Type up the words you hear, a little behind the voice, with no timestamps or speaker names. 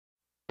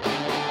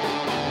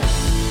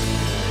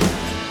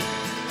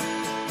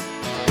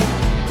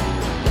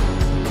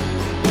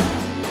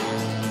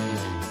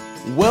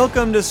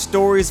Welcome to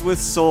Stories with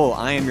Soul.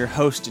 I am your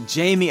host,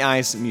 Jamie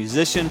Ice,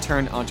 musician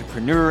turned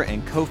entrepreneur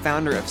and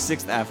co-founder of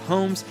 6th Ave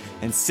Homes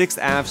and 6th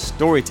Ave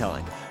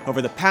Storytelling.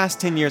 Over the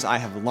past 10 years, I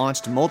have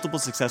launched multiple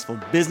successful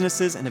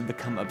businesses and have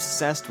become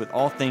obsessed with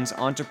all things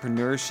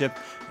entrepreneurship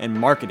and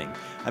marketing.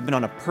 I've been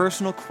on a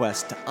personal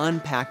quest to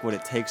unpack what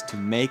it takes to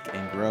make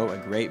and grow a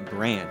great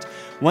brand.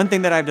 One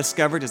thing that I've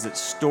discovered is that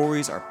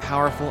stories are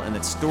powerful and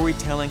that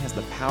storytelling has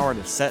the power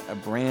to set a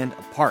brand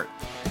apart.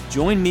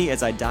 Join me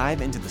as I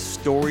dive into the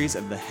stories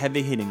of the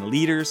heavy-hitting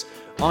leaders,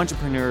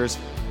 entrepreneurs,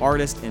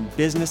 artists, and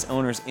business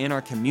owners in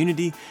our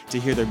community to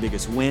hear their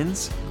biggest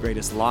wins,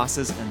 greatest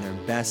losses, and their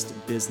best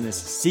business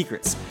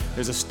secrets.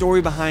 There's a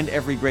story behind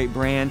every great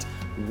brand.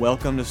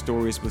 Welcome to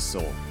Stories with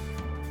Soul.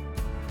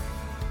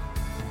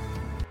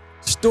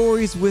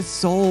 Stories with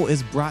Soul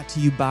is brought to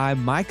you by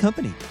my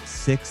company,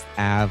 6th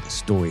Ave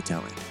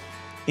Storytelling.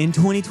 In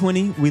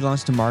 2020, we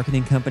launched a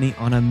marketing company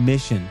on a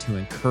mission to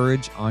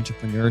encourage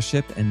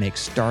entrepreneurship and make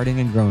starting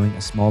and growing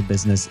a small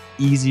business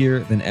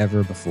easier than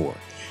ever before.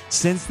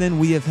 Since then,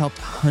 we have helped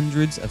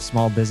hundreds of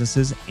small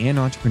businesses and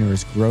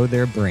entrepreneurs grow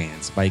their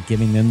brands by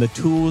giving them the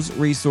tools,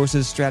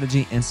 resources,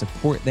 strategy, and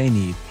support they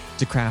need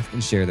to craft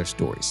and share their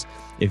stories.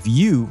 If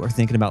you are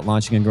thinking about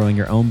launching and growing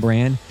your own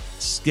brand,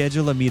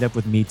 schedule a meetup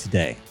with me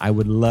today. I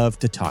would love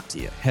to talk to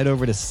you. Head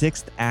over to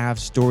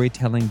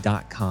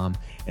 6thAveStorytelling.com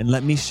and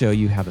let me show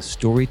you how the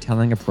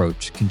storytelling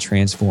approach can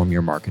transform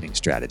your marketing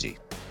strategy.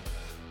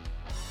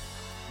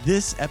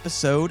 This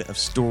episode of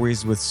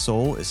Stories with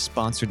Soul is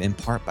sponsored in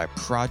part by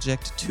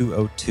Project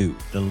 202,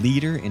 the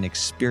leader in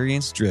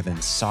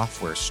experience-driven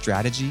software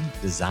strategy,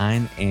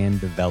 design, and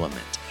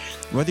development.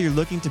 Whether you're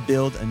looking to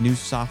build a new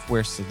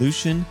software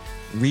solution,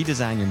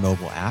 redesign your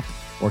mobile app,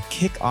 or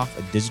kick off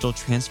a digital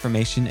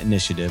transformation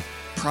initiative,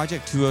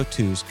 Project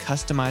 202's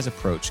customized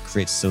approach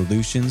creates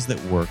solutions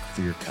that work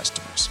for your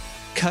customers.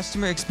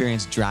 Customer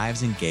experience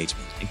drives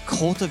engagement, and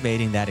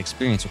cultivating that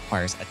experience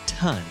requires a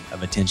ton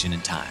of attention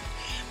and time.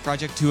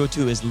 Project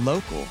 202 is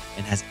local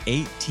and has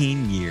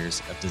 18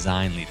 years of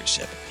design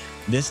leadership.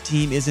 This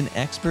team is an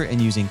expert in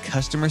using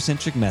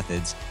customer-centric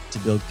methods to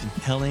build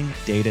compelling,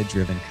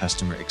 data-driven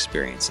customer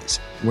experiences.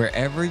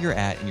 Wherever you're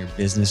at in your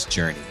business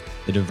journey,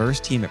 the diverse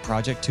team at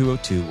Project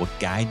 202 will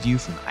guide you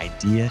from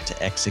idea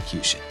to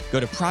execution. Go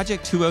to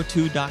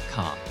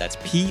project202.com. That's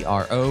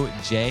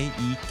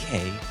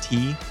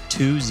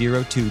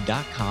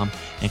projekt202.com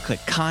and click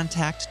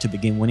Contact to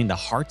begin winning the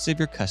hearts of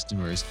your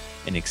customers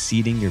and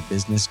exceeding your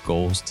business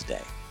goals today.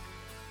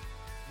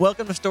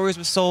 Welcome to Stories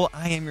with Soul.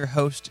 I am your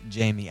host,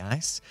 Jamie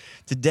Ice.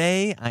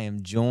 Today, I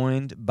am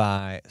joined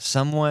by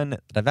someone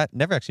that I've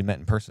never actually met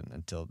in person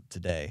until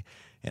today,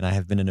 and I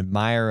have been an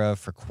admirer of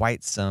for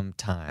quite some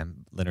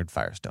time, Leonard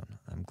Firestone.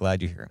 I'm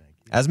glad you're here.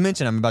 As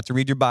mentioned, I'm about to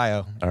read your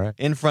bio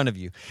in front of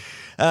you.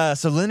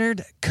 So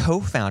Leonard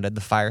co-founded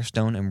the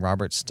Firestone and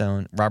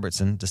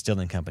Robertson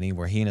Distilling Company,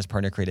 where he and his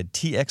partner created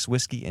TX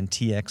Whiskey and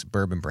TX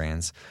Bourbon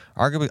brands,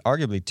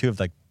 arguably two of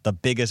the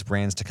biggest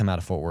brands to come out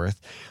of Fort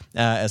Worth.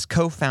 As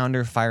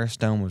co-founder,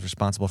 Firestone was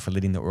responsible for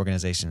leading the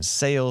organization's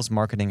sales,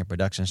 marketing, and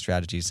production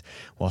strategies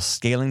while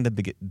scaling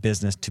the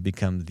business to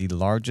become the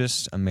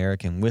largest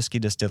American whiskey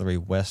distillery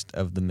west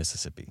of the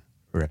Mississippi.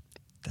 Correct.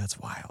 That's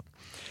wild.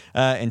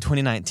 In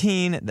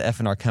 2019, the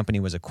F&R company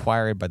was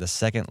acquired by the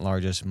second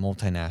largest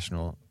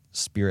multinational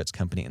spirits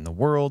company in the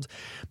world.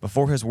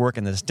 Before his work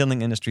in the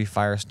distilling industry,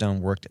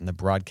 Firestone worked in the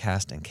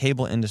broadcast and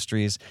cable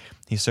industries.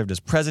 He served as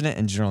president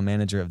and general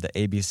manager of the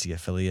ABC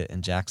affiliate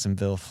in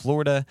Jacksonville,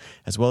 Florida,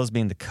 as well as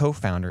being the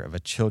co-founder of a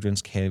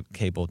children's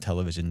cable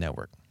television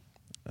network.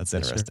 That's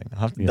interesting.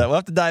 We'll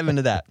have to dive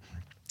into that.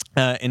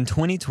 In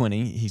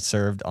 2020, he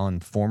served on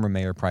former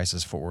Mayor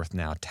Price's Fort Worth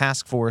Now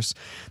task force.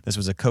 This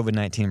was a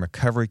COVID-19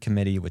 recovery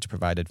committee which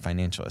provided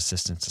financial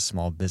assistance to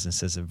small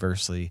businesses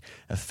adversely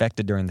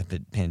affected during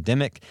the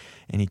pandemic.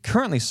 And he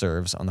currently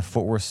serves on the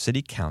Fort Worth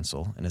City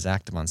Council and is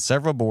active on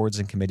several boards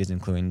and committees,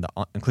 including the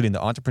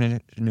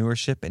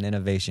Entrepreneurship and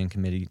Innovation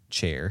Committee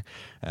Chair,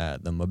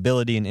 the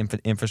Mobility and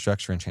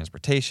Infrastructure and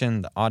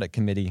Transportation, the Audit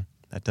Committee.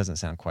 That doesn't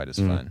sound quite as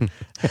fun.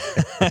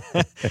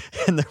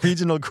 And the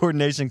Regional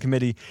Coordination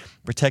Committee,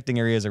 protecting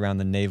areas around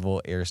the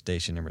Naval Air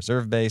Station and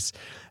Reserve Base.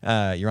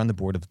 You're on the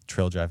board of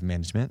Trail Drive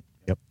Management,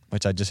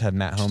 which I just had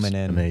Matt Homan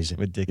in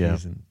with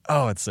Dickies. And,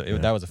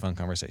 that was a fun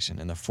conversation.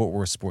 And the Fort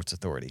Worth Sports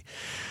Authority.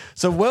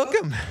 So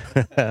welcome.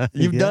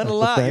 You've done a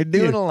lot. You're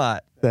doing a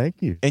lot.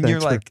 Thank you. And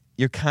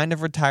you're kind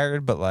of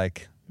retired, but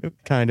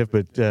kind of,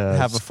 but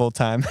have a full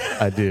time.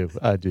 I do.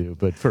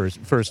 But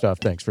first off,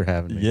 thanks for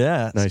having me.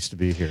 Yeah, nice to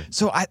be here.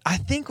 So I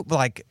think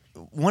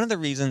one of the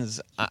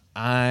reasons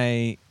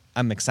I'm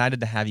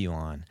excited to have you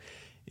on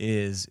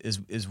is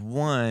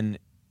one,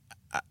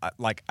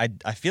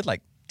 I feel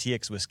like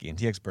TX Whiskey and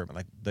TX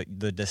Bourbon,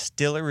 the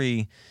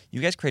distillery,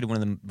 you guys created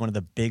one of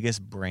the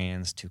biggest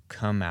brands to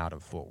come out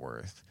of Fort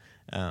Worth.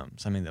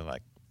 Something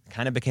that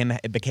kind of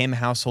became a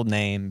household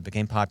name,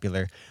 became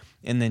popular.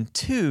 And then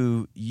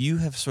 2, you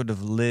have sort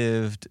of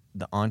lived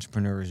the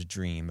entrepreneur's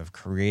dream of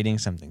creating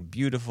something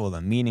beautiful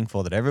and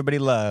meaningful that everybody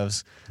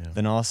loves,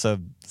 then also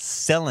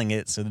selling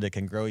it so that it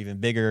can grow even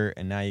bigger.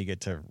 And now you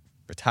get to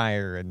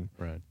retire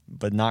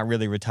but not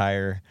really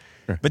retire.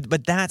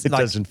 But that's it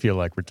doesn't feel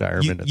like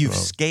retirement. You've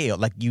scaled,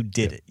 like you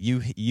did it.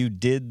 You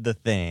did the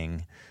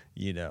thing,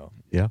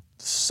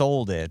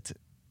 sold it.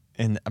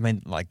 And I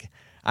mean, like,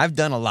 I've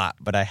done a lot,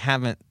 but I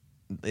haven't.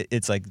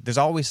 It's like there's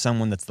always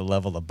someone that's the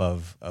level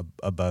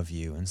above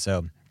you, and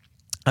so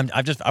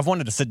I've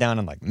wanted to sit down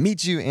and like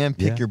meet you and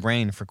pick your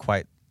brain for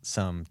quite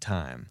some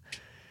time.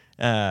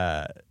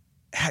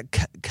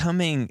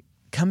 Coming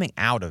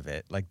out of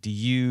it, like, do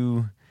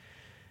you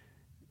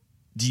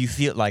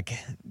feel like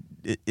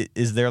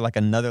is there like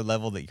another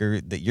level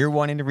that you're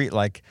wanting to reach?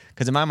 Like,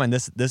 because in my mind,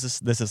 this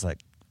is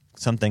like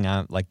something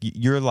I'm like,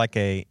 you're like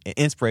an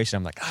inspiration.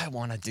 I'm like, I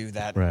want to do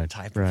that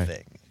type of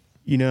thing.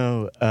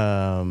 Well,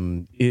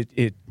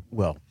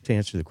 to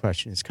answer the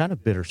question, it's kind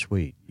of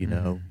bittersweet,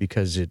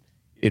 because it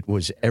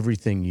was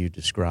everything you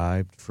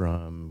described,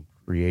 from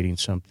creating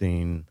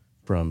something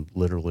from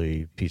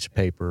literally a piece of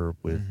paper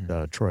with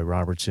Troy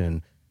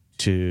Robertson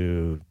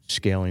to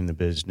scaling the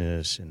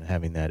business and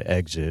having that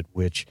exit,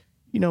 which,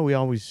 we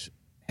always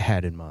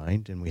had in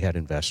mind, and we had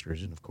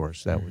investors, and of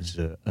course that was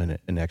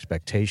an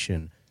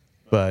expectation.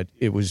 But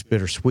it was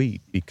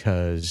bittersweet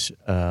because,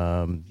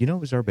 it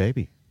was our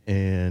baby.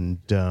 And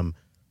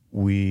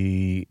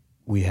we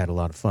had a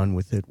lot of fun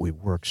with it. We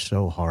worked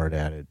so hard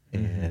at it,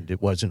 and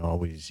it wasn't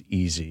always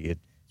easy.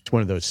 It's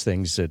one of those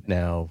things that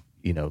now,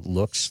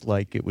 looks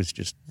like it was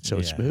just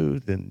so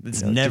smooth. And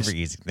it's never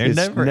easy. They're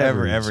never,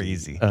 ever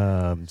easy.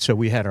 So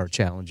we had our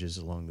challenges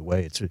along the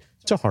way. It's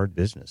a hard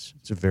business.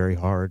 It's a very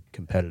hard,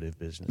 competitive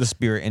business. The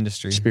spirit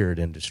industry.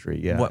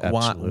 Yeah,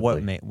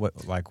 absolutely.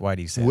 Why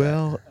do you say that?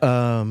 Well,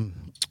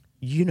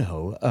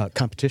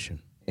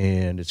 competition.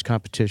 And it's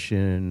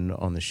competition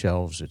on the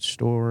shelves at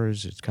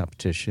stores. It's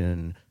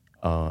competition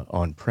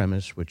on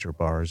premise, which are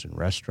bars and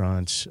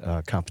restaurants.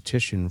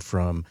 Competition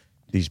from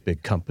these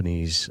big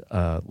companies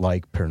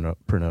like Pernod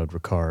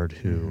Ricard,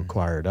 who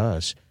acquired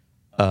us.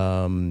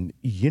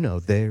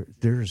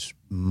 There's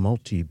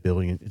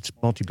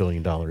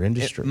multi-billion-dollar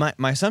industry.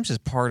 My assumption is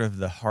part of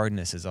the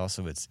hardness is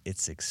also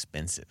it's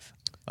expensive.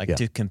 Like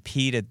to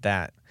compete at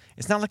that,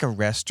 it's not like a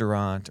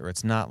restaurant, or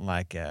it's not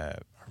like a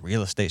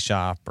real estate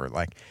shop, or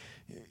like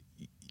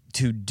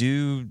to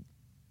do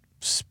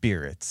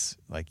spirits.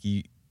 Like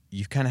you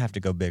kind of have to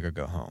go big or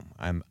go home.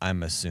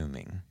 I'm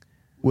assuming.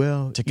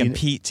 Well, to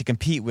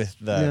compete with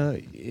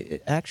the.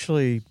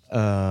 Actually,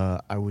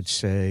 I would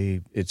say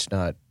it's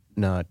not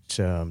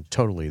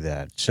totally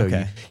that.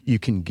 So you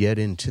can get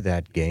into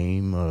that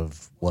game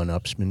of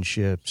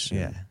one-upsmanships,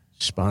 and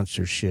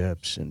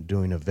sponsorships, and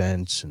doing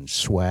events and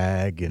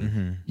swag,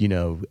 and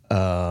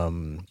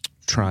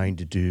trying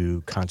to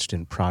do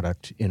constant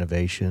product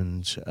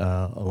innovations.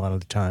 A lot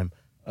of the time,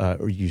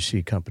 or you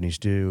see companies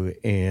do,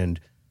 and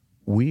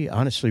we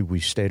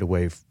stayed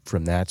away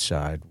from that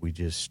side. We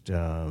just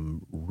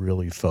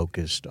really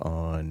focused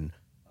on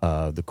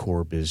the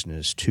core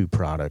business, 2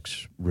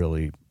 products,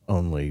 really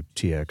only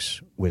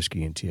TX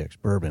whiskey and TX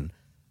bourbon.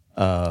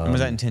 And was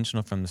that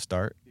intentional from the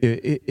start?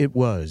 It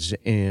was,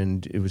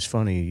 and it was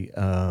funny.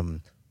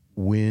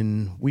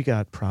 When we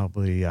got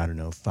probably,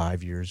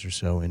 5 years or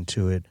so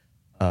into it,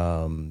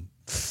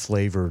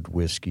 flavored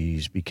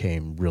whiskeys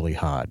became really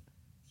hot.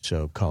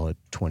 So call it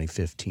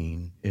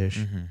 2015-ish.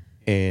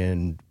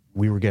 And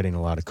we were getting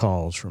a lot of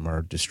calls from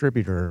our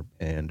distributor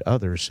and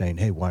others saying,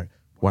 hey, why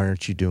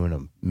aren't you doing a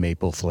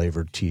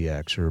maple-flavored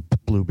TX or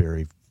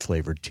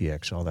blueberry-flavored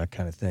TX, all that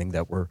kind of thing,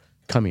 that were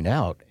coming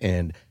out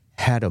and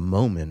had a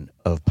moment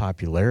of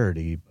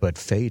popularity but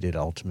faded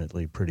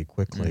ultimately pretty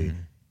quickly.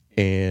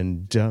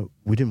 And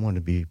we didn't want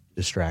to be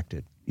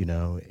distracted,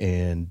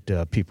 and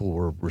people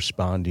were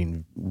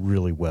responding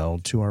really well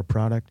to our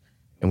product,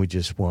 and we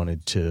just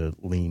wanted to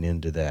lean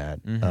into that.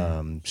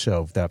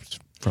 So that's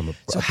from a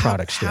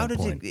product standpoint.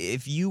 How did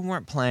if you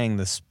weren't playing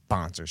the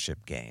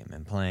sponsorship game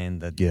and playing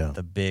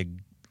the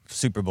big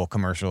Super Bowl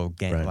commercial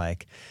game,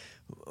 like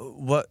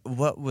what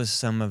was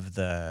some of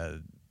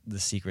the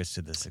secrets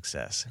to the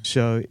success?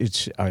 So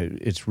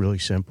it's really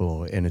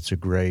simple, and it's a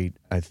great,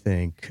 I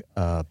think,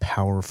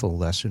 powerful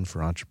lesson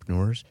for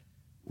entrepreneurs,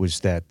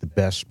 was that the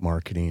best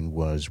marketing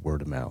was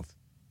word of mouth.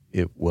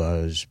 It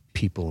was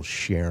people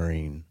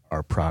sharing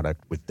our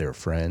product with their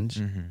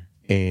friends.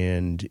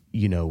 And,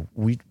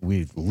 we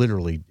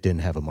literally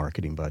didn't have a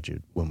marketing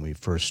budget when we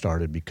first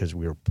started, because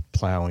we were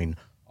plowing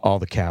all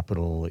the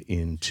capital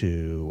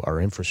into our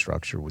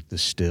infrastructure with the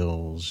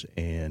stills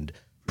and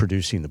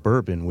producing the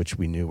bourbon, which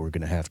we knew we were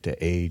going to have to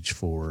age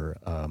for.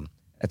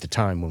 At the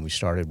time when we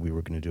started, we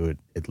were going to do it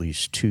at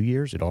least 2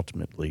 years. It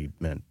ultimately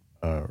meant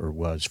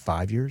was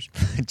 5 years.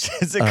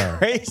 It's a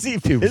crazy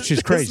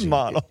business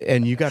model.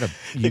 And you got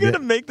to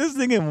make this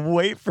thing and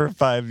wait for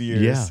 5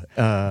 years.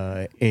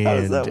 Yeah. And how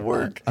does that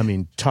work? I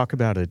mean, talk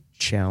about a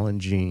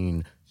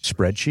challenging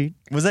spreadsheet.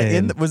 Was that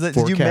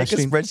did you make a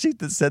spreadsheet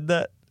that said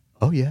that?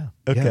 Oh, yeah.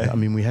 Okay. Yeah, I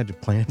mean, we had to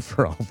plan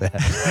for all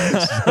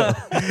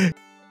that.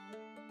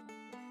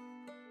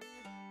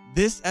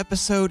 This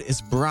episode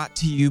is brought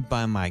to you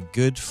by my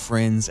good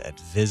friends at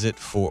Visit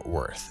Fort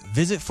Worth.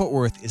 Visit Fort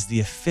Worth is the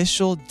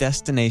official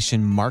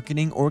destination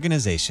marketing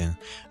organization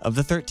of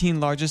the 13th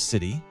largest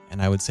city,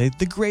 and I would say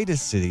the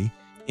greatest city,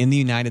 in the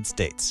United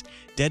States,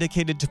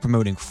 dedicated to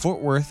promoting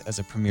Fort Worth as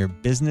a premier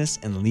business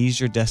and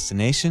leisure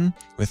destination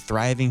with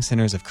thriving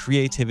centers of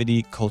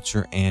creativity,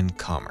 culture, and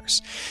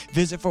commerce.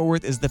 Visit Fort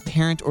Worth is the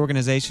parent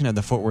organization of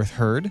the Fort Worth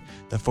Herd,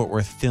 the Fort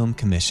Worth Film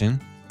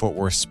Commission, Fort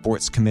Worth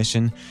Sports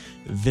Commission,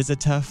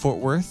 Visita Fort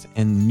Worth,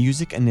 and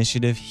Music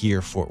Initiative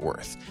Here Fort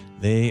Worth.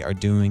 They are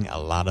doing a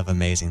lot of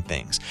amazing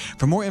things.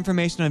 For more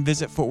information on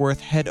Visit Fort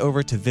Worth, head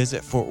over to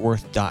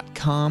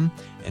visitfortworth.com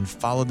and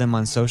follow them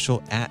on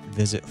social at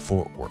Visit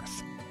Fort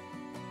Worth.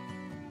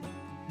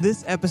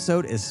 This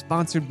episode is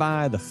sponsored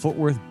by the Fort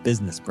Worth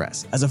Business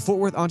Press. As a Fort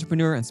Worth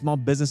entrepreneur and small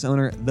business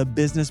owner, the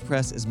Business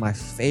Press is my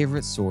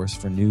favorite source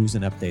for news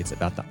and updates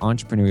about the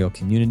entrepreneurial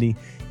community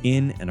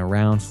in and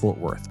around Fort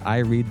Worth. I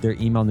read their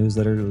email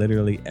newsletter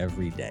literally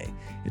every day.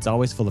 It's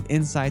always full of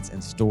insights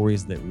and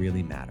stories that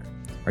really matter.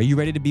 Are you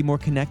ready to be more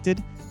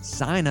connected?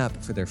 Sign up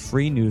for their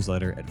free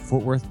newsletter at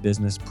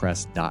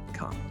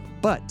fortworthbusinesspress.com.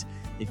 But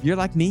if you're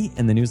like me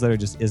and the newsletter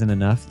just isn't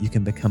enough, you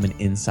can become an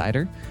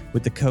insider.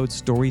 With the code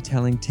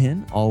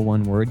STORYTELLING10, all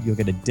one word, you'll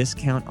get a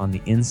discount on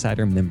the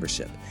Insider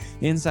membership.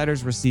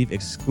 Insiders receive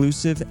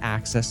exclusive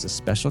access to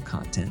special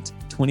content,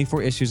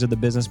 24 issues of the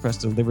Business Press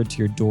delivered to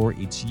your door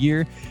each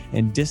year,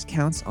 and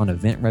discounts on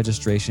event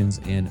registrations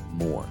and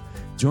more.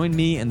 Join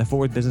me and the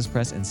Fort Worth Business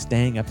Press in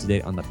staying up to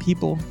date on the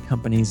people,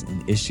 companies,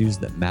 and issues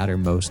that matter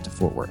most to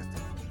Fort Worth.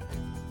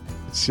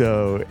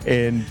 So,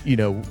 and,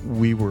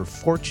 we were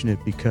fortunate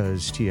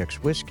because TX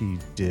Whiskey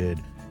did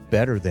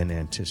better than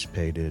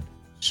anticipated,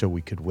 so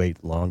we could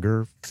wait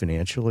longer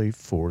financially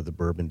for the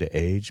bourbon to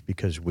age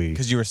because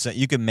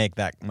you could make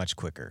that much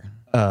quicker.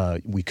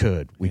 We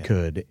could.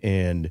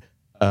 And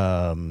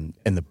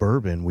the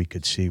bourbon we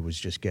could see was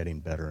just getting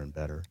better and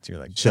better. So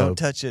you're like, don't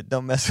touch it,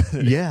 don't mess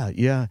with it.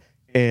 Yeah.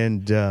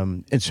 And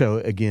so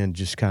again,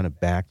 just kind of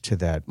back to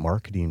that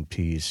marketing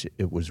piece,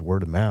 it was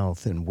word of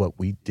mouth, and what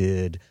we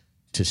did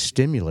to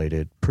stimulate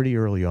it pretty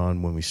early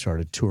on when we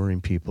started touring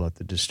people at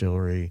the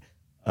distillery,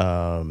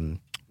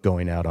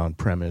 going out on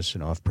premise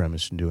and off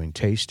premise and doing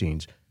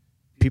tastings.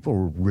 People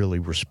were really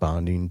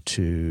responding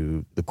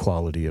to the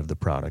quality of the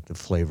product, the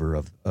flavor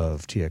of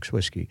TX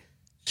Whiskey.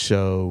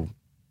 So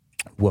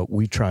what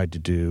we tried to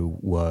do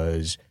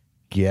was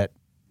get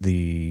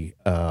the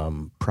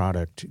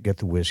product, get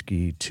the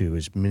whiskey to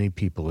as many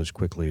people as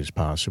quickly as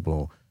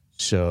possible.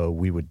 So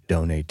we would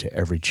donate to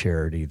every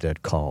charity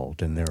that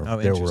called, and there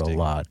were a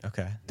lot.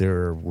 Okay.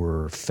 There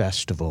were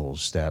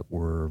festivals that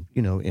were,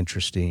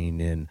 interested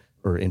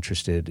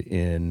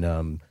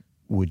in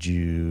would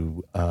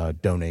you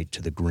donate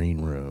to the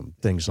Green Room,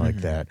 things like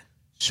that.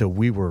 So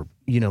we were,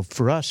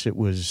 for us,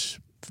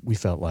 we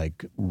felt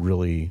like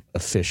really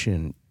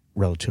efficient,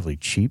 relatively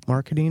cheap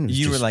marketing.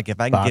 You were like, if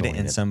I can get it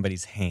in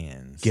somebody's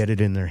hands. Get it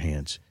in their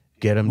hands.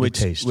 Get them to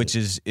taste it. Which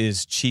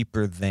is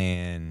cheaper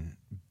than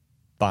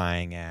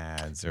buying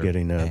ads or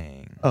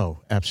paying. Oh,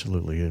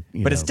 absolutely.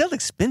 But it's still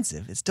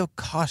expensive. It still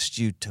costs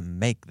you to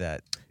make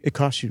that. It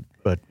costs you,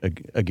 but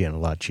again, a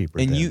lot cheaper.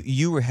 And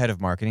you were head of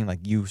marketing, like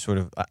you sort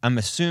of. I'm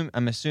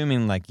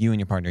assuming like you and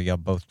your partner, y'all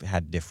both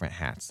had different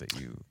hats that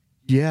you.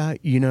 Yeah,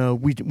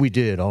 we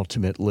did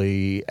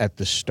ultimately at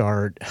the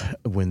start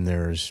when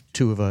there's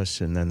two of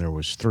us and then there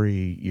was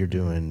three. You're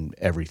doing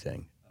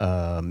everything,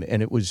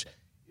 and it was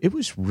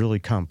really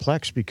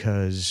complex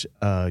because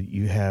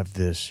you have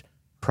this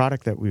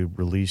product that we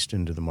released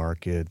into the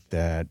market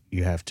that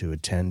you have to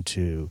attend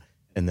to,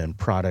 and then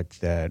product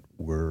that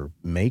we're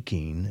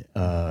making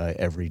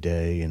every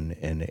day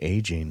and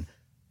aging.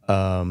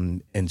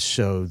 And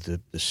so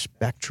the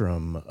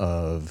spectrum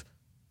of,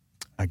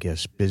 I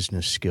guess,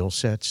 business skill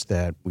sets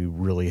that we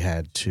really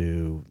had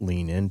to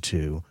lean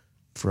into,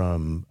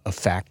 from a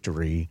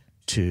factory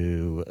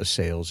to a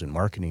sales and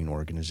marketing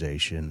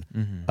organization,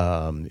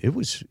 it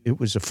was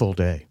a full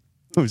day.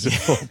 It was a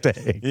full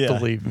day,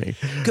 believe me.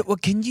 Well,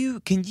 can you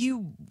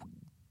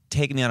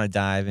take me on a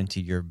dive into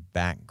your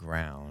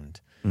background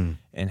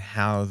and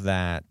how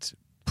that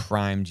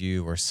primed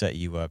you or set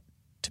you up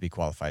to be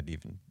qualified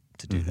even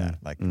to do that?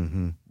 Like,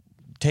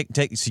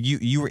 take. So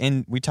you were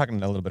in. We talked a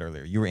little bit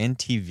earlier. You were in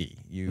TV.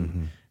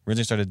 You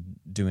originally started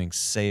doing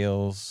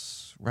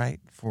sales, right,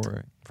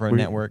 for a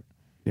network.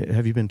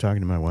 Have you been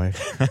talking to my wife?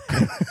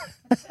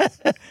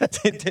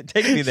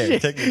 Take me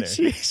there.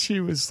 She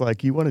was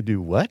like, "You want to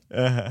do what?"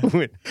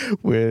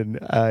 When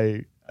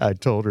I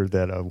told her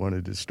that I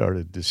wanted to start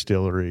a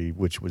distillery,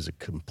 which was a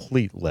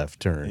complete left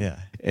turn,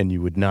 and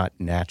you would not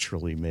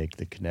naturally make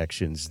the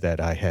connections that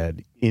I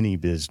had any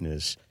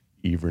business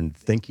even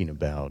thinking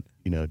about,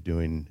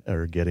 doing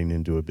or getting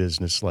into a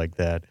business like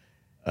that.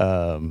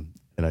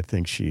 And I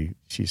think she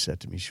said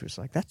to me, she was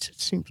like, "That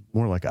seems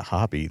more like a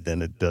hobby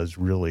than it does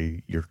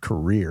really your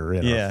career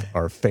and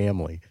our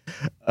family."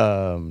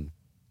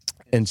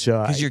 And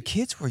so Because your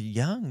kids were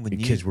young when the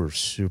you kids were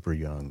super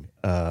young.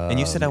 And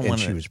you said I and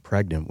wanted- she was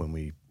pregnant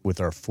with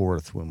our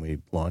fourth when we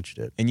launched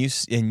it. and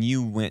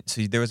you went.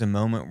 So there was a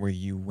moment where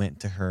you went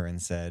to her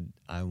and said,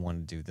 "I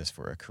want to do this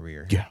for a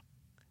career."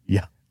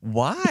 Yeah.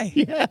 Why?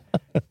 Yeah.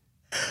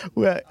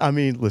 Well, I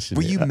mean, listen.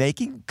 Were you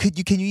making?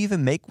 Can you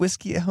even make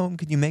whiskey at home?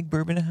 Could you make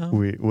bourbon at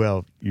home?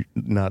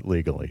 Not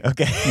legally.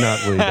 Okay.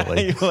 Not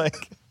legally. You're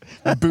like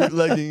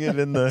bootlegging it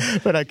in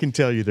the. But I can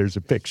tell you there's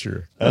a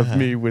picture of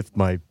me with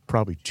my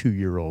probably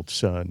 2-year-old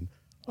son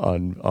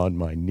on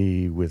my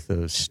knee with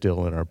a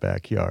still in our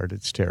backyard.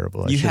 It's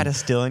terrible. You had a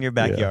still in your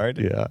backyard?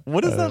 Yeah.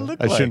 What does that look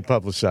like? I shouldn't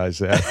publicize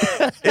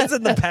that. It's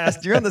in the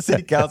past. You're on the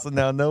city council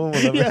now. No one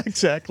will ever. Yeah,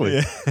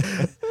 exactly.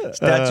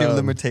 Statute of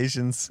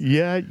limitations.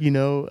 Yeah,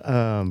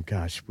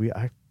 gosh,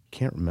 I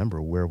can't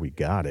remember where we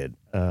got it,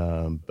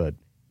 but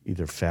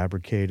either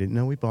fabricated.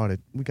 No, we bought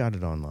it. We got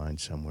it online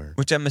somewhere.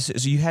 Which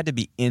so you had to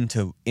be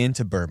into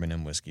bourbon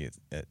and whiskey.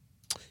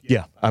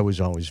 Yeah, I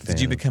was always a fan.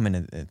 Did you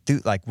become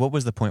like? What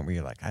was the point where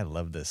you're like, I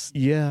love this?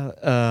 Yeah,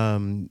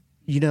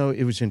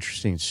 it was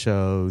interesting.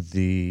 So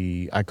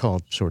I call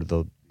it sort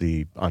of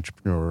the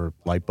entrepreneur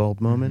light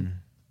bulb moment.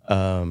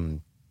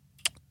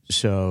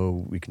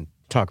 So we can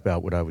talk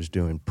about what I was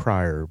doing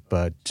prior,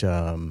 but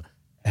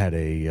had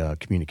a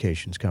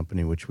communications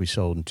company which we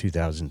sold in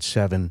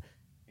 2007,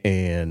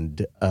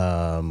 and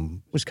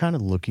was kind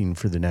of looking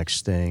for the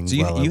next thing. So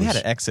you had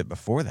an exit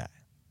before that.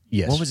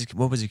 Yes.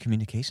 What was your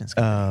communications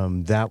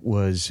company? That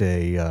was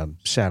a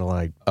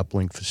satellite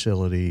uplink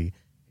facility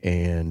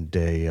and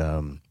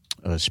a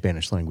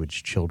Spanish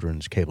language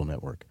children's cable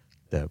network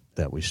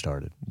that we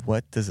started.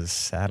 What does a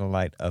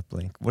satellite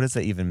uplink? What does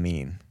that even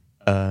mean?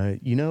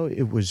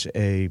 It was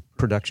a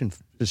production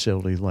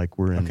facility like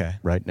we're in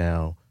right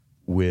now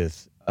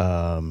with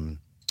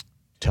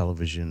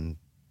television,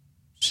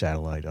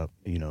 satellite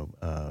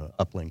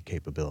uplink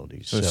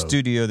capabilities. So a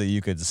studio that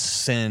you could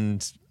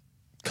send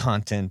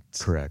content.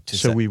 Correct.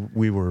 So we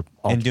were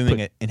doing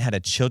it and had a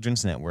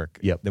children's network.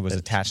 Yep. That was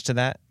attached to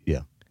that.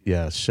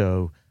 Yeah.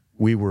 So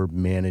we were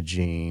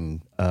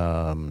managing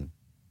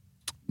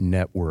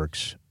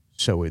networks.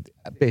 So it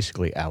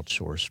basically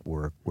outsourced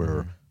work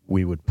where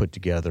we would put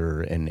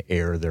together and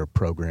air their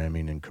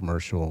programming and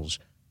commercials,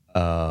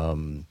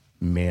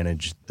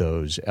 manage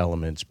those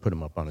elements, put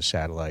them up on a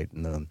satellite,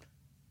 and then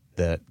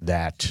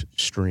that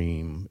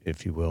stream,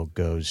 if you will,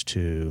 goes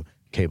to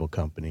cable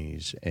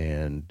companies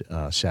and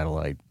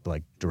satellite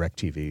like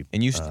DirecTV.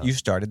 And you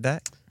started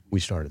that? We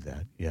started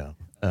that, yeah.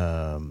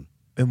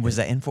 And was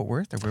that in Fort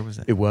Worth, or where was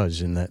that? It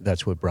was, and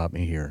that's what brought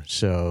me here.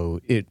 So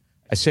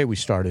I say we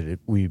started it.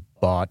 We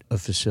bought a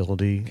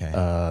facility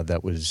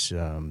that was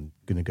going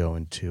to go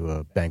into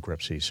a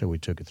bankruptcy, so we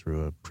took it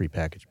through a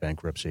prepackaged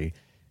bankruptcy.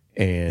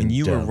 And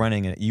you were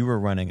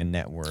running a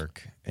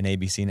network, an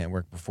ABC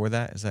network before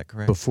that. Is that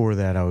correct? Before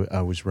that,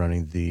 I was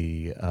running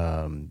the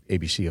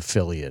ABC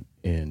affiliate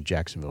in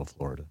Jacksonville,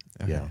 Florida.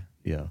 Okay.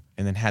 Yeah.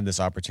 And then had this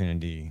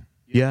opportunity.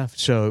 Yeah.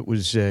 So it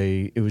was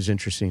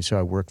interesting. So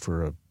I worked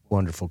for a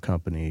wonderful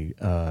company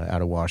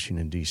out of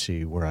Washington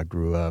D.C. where I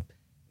grew up,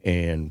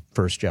 and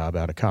first job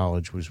out of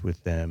college was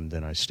with them.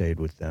 Then I stayed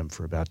with them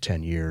for about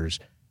 10 years.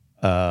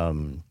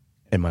 And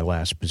my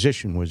last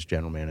position was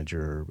general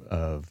manager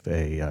of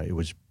it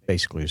was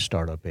basically a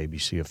startup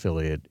ABC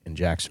affiliate in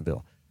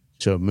Jacksonville.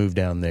 So moved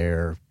down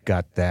there,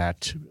 got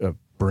that a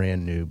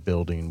brand new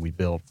building we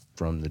built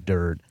from the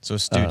dirt. So a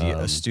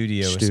studio,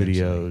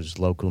 studios,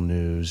 local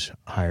news,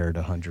 hired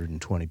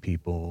 120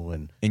 people,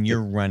 and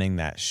you're running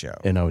that show.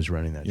 And I was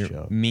running that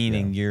show.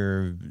 Meaning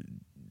you're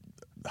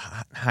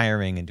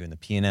hiring and doing the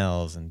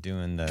P&Ls and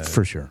doing the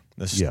for sure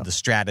the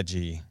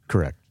strategy.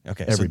 Correct.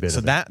 Okay. Every bit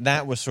of it.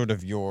 that was sort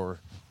of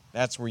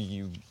that's where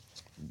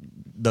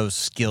those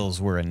skills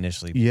were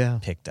initially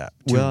picked up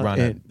to run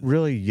it.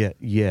 Really,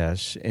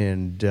 yes,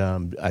 and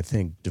I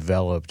think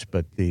developed.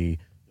 But the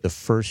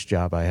first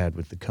job I had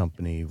with the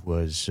company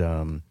was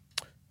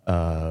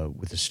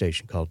with a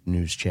station called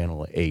News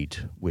Channel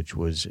 8, which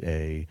was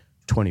a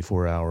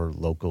 24-hour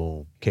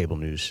local cable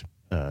news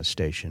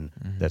station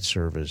that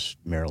serviced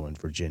Maryland,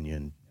 Virginia,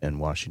 and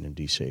Washington,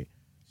 D.C.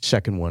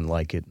 Second one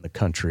like it in the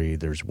country.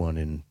 There's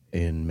one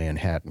in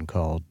Manhattan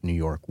called New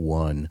York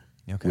One,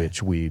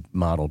 which we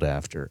modeled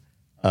after.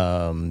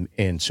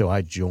 And so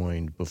I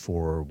joined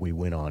before we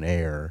went on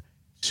air.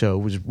 So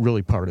it was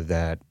really part of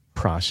that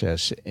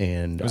process.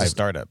 And it was a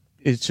startup.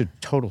 It's a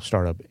total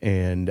startup.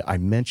 And I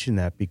mention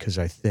that because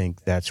I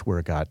think that's where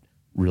it got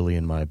really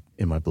in my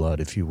blood,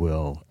 if you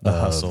will. The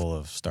hustle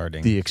of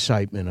starting. The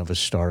excitement of a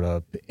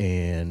startup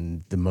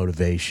and the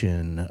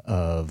motivation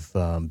of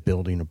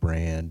building a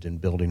brand and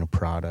building a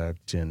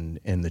product and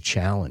the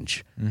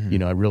challenge.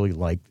 I really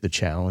liked the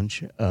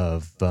challenge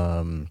of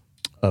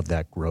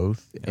that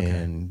growth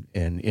and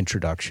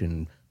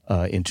introduction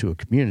into a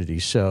community.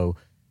 So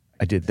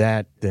I did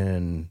that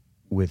then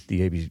with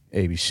the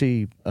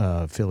ABC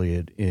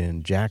affiliate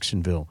in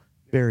Jacksonville,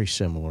 very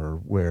similar,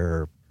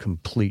 where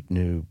complete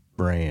new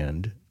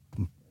brand,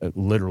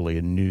 literally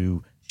a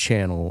new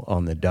channel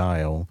on the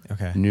dial,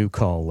 Okay. new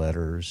call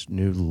letters,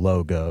 new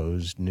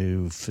logos,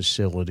 new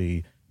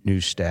facility, new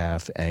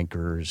staff,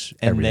 anchors,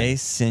 And everything. they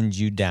send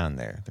you down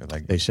there. They're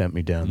like, They sent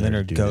me down Leonard,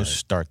 there to do go that.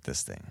 start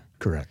this thing.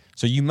 Correct.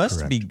 So you must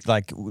Correct. be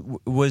like,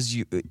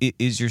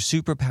 is your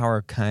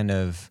superpower kind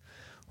of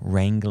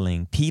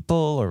wrangling people,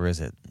 or is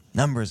it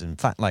numbers and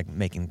like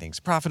making things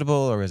profitable,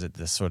 or is it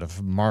this sort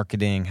of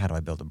marketing? How do I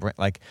build a brand?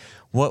 Like,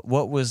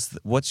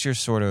 what's your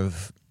sort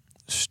of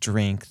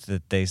strength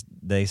that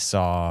they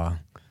saw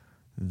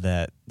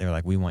that they're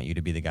like, we want you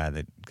to be the guy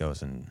that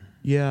goes and.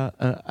 Yeah,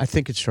 I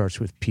think it starts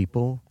with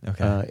people.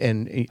 Okay.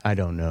 And I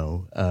don't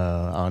know,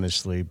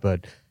 honestly,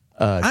 but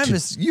I'm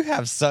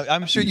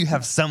sure you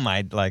have some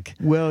like.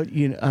 well,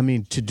 I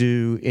mean, to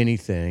do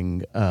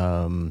anything,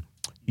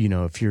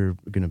 if you're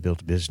going to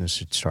build a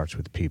business, it starts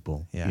with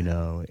people.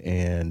 Yeah.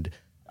 And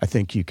I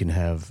think you can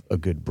have a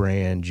good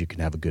brand, you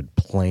can have a good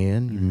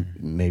plan, you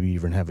maybe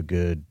even have a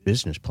good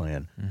business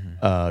plan,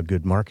 a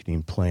good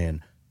marketing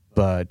plan,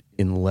 but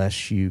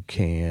unless you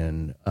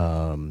can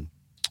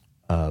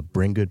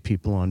bring good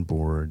people on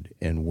board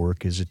and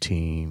work as a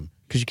team,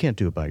 because you can't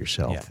do it by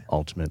yourself,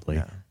 ultimately.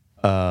 Yeah.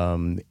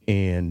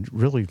 And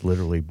really,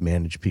 literally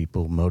manage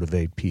people,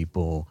 motivate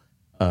people,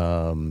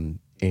 and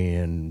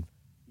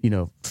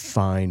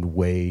find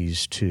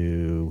ways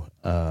to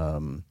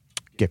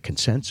get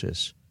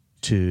consensus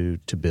to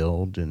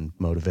build and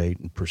motivate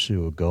and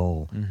pursue a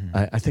goal.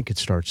 I think it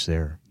starts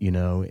there,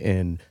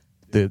 And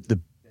the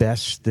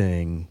best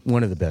thing,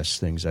 one of the best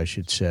things, I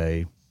should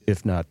say,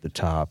 if not the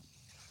top,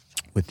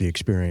 with the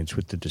experience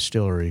with the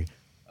distillery,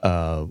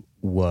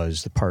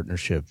 was the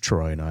partnership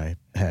Troy and I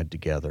had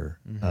together.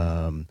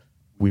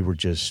 We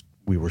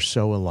were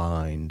so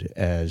aligned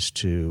as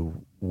to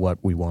what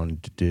we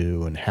wanted to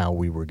do and how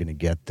we were going to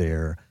get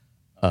there.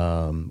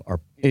 A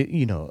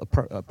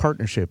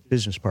partnership,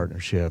 business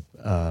partnership,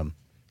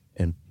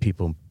 and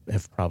people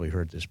have probably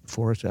heard this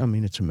before. I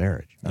mean, it's a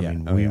marriage.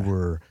 We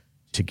were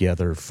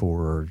together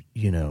for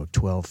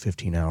 12,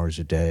 15 hours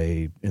a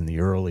day in the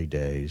early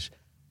days.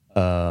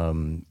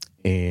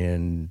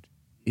 And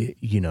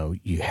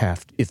you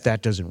have to, if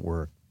that doesn't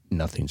work,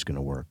 nothing's going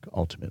to work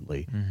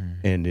ultimately.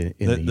 And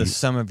The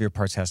sum of your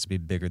parts has to be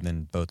bigger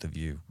than both of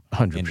you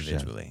 100%,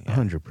 individually.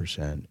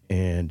 100%.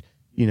 And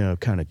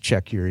kind of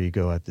check your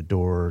ego at the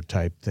door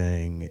type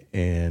thing,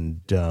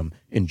 and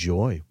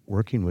enjoy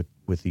working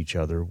with each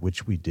other,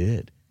 which we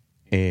did,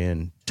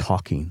 and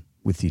talking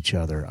with each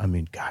other. I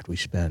mean, God, we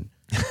spent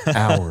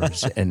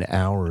hours and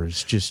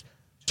hours just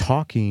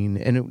talking,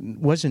 and it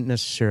wasn't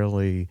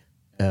necessarily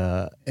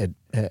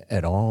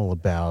at all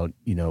about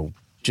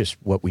just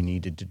what we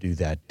needed to do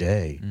that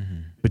day,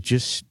 but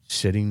just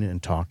sitting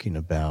and talking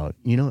about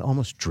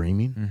almost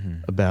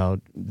dreaming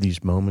about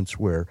these moments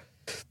where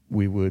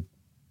we would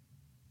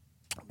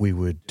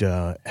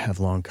have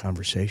long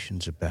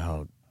conversations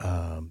about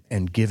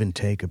and give and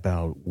take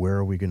about where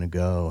are we going to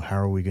go, how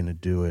are we going to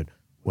do it,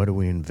 what do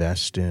we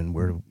invest in,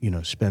 where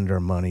spend our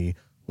money,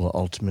 well,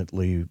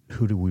 ultimately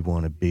who do we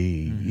want to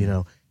be,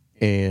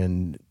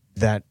 and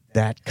that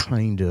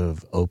kind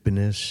of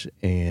openness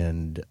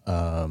and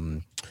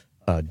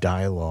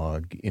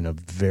dialogue in a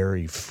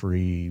very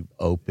free,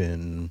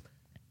 open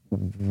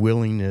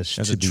willingness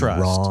There's to a be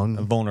trust, wrong,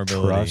 a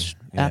vulnerability. trust,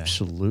 Yeah.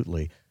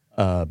 absolutely,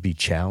 be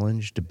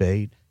challenged,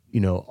 debate,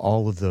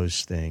 all of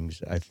those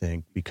things. I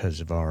think because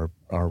of our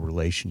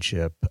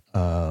relationship,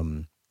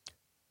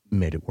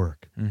 made it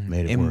work.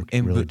 Made it work.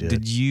 And really but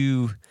did.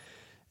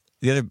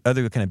 the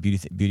other kind of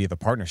beauty of a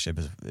partnership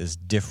is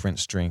different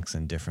strengths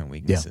and different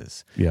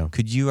weaknesses. Yeah.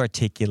 Could you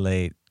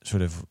articulate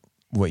sort of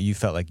what you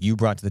felt like you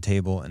brought to the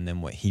table, and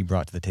then what he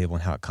brought to the table,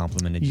 and how it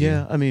complemented you?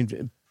 Yeah, I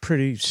mean,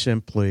 pretty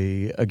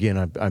simply,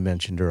 again, I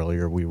mentioned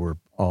earlier, we were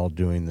all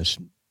doing this,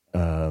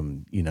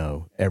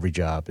 every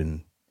job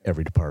in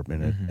every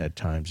department at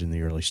times in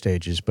the early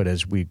stages. But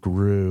as we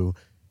grew,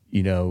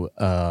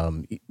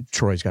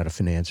 Troy's got a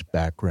finance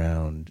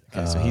background.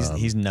 Okay, so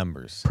he's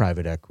numbers.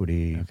 Private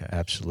equity, Okay.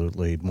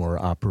 absolutely. More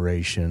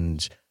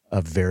operations,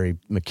 very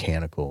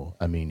mechanical.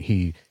 I mean,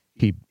 he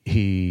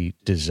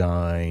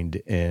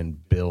designed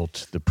and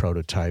built the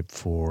prototype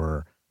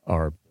for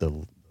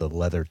the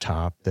leather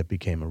top that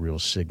became a real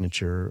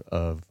signature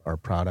of our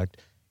product.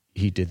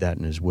 He did that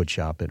in his wood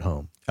shop at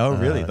home. Oh,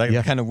 really? Like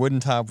yeah. kind of wooden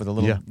top with a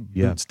little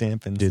boot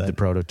stamp inside. Did the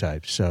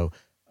prototype. So,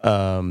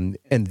 and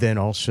then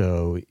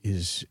also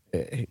he's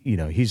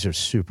a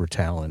super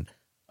talent.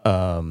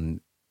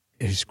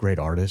 He's a great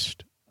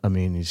artist. I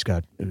mean, he's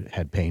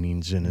had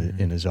paintings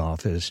in his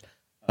office,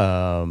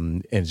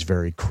 and is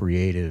very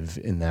creative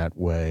in that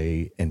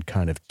way, and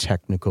kind of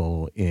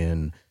technical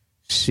in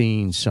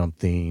seeing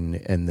something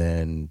and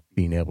then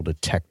being able to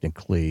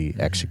technically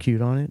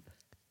execute on it.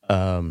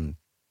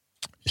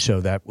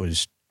 So that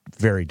was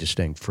very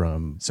distinct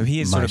from So he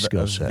has my sort of a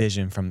skill set.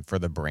 vision for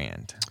the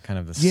brand, kind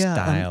of the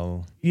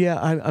style.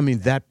 I mean,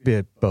 that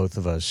bit, both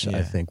of us, Yeah.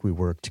 I think we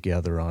worked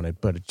together on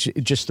it, but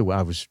it just the way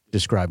I was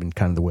describing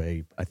kind of the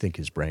way I think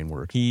his brain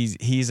works.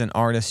 He's an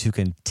artist who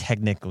can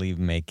technically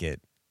make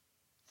it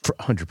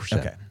 100%.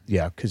 Okay.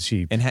 Yeah, because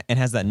he And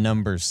has that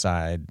numbers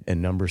side.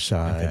 and number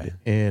side, Okay.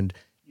 and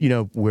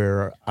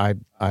where I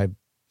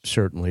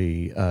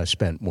certainly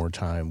spent more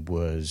time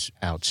was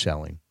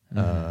outselling,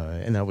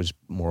 and that was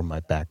more my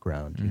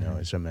background.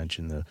 As I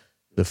mentioned,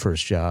 the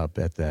first job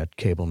at that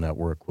cable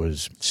network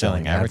was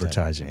selling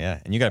advertising. Yeah,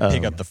 and you got to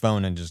pick up the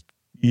phone and just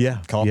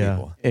call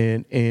people.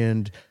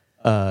 and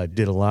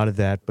did a lot of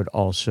that, but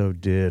also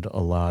did a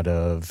lot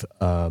of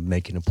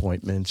making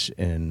appointments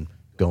and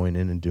going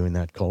in and doing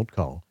that cold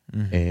call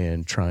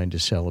and trying to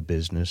sell a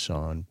business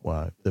on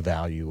the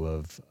value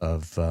of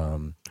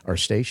our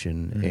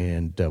station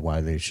and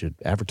why they should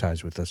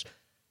advertise with us.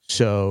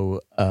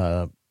 So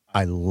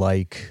I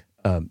like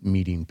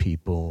meeting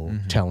people,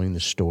 telling the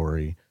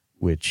story,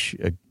 which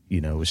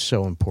is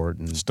so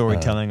important.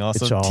 Storytelling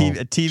also. it's all-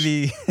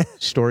 TV.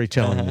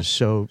 Storytelling is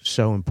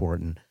so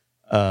important.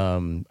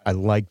 I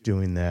like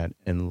doing that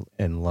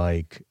and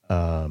like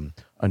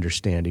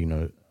understanding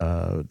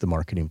the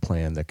marketing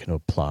plan that can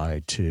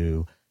apply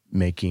to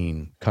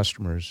making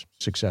customers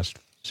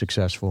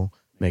successful,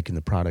 making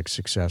the product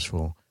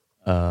successful,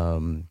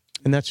 and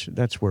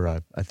that's where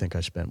I think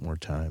I spent more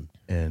time,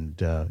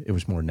 and it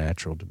was more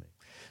natural to me.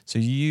 So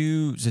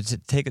to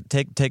take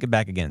it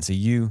back again. So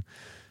you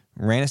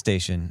ran a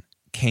station,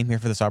 came here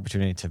for this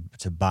opportunity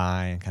to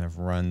buy and kind of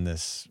run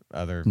this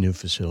other New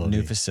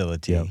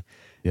facility.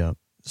 Yeah.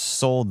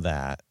 Sold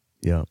that.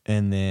 Yeah.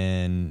 And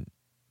then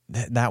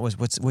that was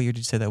what year did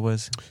you say that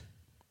was?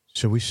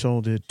 So we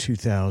sold it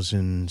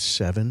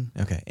 2007.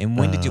 Okay. And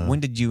when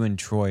did you and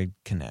Troy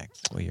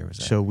connect? What year was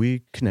that? So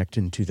we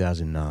connected in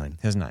 2009.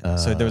 2009.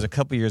 So there was a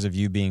couple years of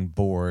you being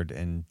bored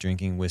and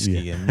drinking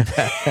whiskey and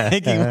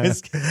making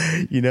whiskey.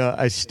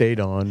 I stayed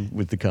on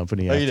with the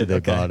company after they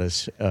bought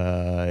us,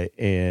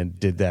 and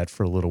did that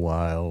for a little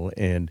while.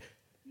 And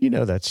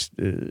that's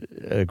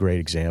a great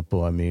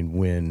example. I mean,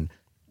 when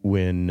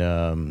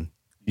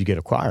you get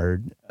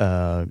acquired,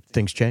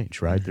 things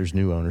change, right? There's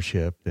new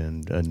ownership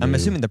and I'm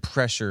assuming the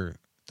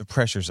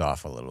pressure's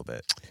off a little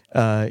bit.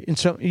 In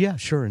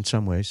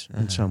some ways,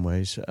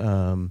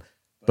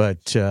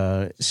 but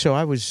so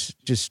I was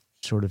just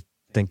sort of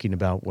thinking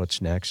about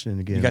what's next, and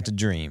again, You got to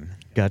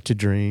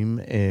dream,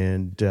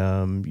 and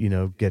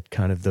get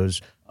kind of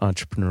those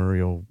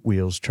entrepreneurial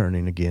wheels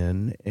turning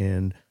again,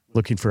 and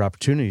looking for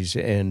opportunities.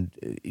 And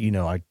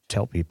I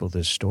tell people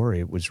this story.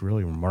 It was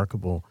really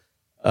remarkable.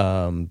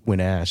 When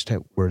asked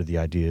where did the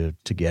idea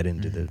to get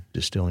into the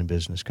distilling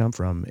business come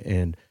from,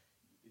 and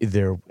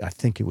I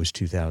think it was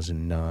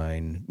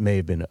 2009, may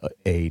have been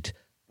 8,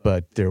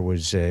 but there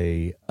was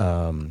a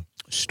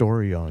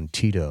story on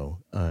Tito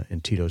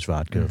and Tito's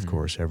vodka, of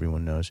course,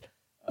 everyone knows,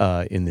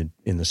 in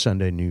the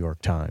Sunday New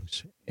York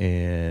Times,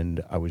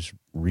 and I was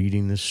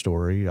reading this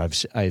story. I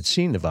had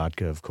seen the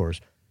vodka, of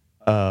course,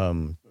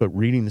 but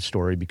reading the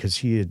story because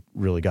he had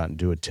really gotten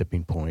to a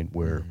tipping point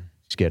where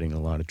it's getting a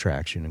lot of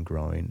traction and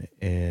growing.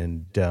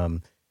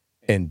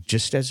 And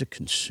just as a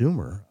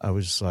consumer, I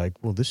was like,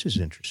 well, this is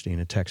interesting.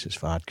 A Texas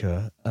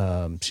vodka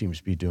seems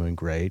to be doing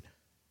great.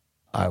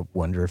 I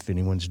wonder if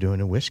anyone's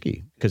doing a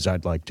whiskey, because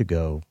I'd like to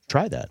go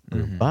try that or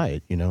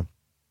buy it,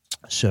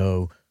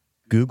 So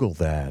Google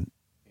that,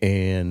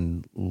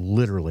 and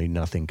literally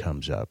nothing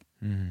comes up.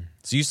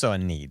 So you saw a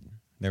need.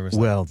 There was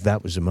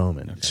that was a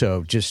moment. Okay.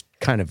 So just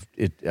kind of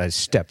I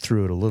stepped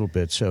through it a little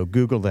bit. So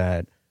Google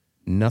that,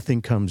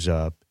 nothing comes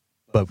up.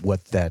 But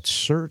what that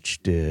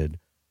search did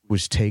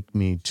was take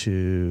me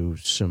to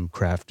some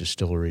craft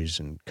distilleries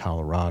in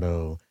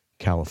Colorado,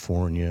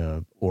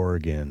 California,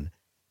 Oregon.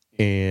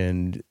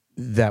 And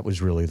that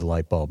was really the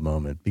light bulb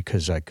moment,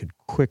 because I could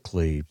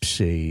quickly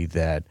see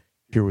that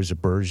here was a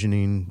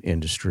burgeoning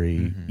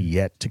industry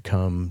yet to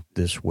come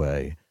this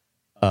way.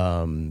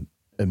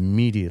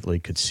 Immediately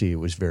could see it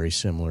was very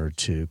similar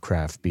to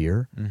craft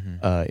beer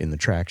in the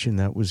traction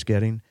that was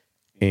getting.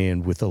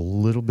 And with a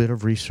little bit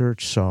of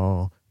research,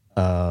 saw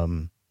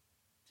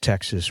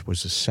Texas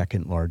was the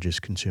second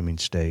largest consuming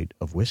state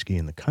of whiskey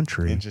in the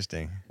country.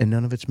 Interesting. And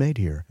none of it's made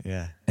here.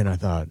 Yeah. And I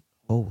thought,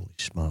 holy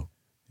smoke,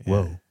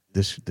 whoa,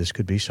 this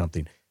could be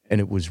something.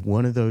 And it was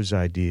one of those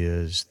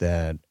ideas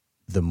that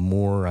the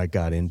more I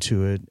got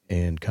into it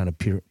and kind of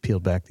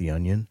peeled back the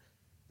onion,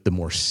 the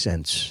more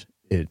sense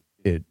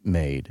it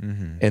made.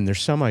 And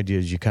there's some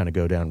ideas you kind of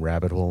go down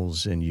rabbit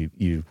holes, and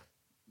you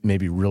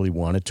maybe really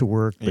want it to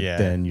work, but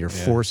then you're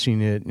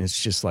forcing it, and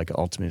it's just like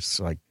ultimately, it's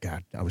like,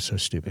 God, I was so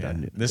stupid.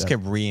 Yeah. This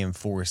kept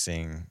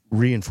reinforcing.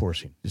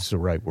 Reinforcing is the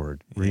right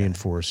word.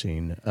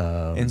 Reinforcing.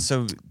 And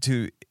so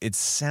it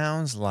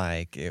sounds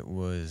like it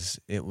was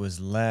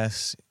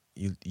less,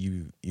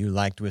 you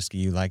liked whiskey,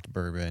 you liked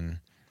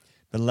bourbon,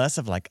 but less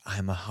of like,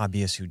 I'm a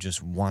hobbyist who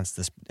just wants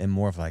this, and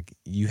more of like,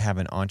 you have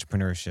an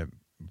entrepreneurship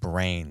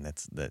brain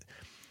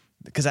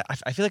because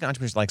I feel like an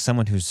entrepreneur is like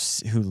someone who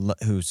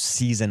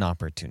sees an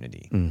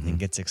opportunity and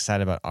gets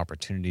excited about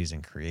opportunities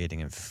and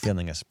creating and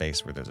filling a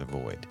space where there's a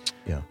void,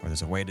 where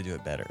there's a way to do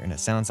it better. And it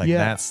sounds like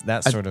that's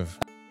sort of.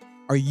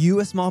 Are you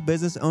a small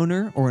business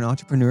owner or an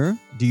entrepreneur?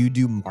 Do you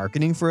do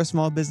marketing for a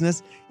small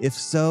business? If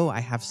so, I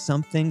have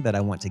something that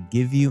I want to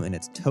give you, and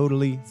it's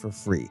totally for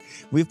free.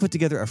 We've put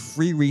together a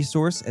free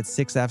resource at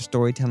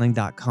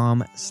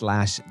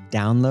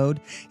 6appstorytelling.com/download,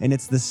 and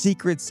it's the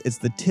secrets, it's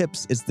the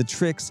tips, it's the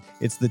tricks,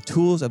 it's the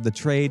tools of the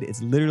trade.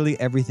 It's literally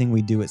everything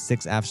we do at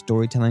 6app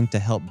Storytelling to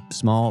help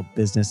small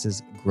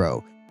businesses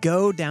grow.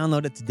 Go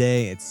download it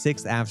today at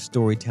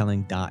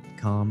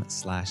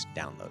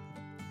 6appstorytelling.com/download.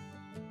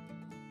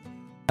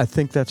 I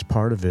think that's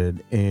part of it,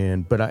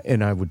 but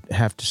I would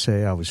have to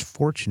say I was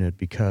fortunate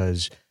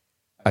because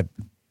I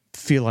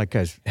feel like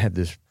I had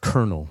this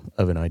kernel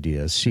of an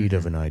idea, a seed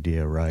of an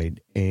idea, right?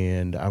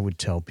 And I would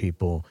tell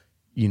people,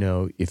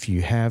 if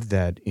you have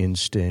that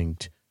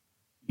instinct,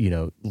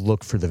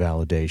 look for the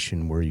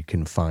validation where you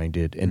can find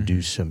it, and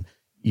do some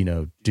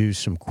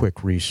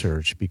quick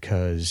research,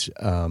 because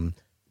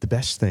the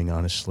best thing,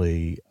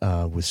 honestly,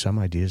 with some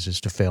ideas is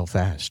to fail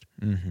fast,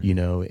 and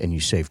you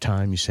save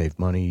time, you save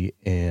money,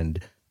 and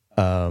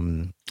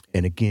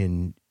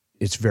again,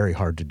 it's very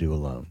hard to do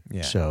alone.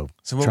 Yeah. So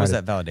what was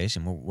that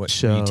validation?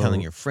 What were you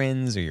telling your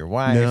friends or your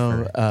wife?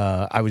 No,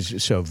 I was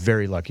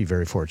very lucky,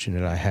 very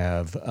fortunate. I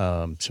have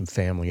some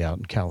family out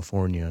in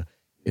California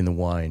in the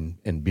wine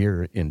and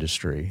beer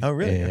industry. Oh,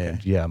 really? And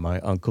okay. yeah, my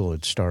uncle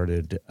had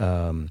started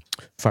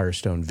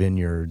Firestone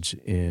Vineyards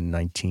in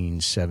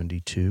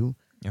 1972.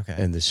 Okay.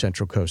 And the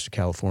Central Coast of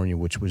California,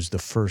 which was the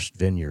first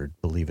vineyard,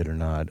 believe it or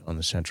not, on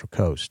the Central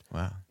Coast.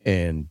 Wow.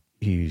 And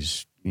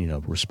he's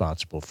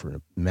responsible for a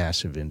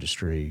massive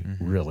industry,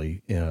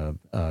 really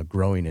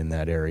growing in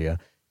that area.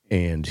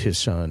 And his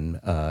son,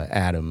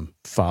 Adam,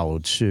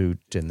 followed suit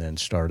and then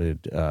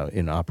started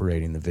in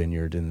operating the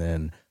vineyard, and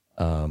then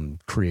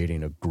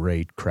creating a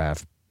great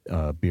craft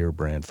beer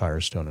brand,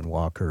 Firestone and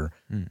Walker,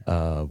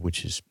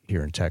 which is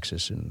here in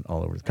Texas and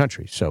all over the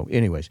country. So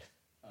anyways.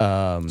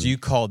 So you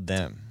called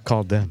them?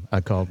 Called them. I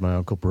called my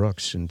Uncle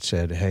Brooks and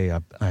said, hey,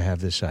 I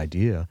have this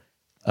idea.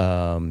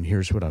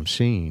 Here's what I'm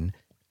seeing.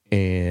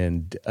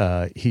 And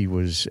he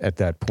was at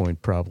that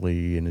point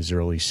probably in his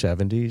early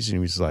 70s, and he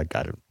was like,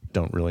 I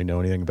don't really know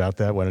anything about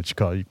that. Why don't you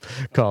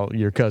call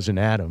your cousin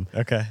Adam?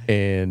 Okay.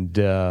 And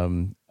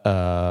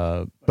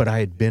but I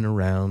had been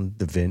around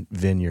the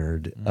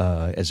vineyard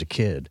as a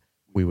kid.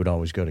 We would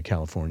always go to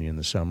California in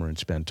the summer and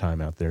spend time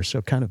out there,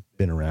 so kind of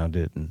been around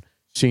it and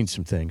seen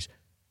some things.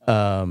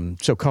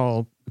 So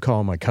call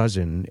my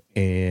cousin,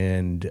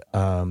 and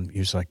he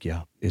was like,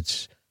 yeah,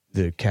 it's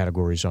the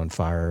category's on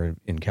fire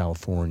in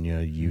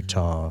California,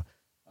 Utah.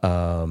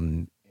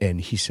 And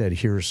he said,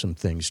 here are some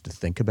things to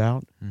think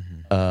about.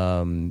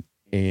 And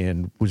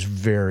was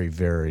very,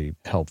 very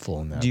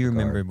helpful in that. Do you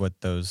regard. remember what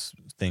those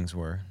things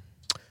were?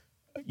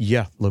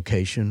 Yeah,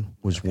 location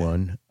was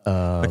one.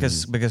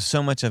 Because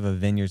so much of a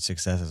vineyard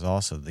success is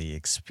also the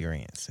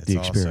experience. It's the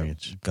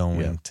experience. Also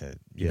going to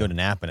go to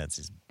Napa, and it's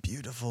these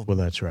beautiful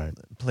that's right.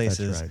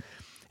 places. That's right.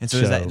 And so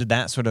is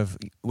that sort of,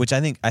 which I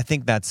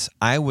think that's,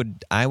 I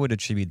would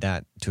attribute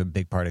that to a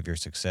big part of your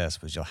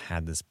success, was you'll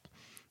had this,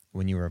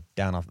 when you were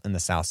down off in the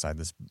South Side,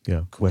 this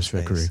cool West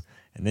space, Vickery.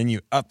 and then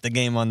you upped the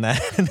game on that.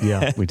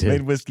 Yeah, we did.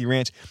 Made Whiskey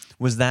Ranch.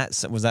 Was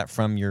that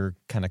from your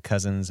kind of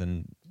cousins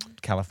and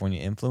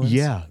California influence?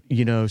 Yeah,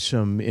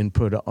 some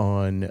input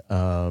on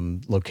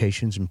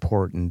location's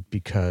important,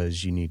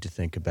 because you need to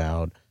think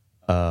about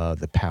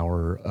the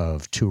power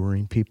of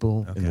touring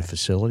people in the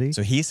facility.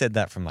 So he said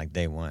that from like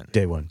day one.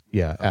 Day one,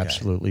 yeah,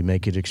 absolutely.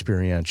 Make it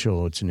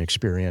experiential. It's an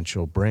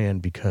experiential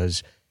brand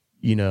because,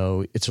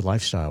 it's a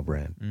lifestyle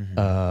brand.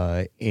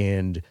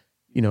 And,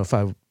 if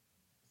I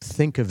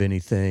think of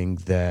anything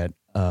that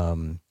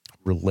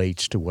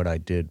relates to what I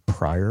did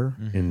prior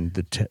in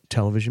the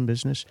television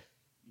business,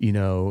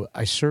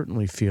 I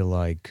certainly feel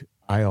like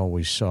I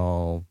always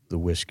saw the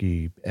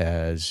whiskey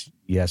as,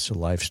 yes, a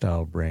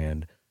lifestyle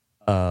brand,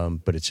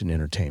 but it's an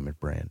entertainment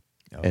brand.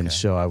 Okay. And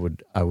so I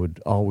would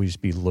always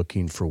be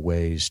looking for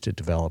ways to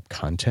develop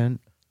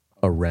content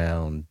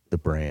around the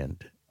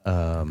brand.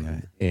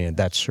 And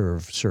that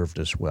served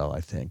us well,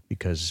 I think,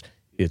 because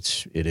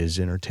it is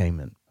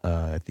entertainment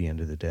at the end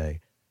of the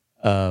day.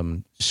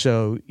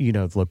 So,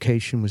 the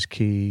location was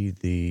key,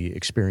 the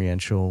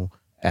experiential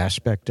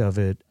aspect of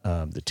it,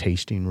 the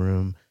tasting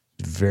room,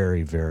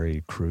 very,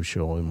 very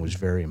crucial and was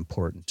very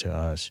important to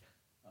us.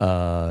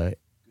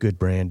 Good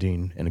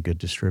branding and a good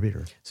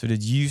distributor. So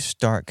did you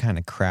start kind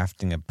of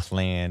crafting a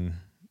plan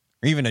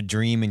or even a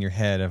dream in your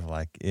head of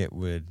like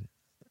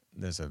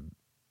there's a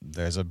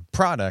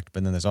product,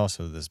 but then there's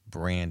also this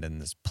brand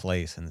and this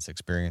place and this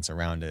experience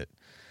around it?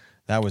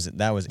 That was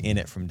in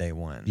it from day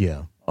one.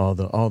 Yeah, all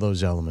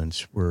those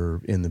elements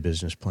were in the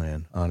business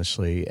plan,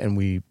 honestly. And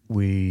we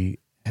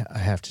I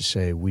have to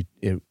say we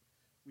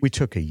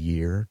took a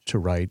year to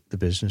write the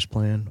business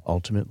plan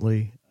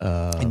ultimately.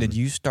 And did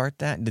you start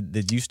that?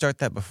 Did you start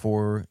that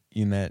before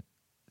you met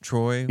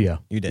Troy? Yeah,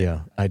 you did.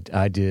 Yeah,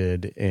 I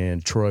did,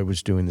 and Troy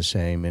was doing the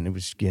same. And it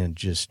was, again,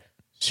 just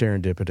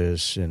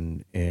serendipitous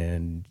and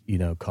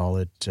call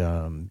it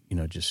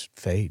just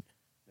fate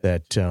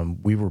that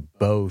we were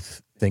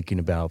both thinking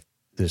about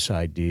this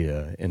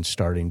idea and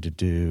starting to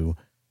do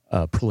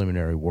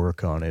preliminary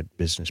work on it,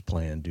 business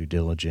plan, due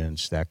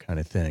diligence, that kind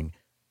of thing.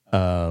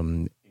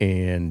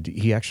 And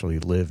he actually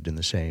lived in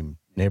the same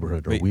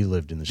neighborhood, or Wait, we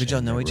lived in the same Did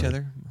y'all know each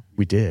neighborhood. other?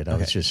 We did. I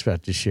Okay. was just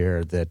about to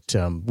share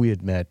that we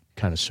had met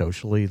kind of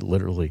socially,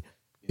 literally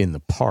in the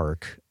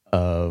park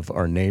of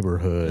our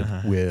neighborhood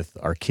with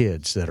our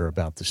kids that are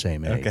about the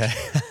same age. Okay.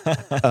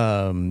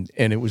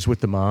 And it was with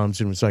the moms,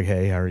 and it was like,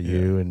 "Hey, how are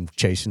you?" And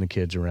chasing the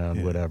kids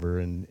around, whatever.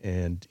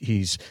 And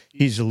he's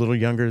a little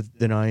younger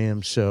than I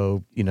am,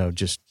 so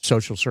just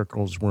social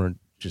circles weren't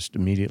just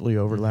immediately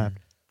overlapped,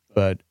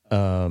 but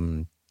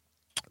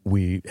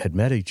we had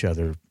met each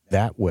other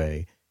that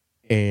way.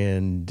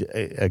 And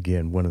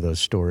again, one of those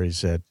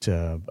stories that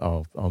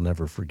I'll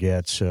never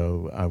forget.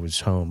 So I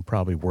was home,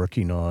 probably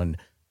working on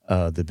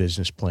the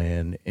business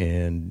plan,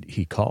 and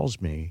he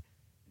calls me,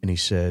 and he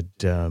said,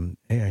 "Hey,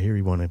 I hear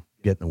you want to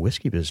get in the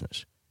whiskey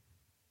business."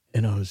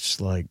 And I was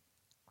like,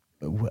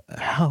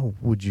 "How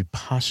would you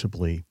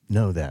possibly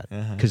know that?"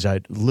 Because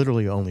I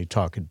literally only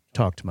talked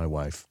to my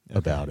wife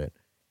about it,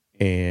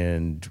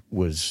 and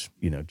was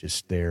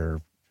just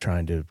there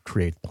trying to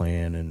create a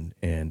plan,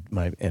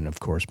 and of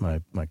course my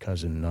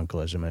cousin and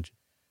uncle, as I mentioned,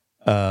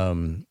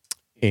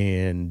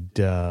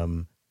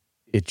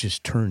 it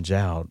just turns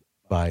out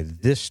by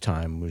this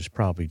time, it was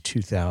probably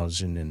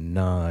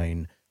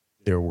 2009,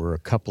 there were a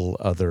couple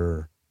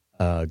other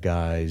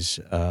guys,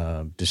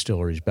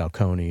 distilleries,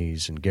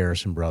 Balcones and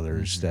Garrison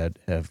Brothers, that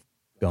have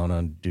gone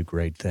on to do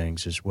great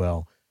things as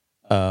well.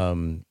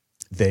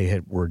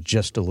 They were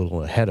just a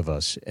little ahead of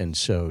us, and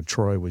so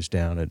Troy was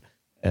down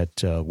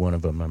at one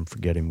of them. I'm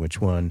forgetting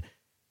which one,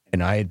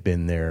 and I had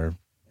been there.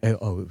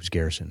 Oh, it was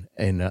Garrison,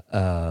 and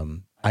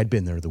I'd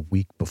been there the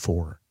week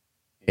before,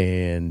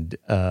 and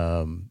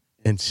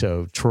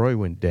so Troy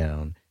went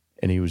down,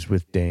 and he was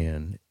with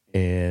Dan,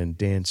 and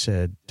Dan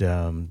said,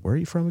 "Where are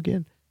you from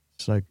again?"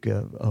 It's like,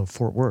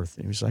 Fort Worth.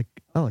 And he was like,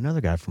 "Oh, another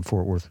guy from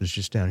Fort Worth was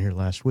just down here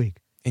last week."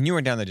 And you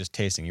weren't down there just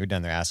tasting. You were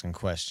down there asking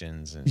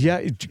questions. And,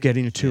 Yeah,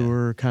 getting a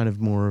tour, kind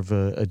of more of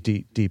a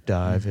deep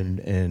dive,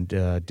 and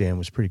Dan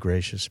was pretty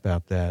gracious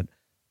about that,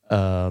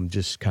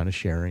 just kind of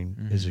sharing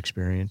his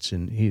experience,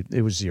 and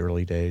it was the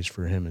early days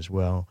for him as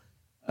well.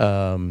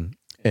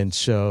 And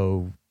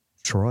so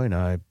Troy and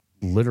I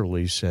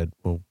literally said,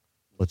 "Well,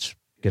 let's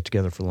get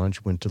together for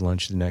lunch." Went to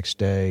lunch the next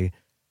day,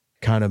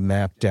 kind of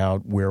mapped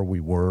out where we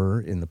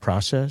were in the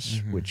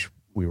process, which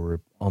we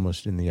were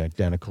almost in the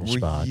identical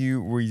spot.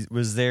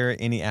 Was there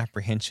any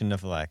apprehension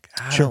of like,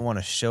 I Sure. don't want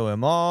to show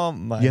him all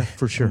my, Yeah,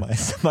 for sure. my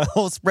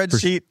whole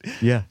spreadsheet?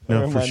 Yeah,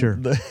 no, Or for my- sure.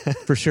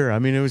 For sure. I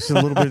mean, it was a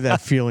little bit of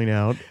that feeling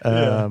out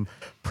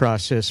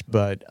process,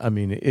 but I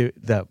mean,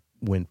 that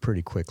went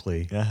pretty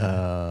quickly,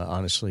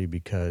 honestly,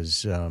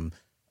 because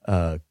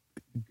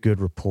good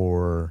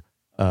rapport.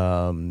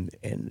 And,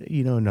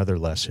 another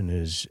lesson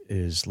is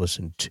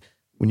listen,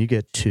 when you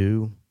get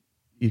two,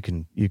 you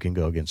can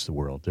go against the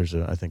world. There's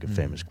I think a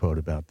famous quote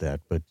about that,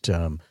 but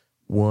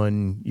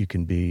one, you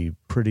can be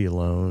pretty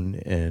alone,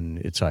 and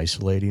it's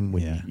isolating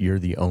when you're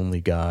the only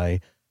guy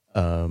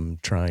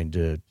trying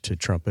to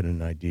trumpet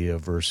an idea,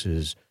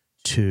 versus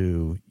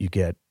two, you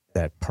get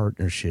that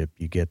partnership,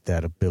 you get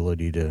that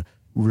ability to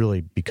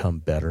really become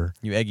better.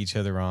 You egg each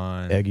other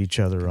on.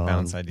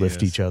 bounce Lift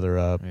ideas. each other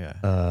up. Yeah.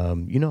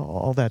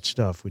 All that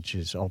stuff, which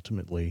is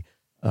ultimately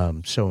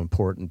so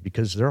important,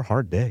 because there are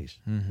hard days.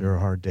 There are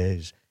hard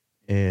days.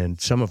 And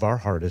some of our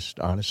hardest,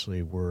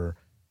 honestly, were,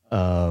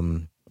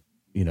 operationally,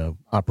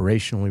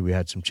 we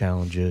had some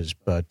challenges,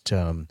 but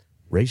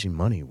raising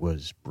money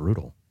was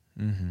brutal.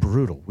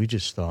 Brutal. We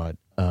just thought,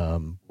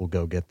 we'll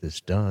go get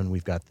this done.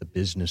 We've got the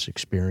business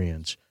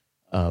experience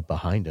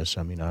behind us.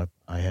 I mean, I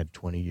had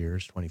 20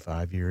 years,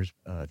 25 years.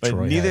 But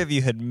Troy neither of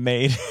you had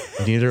made.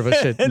 neither of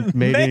us had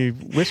made any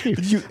whiskey.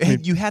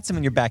 You had some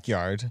in your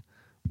backyard.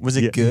 Was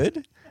it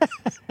good?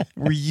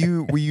 Were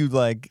you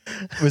like,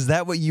 was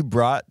that what you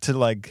brought to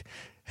like,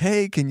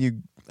 hey,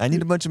 I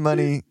need a bunch of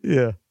money.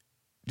 Yeah.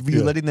 Were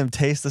you letting them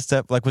taste the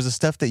stuff? Like, was the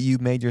stuff that you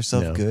made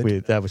yourself No,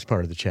 good? that was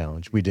part of the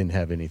challenge. We didn't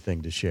have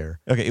anything to share.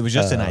 Okay, it was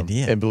just an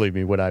idea. And believe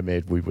me, what I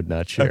made, we would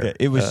not share. Okay,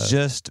 it was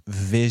just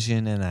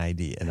vision and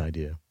idea. An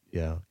idea.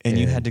 Yeah. And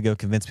you had to go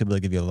convince people to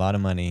give you a lot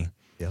of money.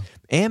 Yeah.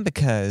 And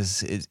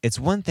because it's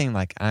one thing,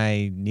 like,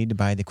 I need to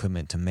buy the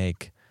equipment to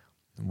make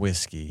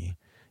whiskey.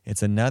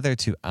 It's another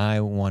to, I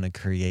want to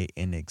create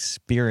an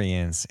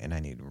experience, and I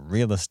need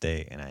real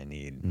estate, and I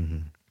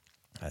need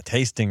a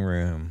tasting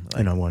room.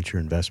 And I want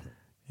your investment.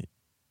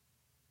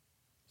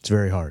 It's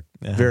very hard.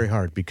 Very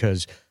hard,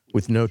 because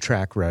with no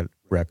track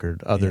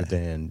record other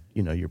than,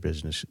 your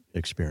business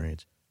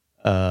experience,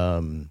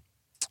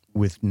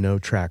 with no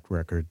track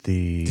record,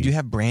 Did you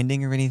have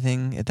branding or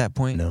anything at that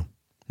point? No.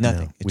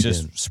 Nothing. No, It's we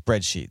just didn't.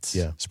 spreadsheets.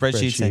 Yeah.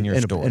 Spreadsheets and your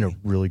story. And a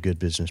really good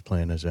business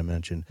plan, as I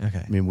mentioned.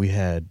 Okay. I mean,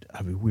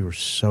 we were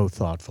so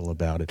thoughtful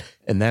about it.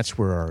 And that's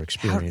where our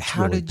experience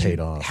really paid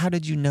off. How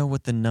did you know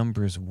what the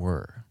numbers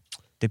were?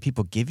 Did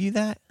people give you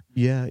that?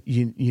 Yeah,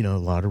 a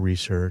lot of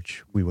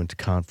research. We went to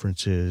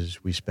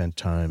conferences. We spent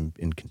time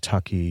in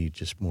Kentucky,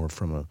 just more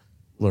from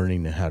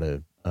learning how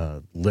to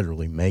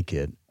literally make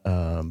it.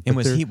 And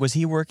but was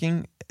he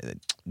working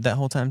that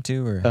whole time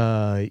too,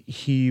 or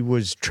he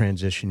was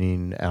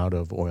transitioning out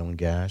of oil and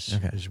gas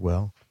as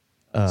well.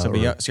 so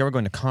you were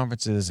going to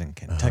conferences in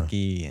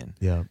Kentucky and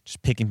Yeah.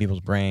 just picking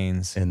people's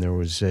brains. And there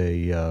was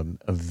a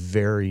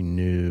very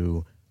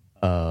new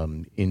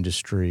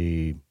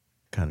industry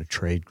kind of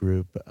trade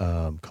group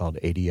called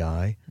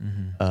ADI,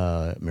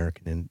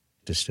 American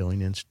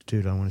Distilling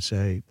Institute, I want to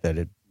say, that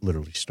had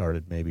literally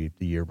started maybe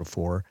the year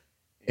before,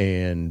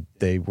 and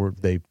they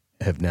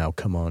have now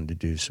come on to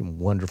do some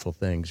wonderful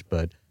things.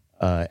 But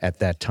at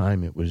that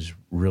time, it was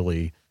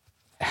really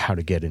how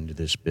to get into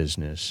this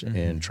business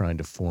and trying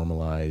to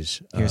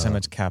formalize. Here's how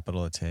much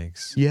capital it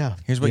takes. Yeah.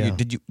 Here's what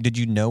did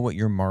you know what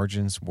your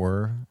margins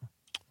were?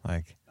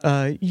 Like,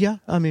 yeah,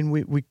 I mean,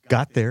 we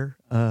got there.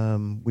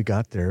 We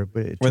got there,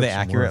 but it were took they some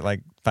accurate? work.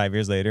 Like 5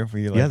 years later, were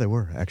you like, Yeah, they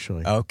were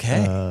actually.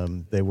 Okay.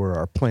 They were.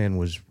 Our plan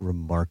was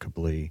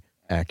remarkably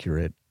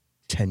accurate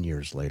 10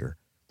 years later.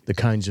 The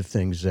kinds of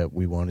things that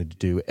we wanted to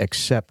do,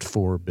 except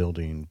for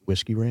building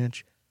Whiskey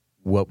Ranch,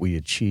 what we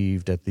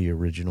achieved at the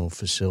original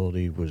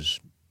facility was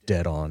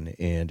dead on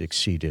and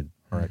exceeded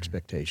our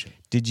expectation.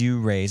 Did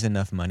you raise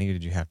enough money, or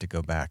did you have to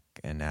go back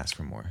and ask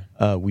for more?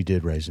 We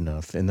did raise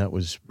enough, and that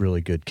was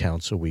really good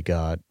counsel we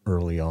got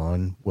early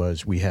on.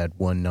 Was we had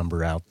one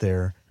number out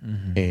there,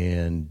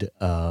 and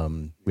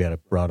we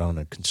had brought on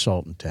a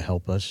consultant to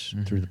help us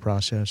through the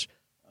process,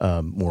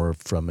 more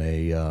from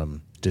a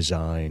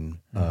design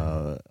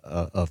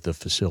of the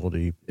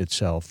facility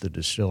itself, the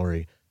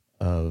distillery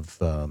of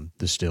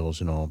the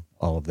stills and all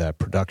of that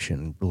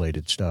production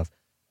related stuff.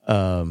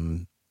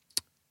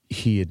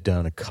 He had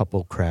done a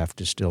couple craft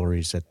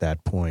distilleries at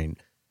that point.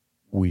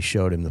 We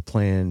showed him the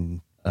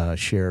plan,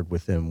 shared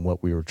with him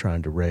what we were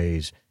trying to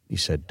raise. He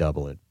said,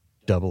 double it.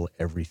 Double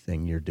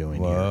everything you're doing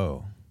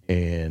Whoa. here.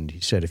 And he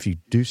said, if you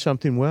do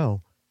something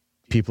well,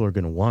 people are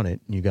going to want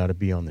it, and you got to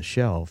be on the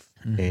shelf,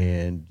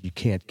 and you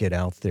can't get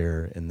out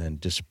there and then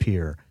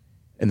disappear.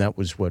 And that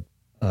was what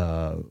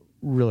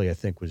really I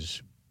think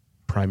was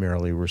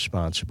primarily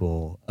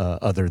responsible,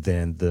 other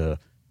than the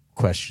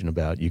question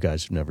about you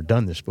guys have never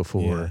done this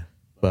before. Yeah.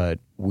 But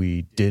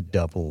we did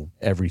double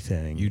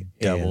everything. You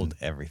doubled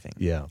everything.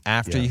 Yeah.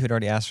 After yeah. you had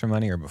already asked for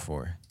money, or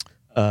before?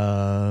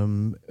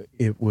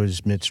 It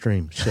was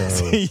midstream. So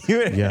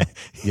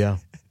yeah.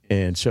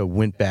 And so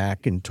went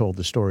back and told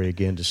the story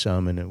again to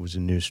some, and it was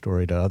a new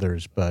story to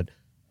others. But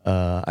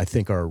I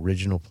think our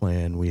original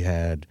plan, we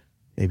had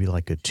maybe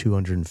like a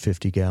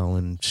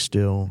 250-gallon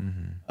still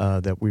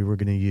that we were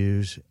going to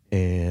use,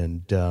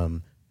 and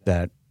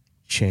that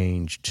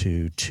changed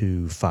to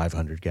 2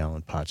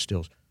 500-gallon pot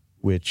stills,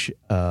 which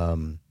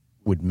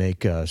would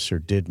make us, or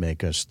did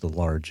make us, the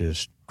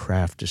largest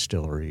craft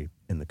distillery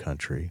in the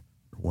country,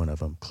 or one of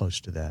them,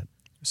 close to that.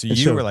 So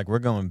you were like, we're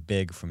going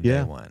big from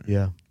day one.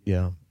 Yeah.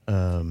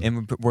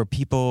 And were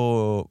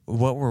people?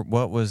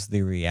 What was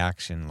the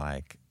reaction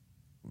like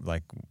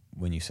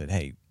when you said,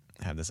 "Hey,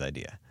 I have this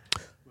idea"?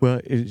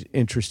 Well, it's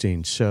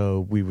interesting.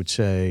 So we would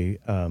say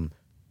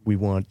we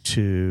want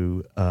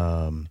to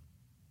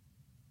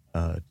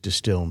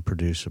distill and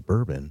produce a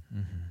bourbon.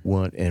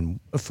 And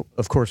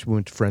of course, we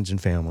went to friends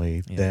and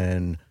family. Yeah.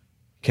 Then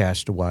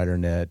cast a wider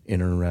net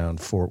in and around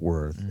Fort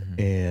Worth,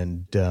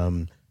 and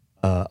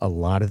a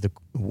lot of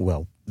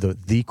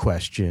the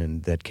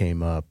question that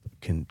came up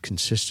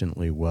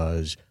consistently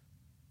was,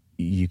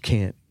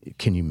 can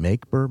you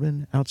make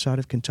bourbon outside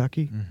of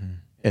Kentucky?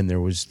 And there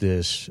was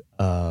this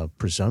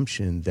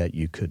presumption that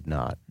you could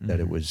not, that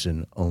it was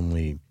an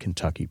only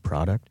Kentucky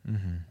product.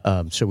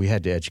 So we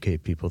had to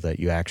educate people that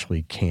you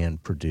actually can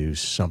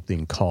produce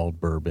something called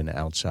bourbon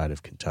outside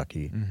of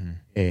Kentucky.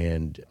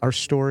 And our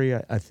story,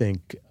 I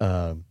think,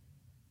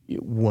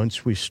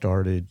 once we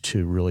started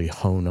to really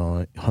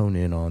hone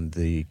in on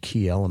the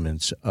key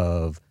elements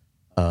of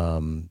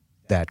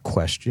that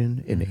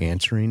question and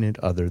answering it,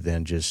 other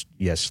than just,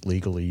 yes,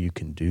 legally you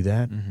can do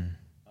that,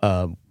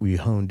 we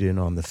honed in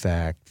on the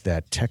fact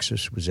that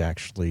Texas was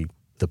actually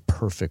the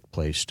perfect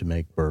place to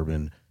make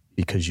bourbon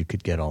because you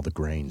could get all the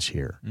grains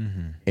here.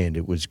 And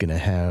it was going to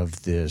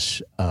have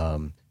this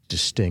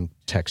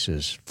distinct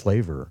Texas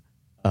flavor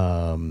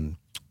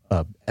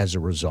as a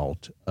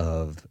result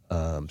of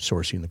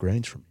sourcing the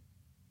grains from me.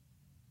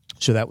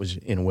 So that was,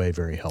 in a way,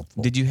 very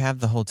helpful. Did you have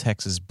the whole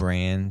Texas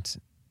brand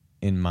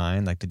in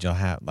mind? Like, did you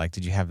have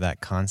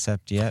that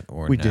concept yet,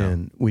 or we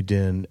no? We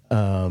didn't.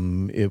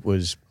 It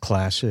was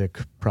classic.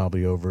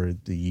 Probably over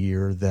the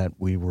year that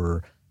we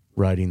were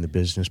writing the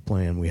business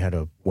plan, we had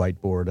a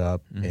whiteboard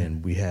up,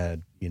 and we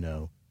had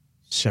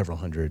several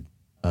hundred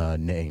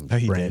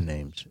names, brand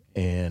names,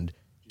 and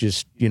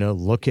just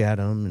look at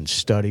them and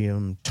study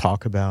them,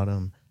 talk about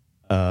them,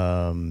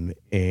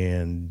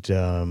 and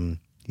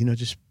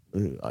just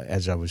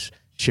as I was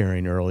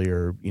sharing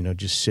earlier,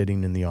 just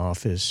sitting in the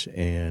office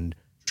and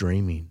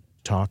dreaming,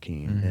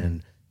 talking,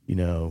 and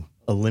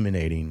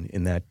eliminating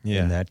in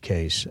that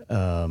case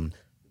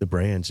the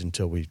brands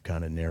until we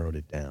kind of narrowed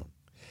it down.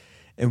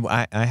 And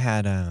I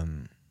had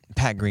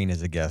Pat Green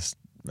as a guest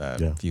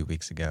a few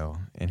weeks ago,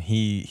 and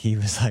he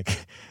was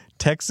like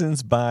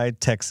Texans buy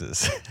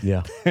Texas.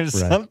 Yeah. There's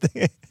right.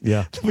 something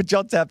Yeah. which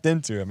y'all tapped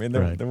into. I mean,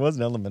 Right. there was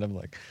an element of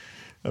like,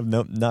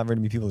 not very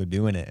many people are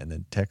doing it, and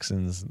then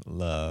Texans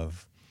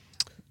love.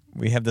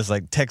 We have this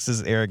like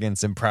Texas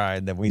arrogance and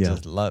pride that we Yeah.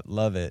 just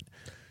love it.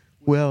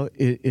 Well,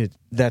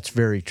 that's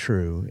very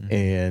true.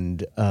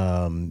 And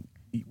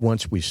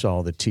once we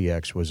saw the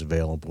TX was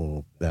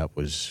available, that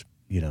was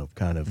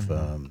kind of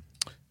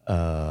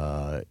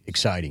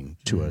exciting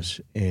to us.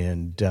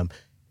 And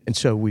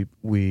so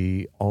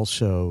we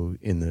also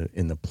in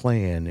the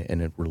plan,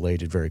 and it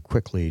related very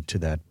quickly to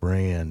that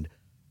brand.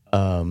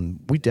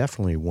 We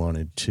definitely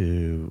wanted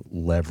to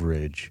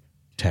leverage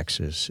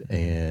Texas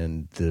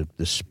and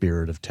the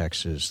spirit of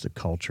Texas, the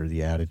culture,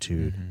 the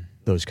attitude,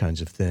 those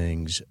kinds of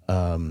things.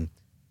 And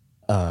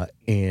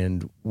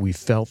we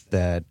felt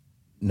that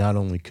not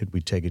only could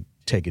we take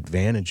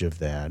advantage of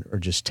that or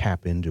just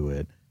tap into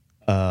it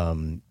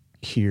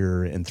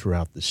here and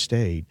throughout the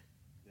state,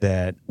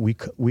 that we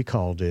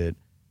called it,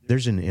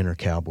 there's an inner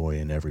cowboy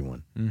in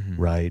everyone,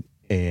 right?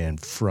 And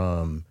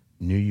from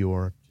New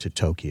York to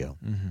Tokyo.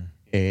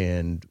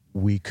 And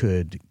we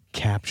could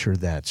capture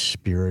that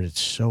spirit.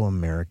 It's so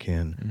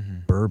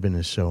American. Bourbon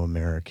is so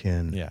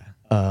American. Yeah.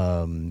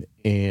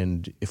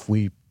 And if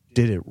we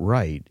did it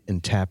right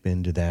and tap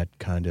into that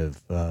kind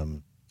of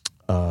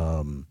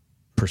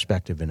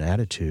perspective and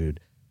attitude,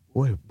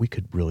 boy, we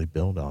could really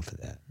build off of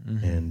that.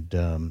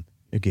 And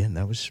again,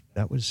 that was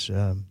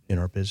in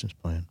our business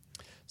plan.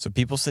 So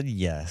people said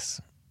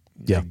yes.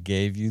 Yeah.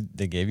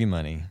 They gave you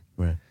money.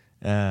 Right.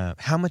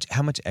 How much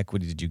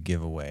equity did you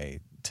give away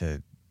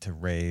to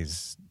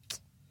raise?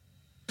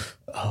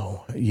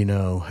 Oh,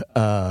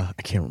 I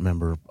can't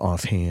remember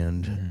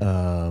offhand,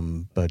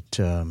 but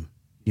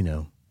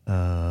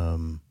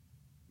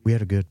we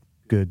had a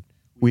good.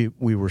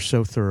 We were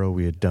so thorough.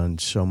 We had done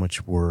so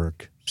much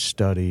work,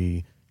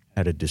 study,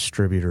 had a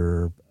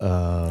distributor. You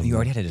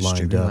already had a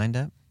distributor lined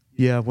up?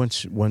 Yeah,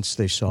 once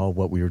they saw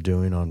what we were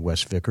doing on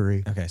West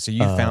Vickery. Okay, so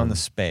you found the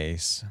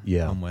space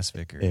on West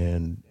Vickery.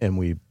 And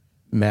we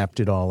mapped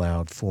it all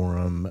out for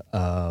them.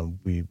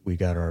 We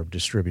got our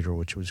distributor,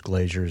 which was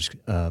Glazier's,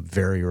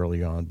 very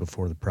early on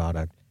before the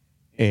product.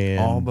 And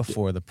all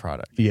before the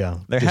product. Yeah.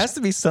 There has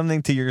to be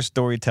something to your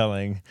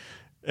storytelling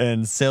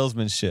and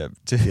salesmanship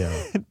to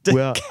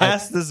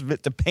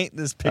paint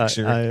this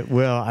picture.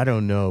 I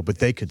don't know, but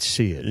they could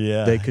see it.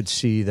 Yeah. They could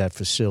see that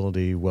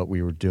facility, what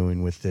we were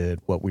doing with it,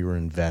 what we were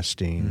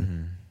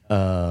investing,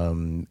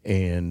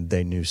 and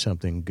they knew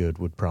something good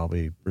would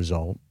probably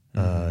result.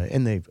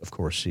 And they, of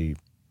course, see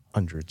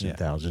hundreds and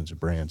thousands of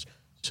brands,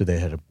 so they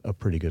had a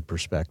pretty good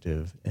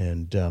perspective.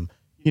 And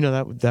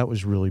that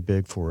was really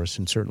big for us,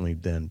 and certainly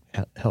then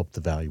helped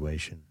the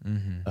valuation,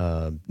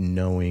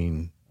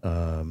 knowing.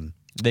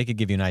 They could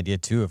give you an idea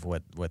too of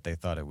what they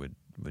thought it would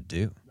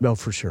do. Well,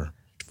 for sure.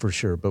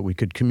 But we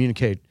could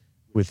communicate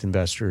with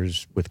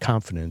investors with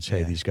confidence.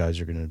 Hey, these guys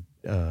are going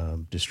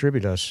to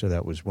distribute us. So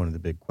that was one of the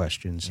big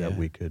questions that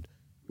we could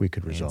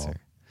resolve.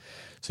 Answer.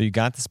 So you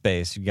got the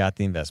space, you got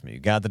the investment,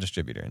 you got the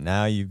distributor.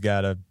 Now you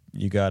gotta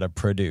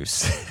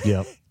produce.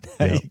 Yep.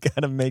 You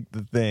gotta make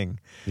the thing.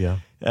 Yeah.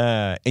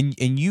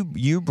 And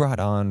you brought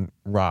on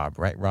Rob,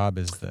 right? Rob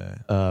is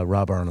the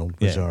Rob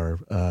Arnold was our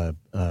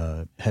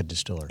head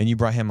distiller, and you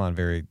brought him on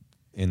very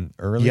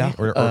early,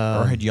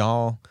 or had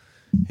y'all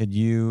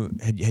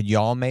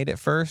made it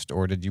first,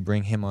 or did you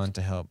bring him on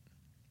to help?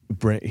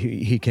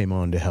 He came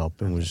on to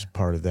help and was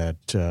part of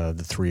that.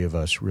 The three of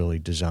us really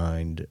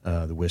designed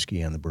the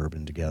whiskey and the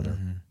bourbon together.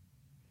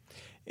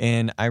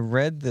 And I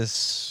read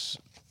this.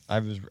 I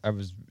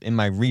was in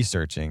my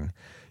researching.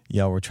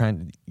 Y'all were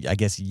trying. I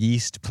guess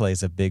yeast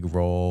plays a big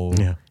role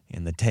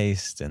in the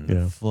taste and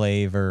the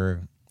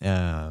flavor.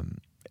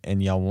 And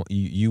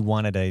you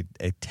wanted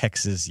a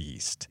Texas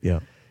yeast.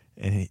 Yeah.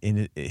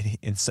 And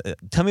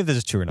tell me if this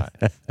is true or not.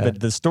 But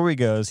the story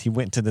goes he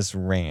went to this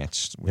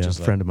ranch, which is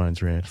a friend of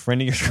mine's ranch.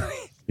 Friend of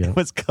yours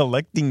was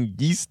collecting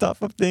yeast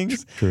off of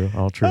things. True,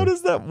 all true. How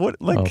does that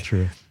all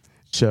true?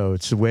 So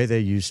it's the way they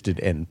used it,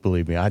 and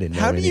believe me, I didn't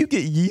know. How do you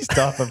get yeast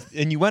off of?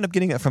 And you wound up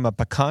getting it from a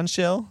pecan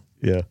shell.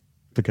 Yeah,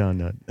 pecan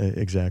nut,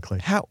 exactly.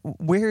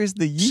 Where is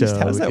the yeast? So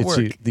how does that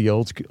work? The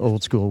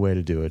old school way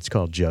to do it. It's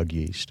called jug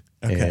yeast.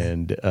 Okay.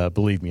 And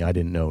believe me, I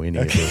didn't know any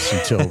of this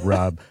until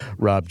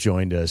Rob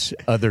joined us.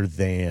 Other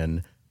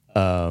than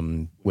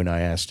when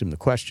I asked him the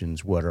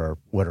questions, what are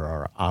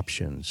our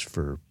options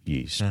for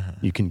yeast?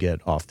 You can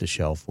get off the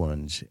shelf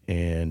ones,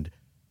 and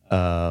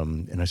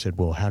I said,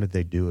 well, how did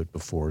they do it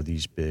before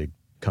these big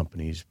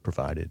companies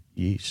provided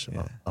yeast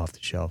off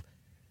the shelf?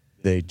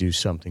 They do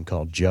something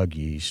called jug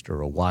yeast or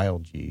a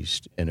wild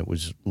yeast, and it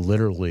was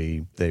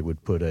literally they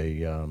would put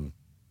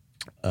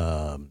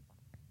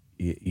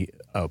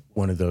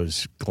one of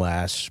those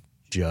glass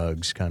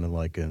jugs, kind of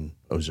like an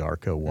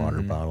Ozarka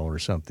water bottle or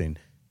something,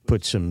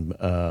 put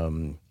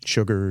some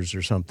sugars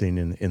or something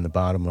in the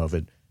bottom of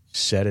it,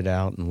 set it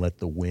out, and let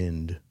the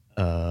wind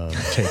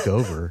take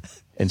over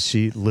and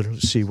see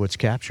what's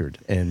captured.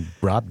 And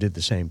Rob did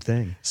the same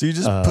thing. So you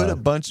just got a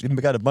bunch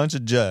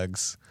of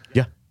jugs,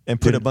 yeah, and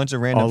put a bunch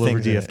of random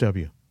things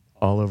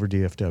all over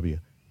DFW.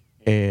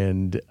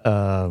 And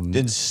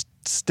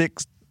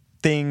sticks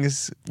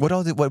things. What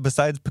else? What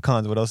besides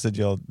pecans? What else did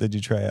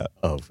you try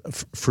out?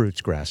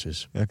 Fruits,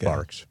 grasses, Okay.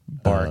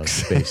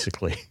 barks,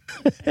 Basically.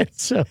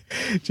 So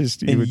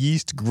just And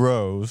yeast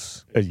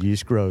grows.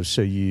 yeast grows.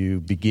 So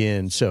you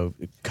begin. So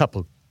a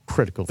couple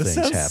critical This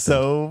things sounds happen.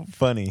 so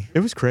funny. It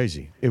was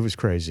crazy.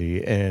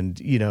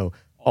 And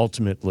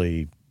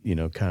ultimately,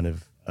 kind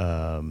of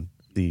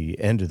the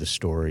end of the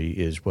story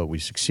is what we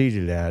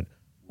succeeded at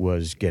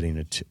was getting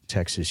a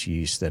Texas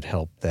yeast that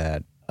helped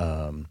that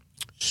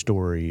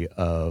story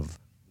of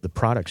the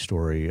product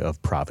story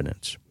of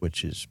provenance,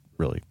 which is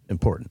really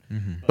important.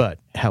 Mm-hmm. But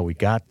how we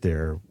got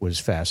there was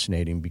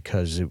fascinating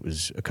because it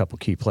was a couple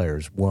key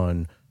players.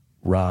 One,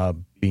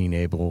 Rob being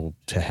able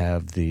to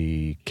have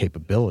the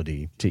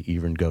capability to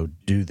even go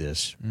do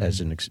this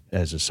as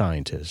a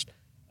scientist,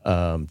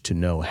 to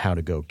know how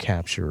to go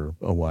capture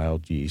a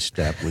wild yeast.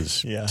 That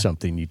was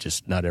something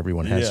not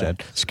everyone has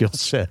that skill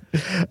set.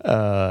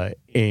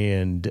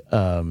 And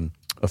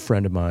a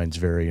friend of mine's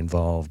very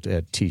involved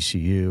at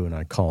TCU, and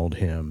I called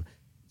him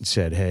and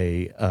said,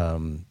 hey,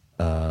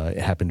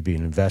 happened to be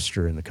an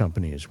investor in the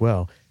company as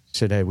well.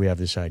 Said, hey, we have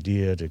this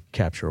idea to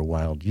capture a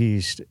wild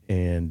yeast,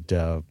 and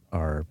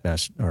our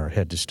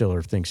head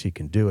distiller thinks he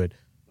can do it,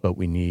 but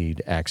we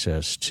need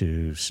access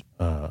to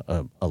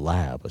a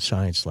lab, a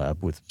science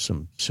lab with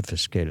some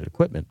sophisticated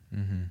equipment.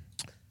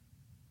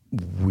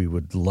 Mm-hmm. We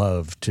would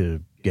love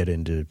to get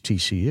into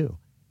TCU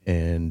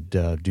and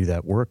do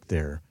that work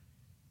there.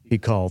 He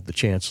called the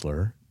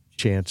chancellor.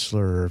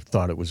 Chancellor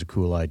thought it was a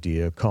cool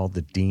idea, called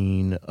the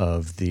dean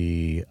of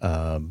the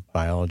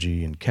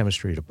biology and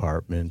chemistry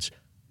departments.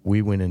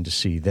 We went in to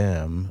see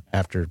them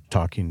after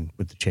talking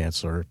with the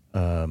chancellor,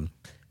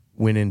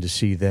 went in to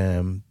see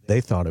them.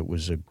 They thought it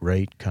was a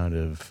great kind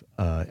of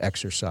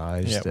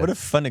exercise. Yeah, what a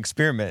fun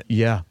experiment.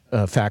 Yeah,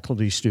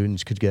 faculty,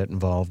 students could get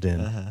involved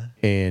in,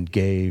 and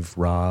gave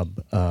Rob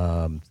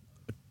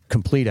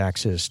complete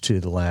access to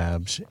the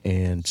labs.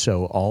 And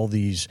so all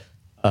these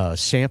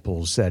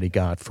samples that he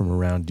got from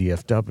around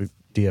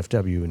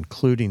DFW,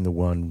 including the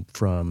one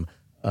from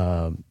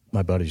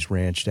my buddy's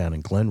ranch down in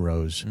Glen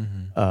Rose,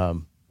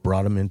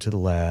 brought them into the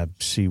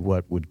lab, see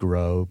what would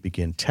grow,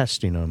 begin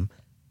testing them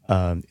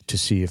to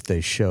see if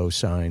they show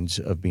signs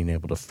of being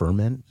able to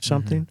ferment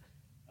something.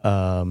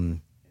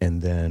 And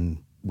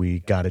then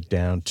we got it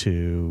down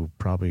to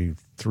probably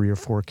 3 or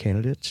 4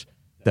 candidates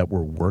that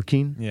were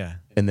working. Yeah.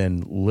 And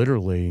then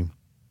literally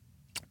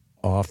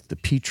off the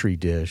Petri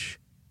dish,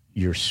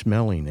 you're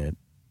smelling it,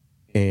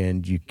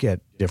 and you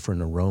get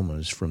different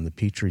aromas from the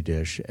Petri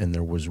dish. And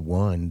there was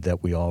one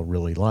that we all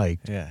really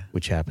liked,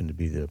 which happened to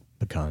be the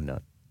pecan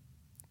nut.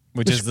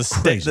 Which is the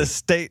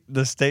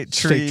state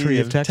tree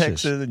of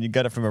Texas, and you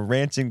got it from a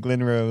ranch in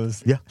Glen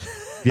Rose. Yeah.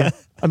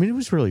 I mean, it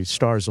was really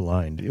stars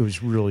aligned. It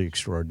was really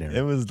extraordinary.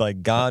 It was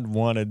like God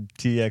wanted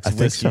TX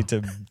whiskey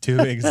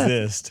to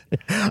exist.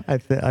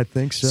 I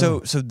think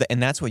so.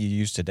 And that's what you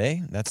use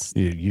today.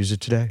 You use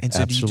it today. And so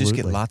Absolutely. do you just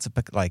get lots of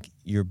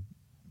you're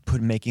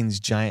making these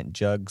giant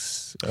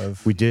jugs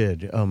of? We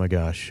did. Oh my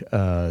gosh.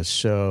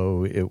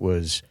 So it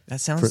was.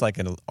 That sounds like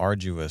an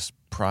arduous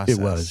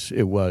process.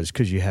 It was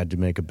because you had to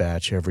make a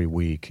batch every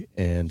week,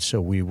 and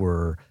so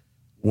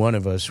one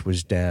of us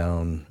was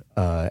down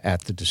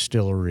at the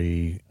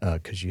distillery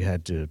because you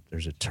had to.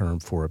 There's a term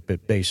for it,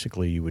 but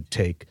basically you would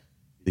take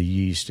the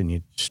yeast and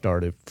you'd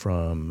start it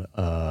from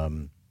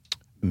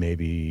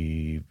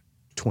maybe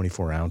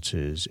 24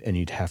 ounces, and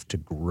you'd have to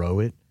grow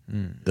it,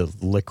 the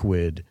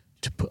liquid,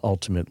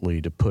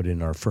 ultimately to put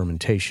in our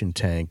fermentation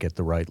tank at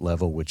the right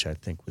level, which I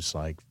think was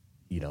 5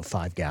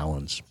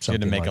 gallons. You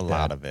had to make like a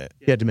lot of it.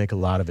 You had to make a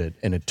lot of it,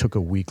 and it took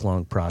a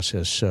week-long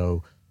process.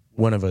 So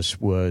one of us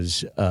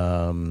was,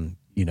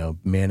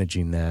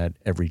 managing that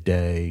every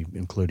day,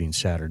 including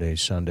Saturday,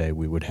 Sunday.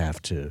 We would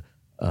have to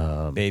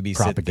babysit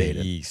propagate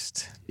the it.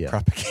 yeast. Yeah.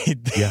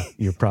 Propagate. Yeah,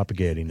 you're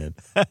propagating it.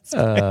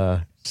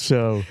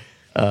 So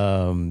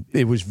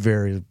it was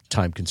very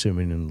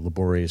time-consuming and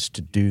laborious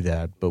to do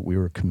that, but we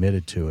were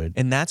committed to it.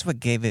 And that's what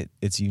gave it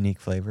its unique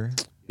flavor.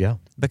 Yeah.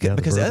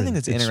 Because the other thing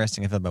that's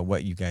interesting, I feel, about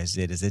what you guys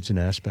did is it's an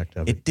aspect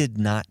of it. It did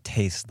not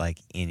taste like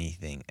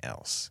anything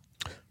else.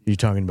 Are you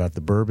talking about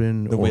the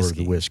bourbon or the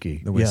whiskey?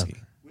 The whiskey.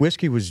 Yeah.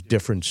 Whiskey was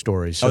different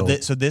story. So,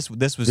 this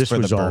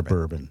was all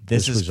bourbon.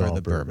 This is for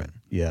the bourbon.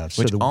 Yeah.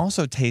 Which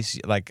also tastes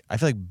like, I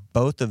feel like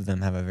both of them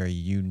have a very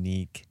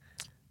unique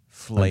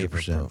flavor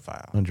 100%,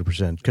 profile.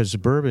 100%. Because the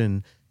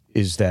bourbon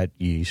is that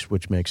yeast,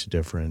 which makes a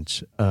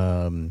difference.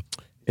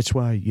 It's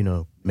why,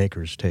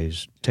 Makers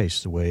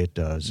taste the way it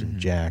does, and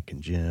Jack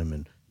and Jim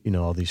and,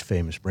 all these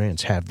famous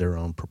brands have their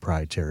own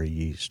proprietary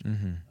yeast.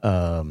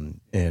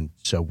 And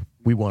so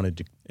we wanted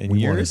to,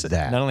 wanted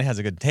that. Not only has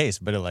a good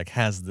taste, but it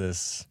has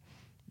this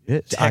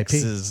it's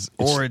Texas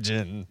IP.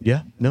 origin.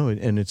 Yeah, no,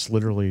 and it's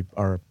literally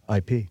our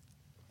IP.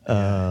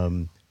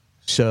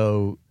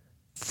 So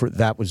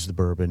that was the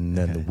bourbon. And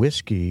then the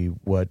whiskey,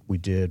 what we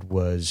did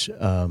was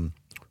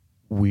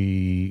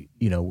we,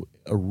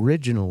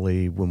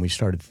 originally when we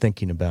started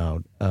thinking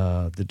about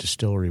the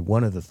distillery,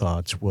 one of the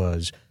thoughts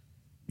was,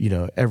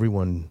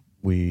 everyone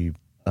we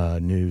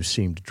knew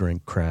seemed to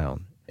drink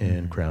Crown,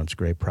 and Crown's a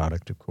great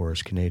product, of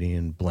course,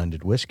 Canadian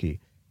blended whiskey.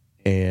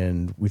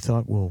 And we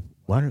thought, well,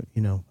 why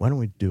don't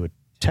we do a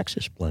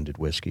Texas blended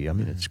whiskey? I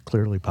mean, it's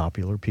clearly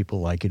popular.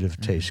 People like it if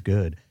it tastes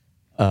good.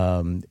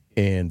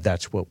 And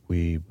that's what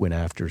we went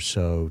after.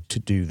 So to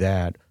do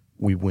that,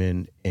 we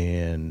went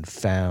and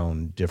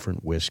found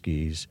different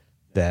whiskeys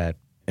that,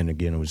 and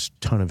again, it was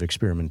a ton of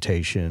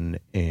experimentation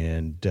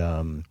and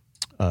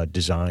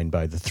designed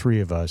by the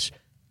three of us,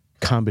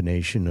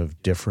 combination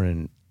of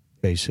different,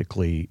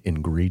 basically,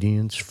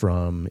 ingredients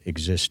from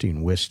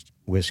existing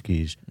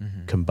whiskeys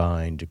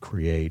combined to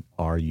create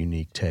our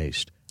unique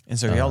taste. And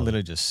so y'all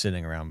literally just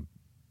sitting around,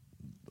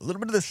 a little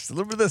bit of this, a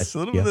little bit of this, a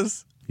little bit of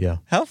this. Yeah.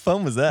 How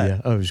fun was that?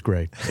 Yeah. Oh, it was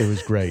great. It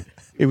was great.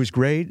 It was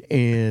great,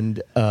 and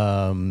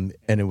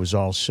it was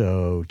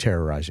also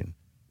terrorizing,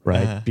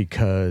 right?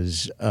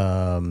 Because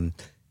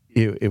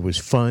it was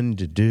fun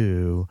to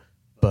do,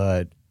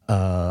 but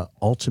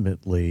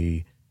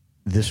ultimately,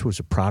 this was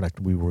a product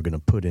we were going to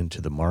put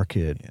into the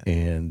market,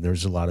 and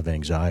there's a lot of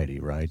anxiety,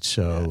 right?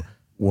 So,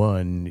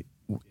 one,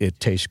 it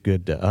tastes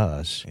good to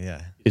us.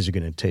 Yeah. Is it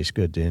going to taste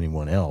good to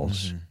anyone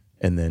else?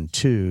 And then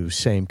two,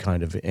 same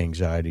kind of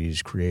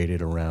anxieties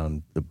created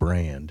around the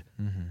brand,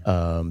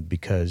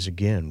 because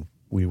again,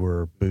 we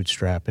were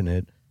bootstrapping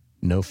it,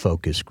 no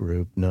focus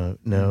group,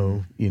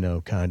 no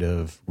kind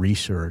of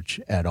research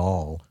at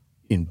all.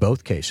 In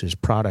both cases,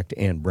 product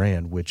and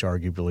brand, which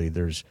arguably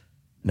there's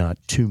not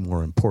two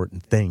more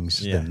important things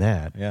than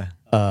that. Yeah,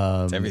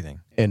 it's everything.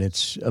 And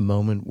it's a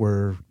moment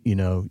where we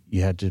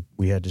had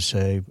to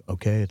say,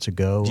 okay, it's a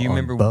go. Do you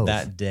remember both.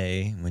 that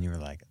day when you were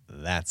like,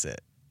 "That's it"?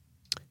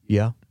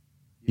 Yeah.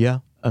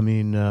 I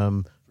mean,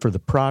 for the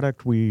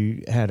product,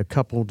 we had a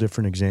couple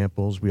different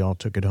examples. We all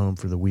took it home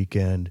for the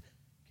weekend,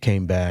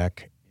 came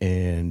back,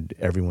 and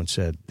everyone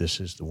said,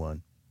 "This is the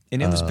one."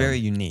 And it was very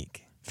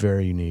unique.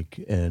 Very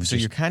unique. And so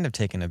you're kind of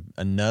taking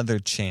another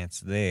chance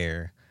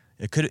there.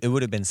 It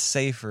would have been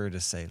safer to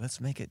say,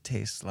 let's make it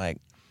taste like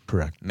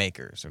correct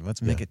Makers, or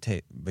let's make it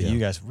taste. But you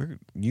guys,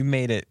 you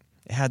made it.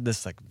 It had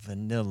this like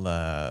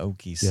vanilla,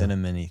 oaky,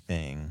 cinnamony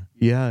thing.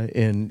 Yeah,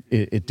 and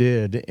it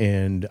did.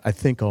 And I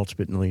think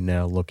ultimately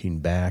now looking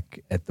back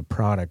at the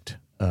product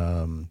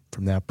from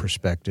that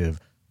perspective,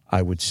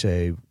 I would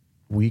say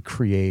we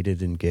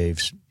created and gave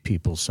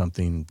people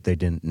something they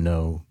didn't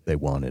know they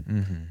wanted.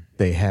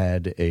 They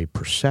had a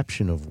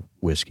perception of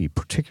whiskey,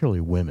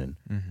 particularly women,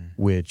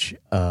 which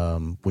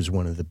was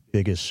one of the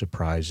biggest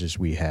surprises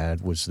we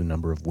had, was the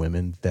number of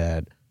women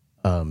that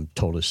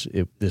told us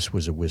this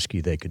was a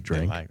whiskey they could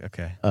drink.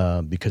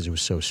 Because it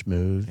was so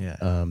smooth.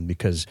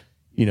 Because,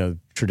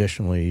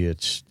 traditionally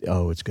it's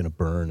going to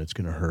burn, it's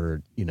going to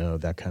hurt,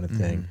 that kind of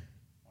thing.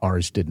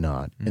 Ours did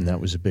not, and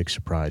that was a big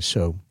surprise.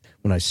 So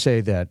when I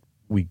say that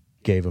we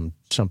gave them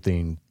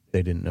something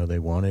they didn't know they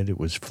wanted, it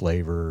was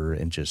flavor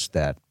and just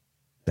that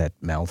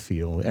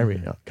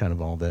mouthfeel, kind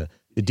of all the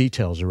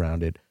details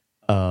around it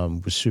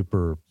was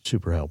super,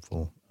 super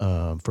helpful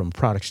from a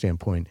product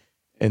standpoint.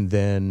 And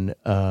then,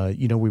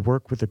 we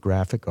work with a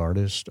graphic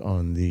artist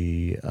on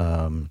the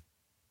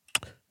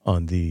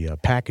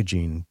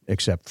packaging,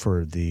 except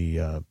for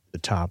the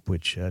top,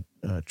 which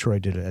Troy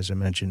did, as I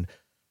mentioned.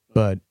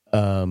 But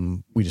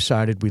we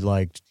decided we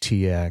liked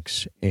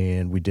TX,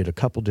 and we did a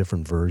couple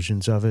different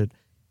versions of it.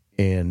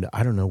 And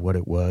I don't know what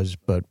it was,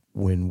 but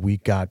when we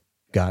got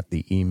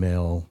the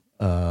email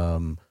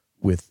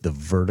with the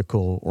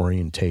vertical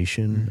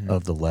orientation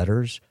of the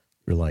letters,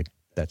 we're like,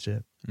 that's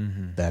it.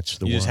 That's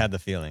the one. You just had the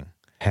feeling.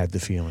 Had the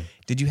feeling.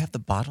 Did you have the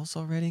bottles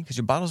already? Because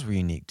your bottles were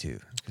unique too.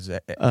 Because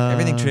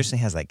everything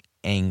traditionally has like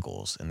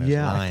angles and there's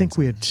lines. I think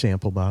we had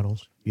sample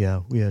bottles.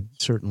 Yeah, we had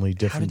certainly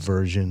different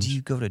versions.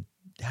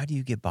 How do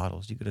you get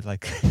bottles? Do you go to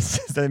like, is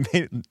that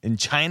made in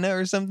China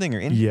or something? Or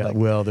in,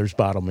 well, there's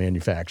bottle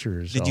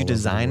manufacturers. Did you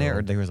design it,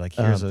 or there was like,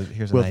 here's an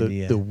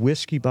idea? The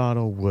whiskey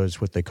bottle was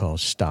what they call a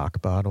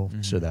stock bottle.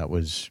 So that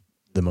was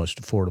the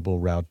most affordable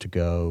route to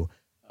go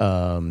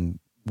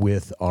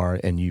with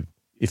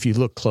if you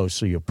look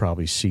closely, you'll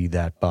probably see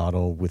that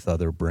bottle with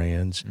other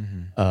brands.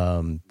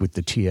 With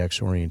the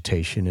TX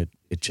orientation,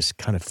 it just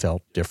kind of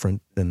felt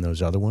different than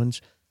those other ones.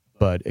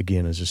 But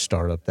again, as a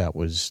startup, that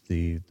was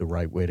the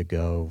right way to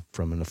go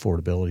from an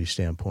affordability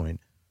standpoint.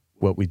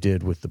 What we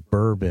did with the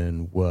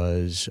bourbon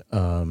was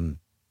kind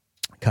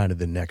of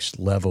the next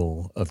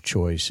level of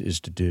choice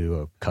is to do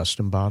a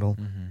custom bottle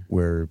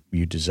where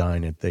you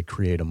design it, they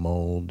create a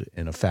mold,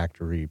 and a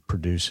factory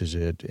produces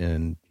it,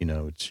 and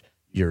it's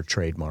your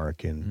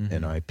trademark and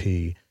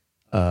IP.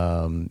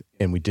 And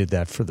we did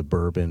that for the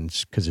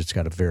bourbons because it's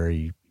got a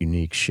very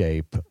unique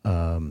shape.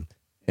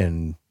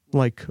 And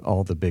like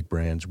all the big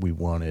brands, we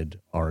wanted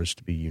ours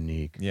to be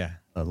unique. Yeah.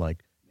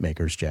 Like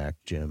Maker's Jack,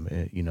 Jim,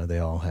 they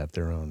all have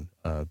their own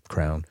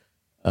crown,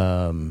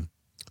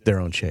 their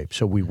own shape.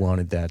 So we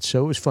wanted that.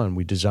 So it was fun.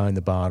 We designed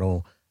the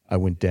bottle. I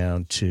went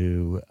down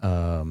to,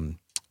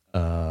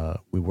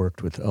 we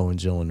worked with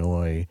Owens,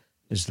 Illinois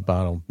as the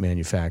bottle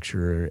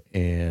manufacturer,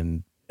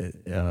 and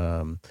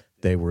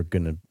they were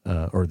going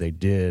to, or they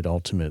did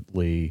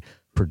ultimately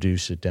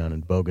produce it down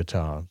in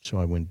Bogota. So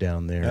I went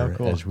down there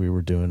cool. as we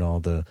were doing all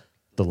the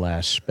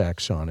last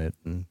specs on it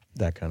and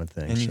that kind of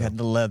thing. And you had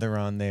the leather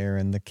on there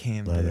and the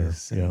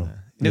canvas.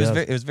 Leather, And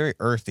it was very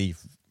earthy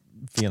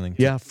feeling.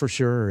 Yeah, for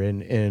sure.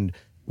 And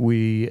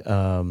we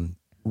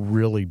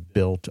really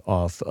built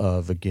off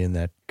of, again,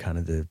 that kind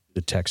of the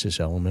Texas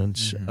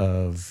elements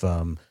of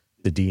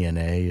the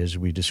DNA as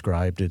we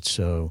described it.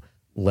 So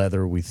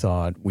leather, we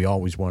thought we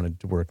always wanted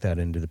to work that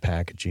into the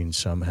packaging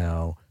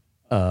somehow.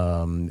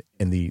 And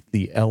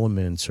the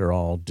elements are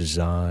all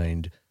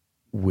designed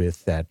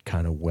with that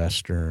kind of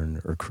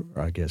Western, or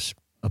I guess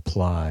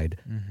applied,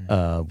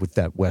 with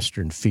that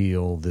Western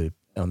feel.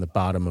 On the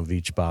bottom of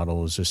each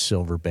bottle is a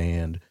silver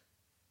band.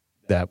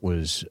 That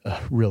was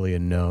really a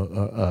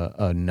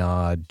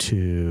nod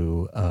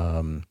to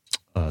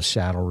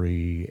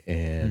saddlery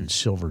and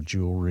silver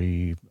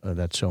jewelry.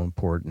 That's so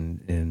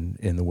important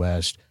in the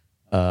West.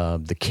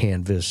 The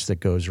canvas that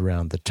goes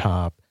around the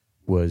top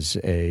was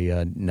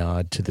a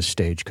nod to the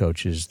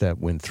stagecoaches that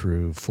went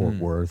through Fort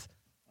Worth.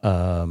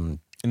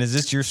 And is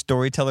this your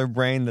storyteller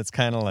brain that's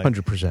kind of like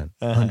 100%,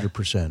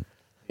 100%?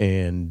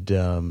 And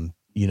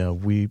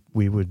we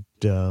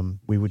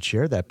would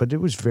share that, but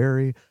it was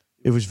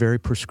very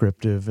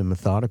prescriptive and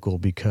methodical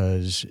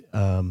because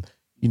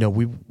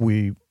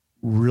we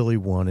really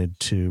wanted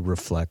to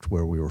reflect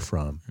where we were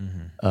from.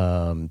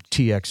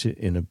 TX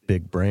in a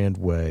big brand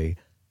way,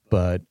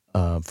 but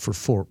for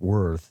Fort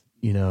Worth,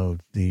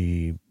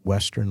 the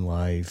Western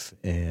life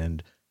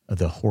and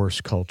the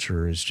horse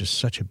culture is just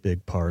such a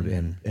big part,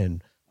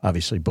 and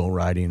obviously bull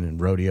riding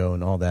and rodeo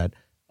and all that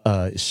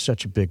is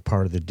such a big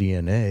part of the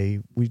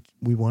DNA. We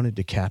wanted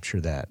to capture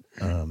that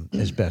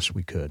as best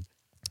we could.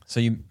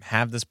 So you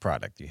have this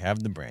product, you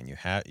have the brand,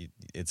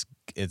 it's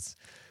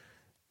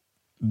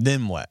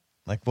then what?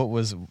 Like what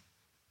was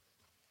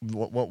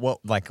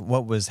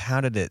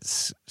how did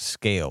it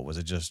scale? Was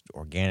it just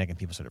organic and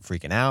people started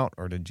freaking out,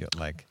 or did you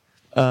like?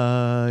 It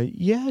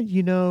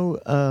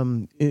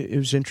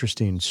was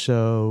interesting.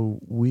 So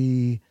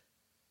we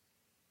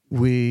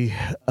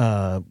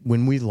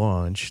when we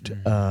launched,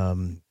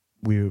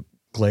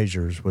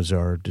 Glazers was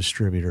our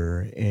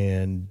distributor,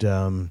 and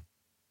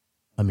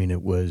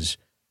it was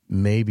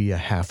maybe a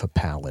half a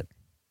pallet,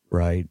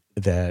 right,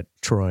 that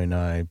Troy and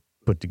I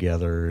put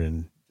together,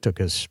 and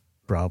took us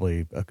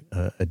probably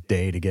a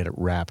day to get it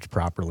wrapped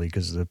properly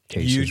because the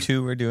cases. You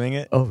two were doing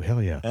it? Oh,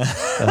 hell yeah.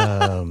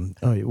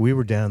 We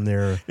were down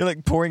there. You're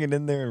like pouring it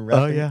in there and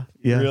wrapping Oh,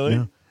 yeah. Really?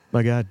 Yeah.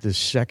 My God, the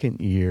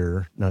second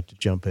year, not to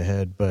jump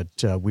ahead, but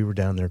we were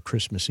down there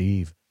Christmas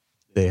Eve.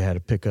 They had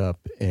a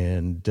pickup,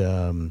 and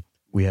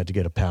we had to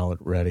get a pallet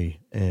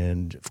ready.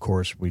 And, of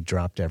course, we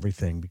dropped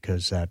everything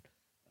because that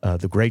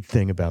the great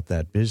thing about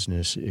that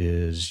business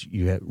is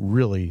you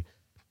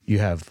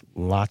have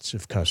lots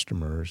of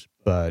customers,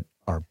 but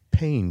our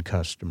paying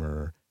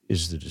customer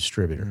is the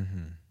distributor.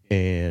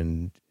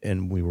 And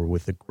we were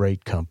with a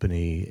great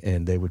company,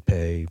 and they would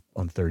pay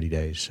on 30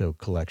 days. So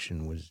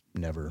collection was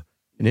never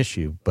an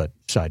issue, but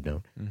side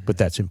note, but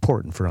that's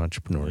important for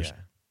entrepreneurs.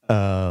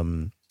 Yeah.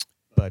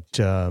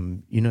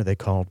 They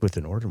called with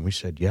an order, and we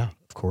said, yeah,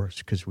 of course,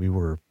 because we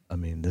were,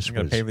 You got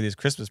to pay for these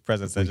Christmas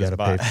presents I just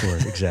bought. We got to pay for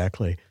it,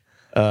 exactly.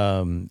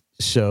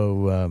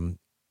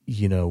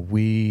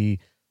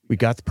 We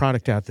got the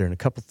product out there, and a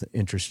couple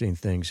interesting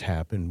things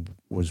happened.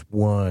 Was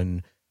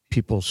one,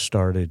 people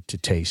started to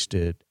taste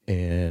it,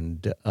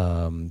 and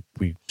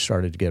we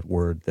started to get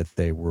word that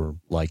they were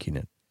liking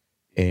it.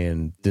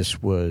 And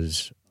this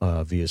was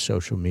via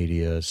social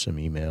media, some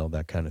email,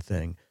 that kind of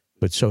thing,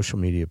 but social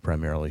media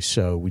primarily.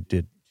 So we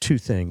did two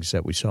things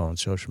that we saw on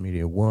social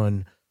media.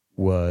 One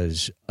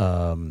was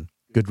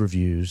good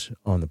reviews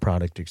on the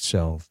product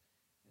itself,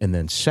 and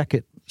then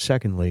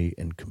secondly,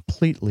 and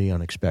completely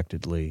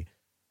unexpectedly,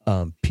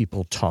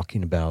 people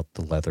talking about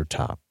the leather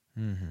top.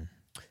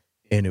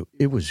 And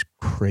it was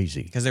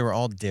crazy. Because they were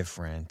all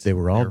different. They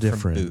were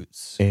different. From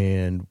Boots.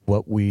 And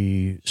what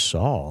we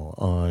saw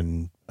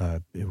on,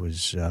 it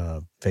was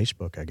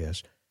Facebook, I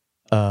guess,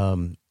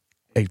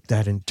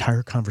 that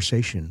entire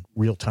conversation,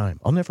 real time.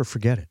 I'll never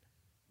forget it.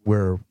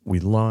 Where we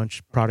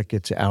launched, product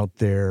gets out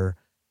there,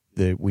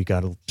 that we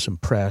got some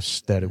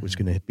press that it was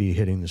going to be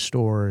hitting the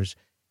stores,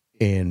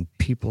 and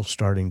people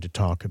starting to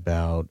talk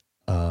about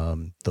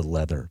the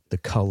leather, the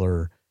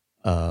color,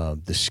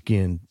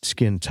 the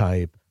skin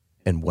type,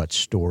 and what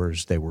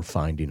stores they were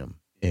finding them,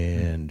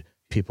 and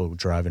people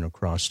driving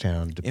across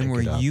town to pick it up. And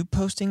were you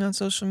posting on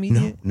social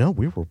media? No,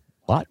 we were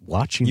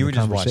watching the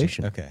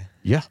conversation. Just watching. Okay.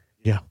 Yeah.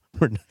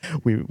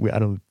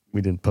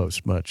 We didn't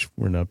post much.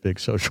 We're not big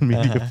social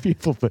media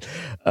people, but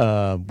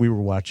we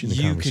were watching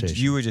the conversation.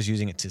 You were just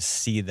using it to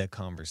see the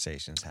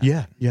conversations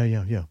happen.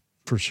 Yeah.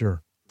 For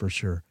sure.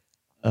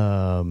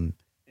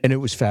 And it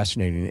was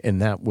fascinating.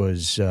 And that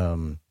was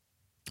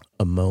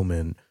a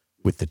moment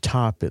with the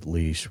top, at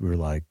least. We were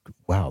like,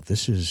 wow,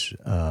 this is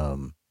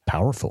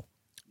powerful,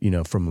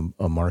 from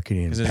a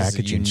marketing and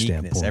packaging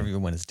standpoint.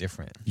 Everyone is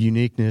different.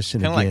 Uniqueness.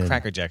 And kind of like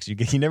Cracker Jacks. You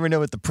never know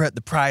what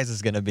the prize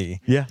is going to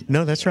be. Yeah,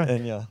 no, that's right.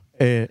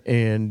 And,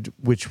 and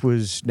which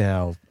was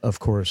now, of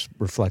course,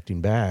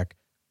 reflecting back,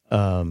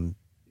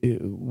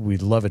 we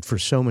love it for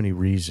so many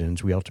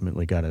reasons. We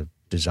ultimately got a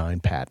design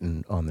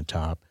patent on the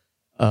top.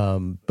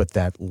 But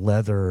that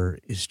leather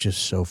is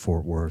just so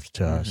Fort Worth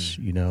to us,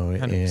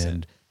 100%.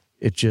 and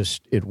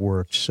it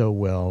worked so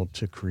well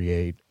to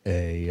create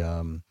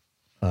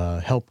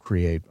help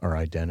create our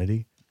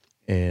identity.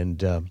 And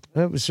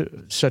that was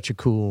such a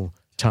cool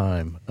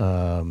time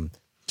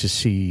to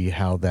see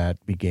how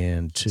that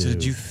began to. So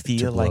did you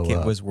feel like it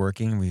up was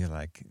working? Were you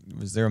like,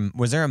 was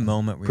there a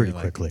moment where pretty you're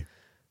like, quickly?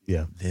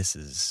 Yeah. this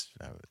is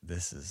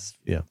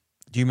Yeah.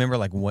 Do you remember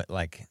like what,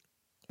 like,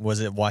 was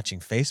it watching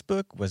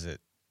Facebook? Was it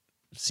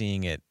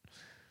seeing it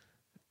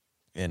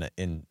in a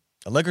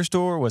liquor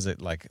store? Was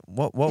it like,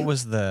 what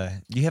was do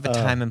you have a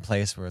time and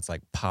place where it's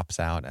like pops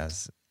out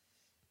as?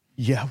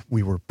 Yeah,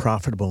 we were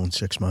profitable in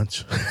 6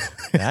 months.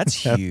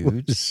 That's That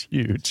huge. was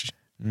huge.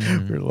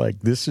 Mm-hmm. We're like,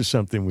 this is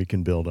something we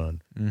can build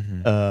on.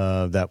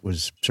 Mm-hmm. That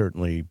was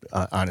certainly,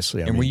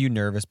 honestly, And were you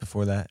nervous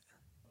before that?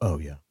 Oh,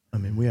 yeah. I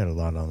mean, we had a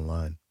lot on the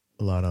line.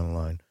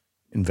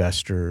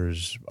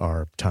 Investors,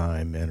 our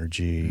time,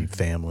 energy,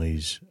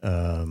 families.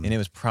 And it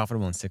was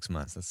profitable in 6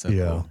 months. That's so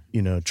Yeah.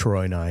 cool.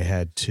 Troy and I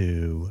had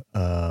to,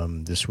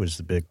 this was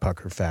the big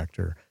pucker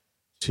factor,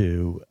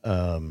 to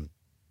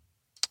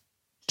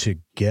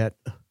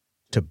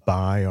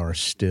buy our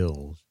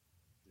stills.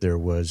 I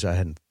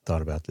hadn't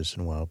thought about this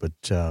in a while, but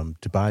to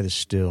buy the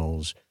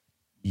stills,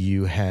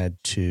 you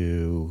had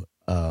to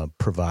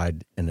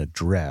provide an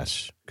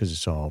address because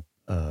it's all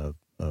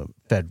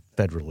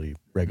federally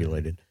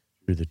regulated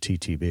through the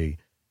TTB.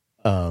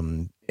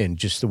 And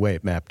just the way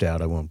it mapped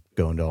out, I won't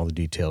go into all the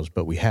details,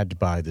 but we had to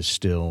buy the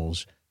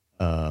stills,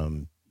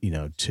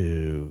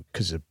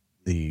 because of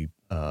the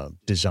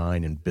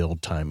design and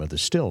build time of the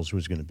stills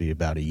was going to be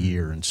about a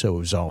year. And so it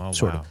was all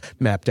of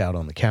mapped out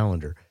on the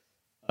calendar.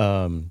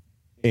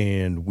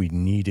 And we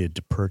needed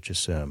to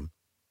purchase them.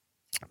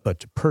 But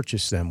to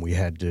purchase them, we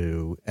had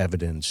to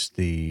evidence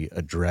the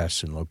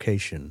address and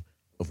location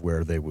of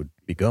where they would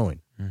be going.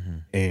 Mm-hmm.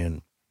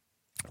 And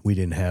we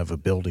didn't have a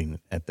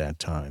building at that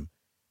time.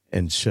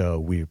 And so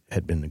we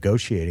had been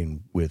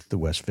negotiating with the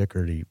West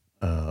Vicarty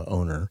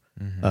owner,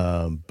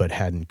 but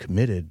hadn't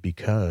committed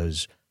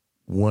because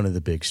one of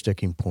the big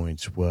sticking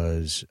points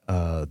was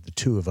the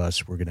two of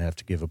us were going to have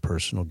to give a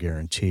personal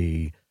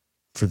guarantee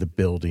for the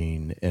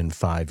building and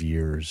 5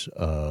 years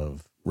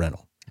of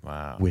rental.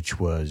 Wow. Which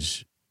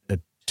was a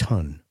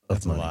ton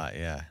of money. That's a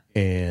lot, yeah.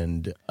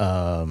 And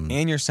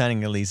you're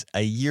signing a lease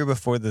a year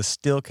before the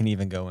still can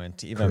even go in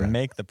to even Correct.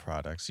 make the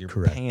products. You're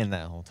Correct. paying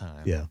that whole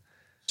time. Yeah.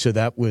 So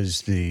that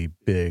was the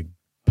big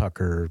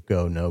pucker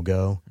go, no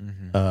go.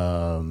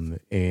 Mm-hmm.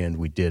 And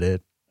we did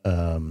it.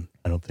 I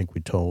don't think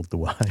we told the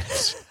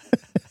wives.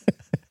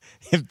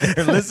 If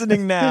they're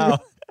listening now,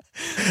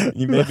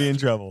 you may be in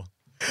trouble.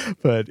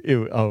 But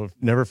I'll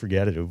never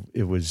forget it.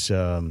 It was,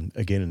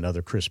 again,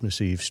 another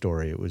Christmas Eve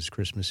story. It was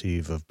Christmas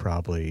Eve of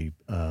probably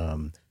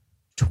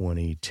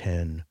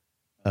 2010,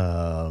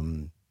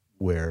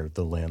 where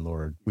the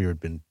landlord, we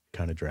had been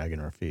kind of dragging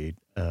our feet.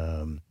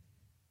 And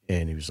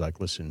he was like,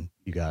 listen,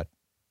 you got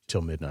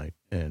till midnight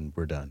and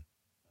we're done.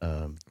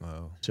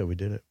 Whoa. So we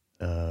did it.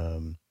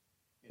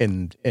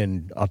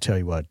 And I'll tell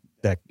you what,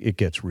 that it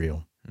gets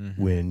real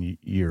when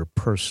you're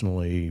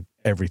personally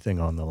everything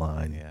on the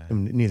line. Yeah. I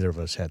mean, neither of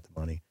us had the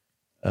money.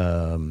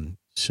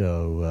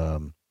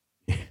 So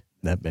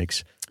that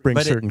brings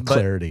certain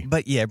clarity.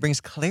 But yeah, it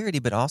brings clarity,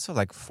 but also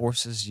like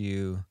forces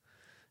you.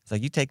 It's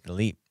like you take the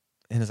leap,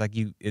 and it's like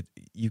you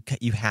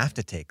have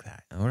to take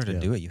that in order to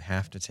do it. You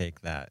have to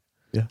take that.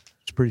 Yeah,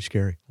 it's pretty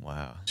scary.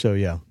 Wow. So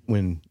yeah,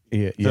 when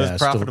it was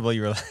profitable,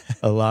 you were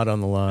a lot on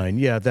the line.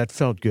 Yeah, that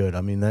felt good.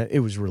 I mean, it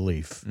was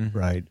relief,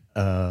 right?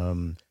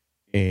 And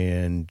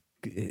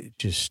it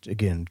just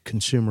again,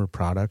 consumer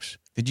products.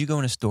 Did you go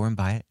in a store and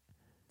buy it?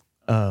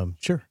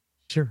 Sure,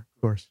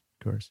 of course.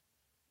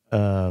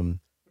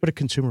 But a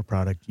consumer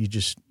product, you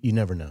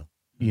never know.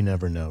 You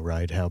never know,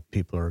 right? How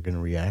people are going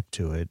to react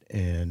to it,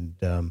 and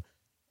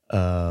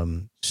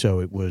so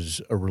it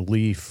was a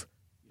relief.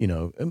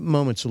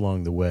 Moments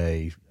along the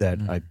way that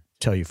I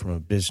tell you from a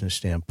business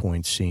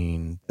standpoint,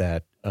 seeing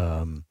that,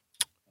 that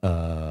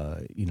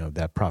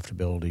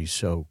profitability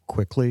so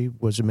quickly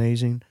was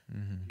amazing,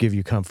 give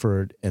you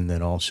comfort. And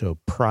then also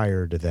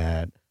prior to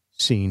that,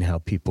 seeing how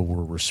people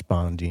were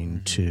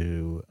responding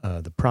to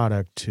the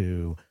product,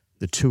 to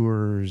the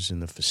tours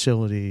and the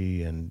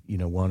facility and,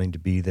 wanting to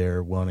be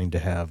there, wanting to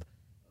have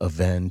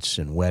events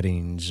and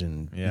weddings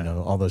and,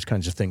 all those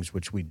kinds of things,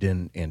 which we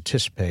didn't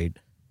anticipate.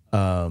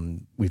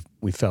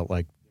 We felt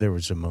like there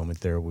was a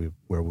moment there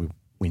where we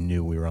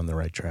knew we were on the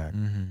right track.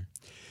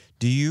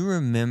 Do you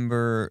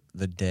remember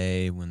the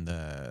day when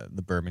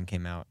the bourbon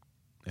came out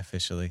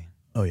officially?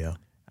 Oh yeah,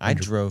 I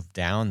drove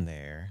down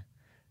there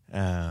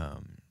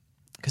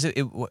because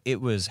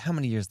it was how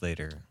many years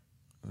later?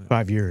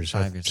 5 years.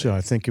 5 years. So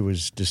I think it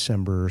was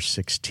December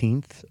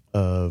 16th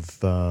of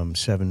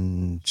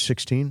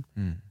 7/16.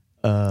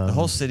 The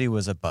whole city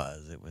was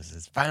abuzz.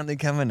 It's finally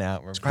coming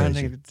out. We're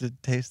finally going to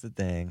taste the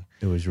thing.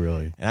 It was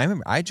really. And I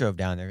remember I drove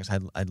down there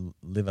because I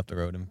live up the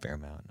road in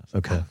Fairmount. And I was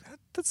like, Okay. oh,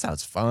 that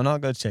sounds fun. I'll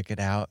go check it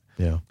out.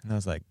 Yeah. And I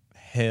was like,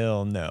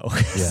 hell no. Yeah.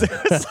 So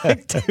it's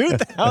like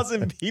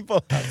 2,000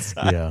 people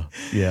outside.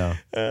 Yeah.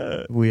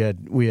 We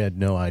had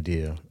no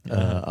idea,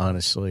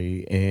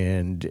 honestly,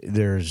 and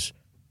there's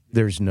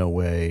no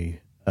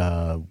way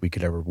we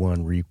could ever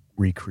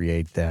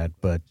recreate that.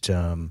 But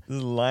The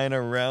line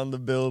around the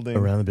building.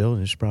 around the building,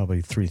 there's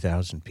probably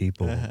 3,000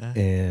 people,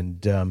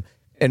 and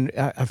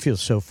I feel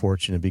so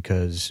fortunate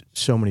because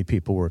so many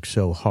people work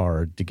so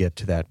hard to get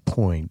to that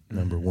point.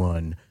 Number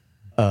one,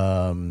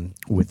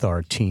 with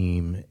our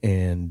team,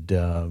 and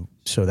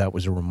so that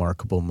was a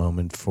remarkable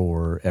moment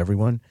for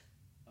everyone.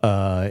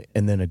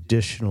 And then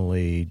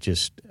additionally,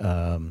 just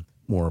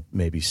more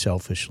maybe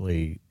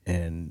selfishly,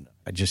 and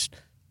I just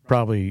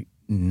probably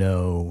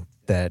know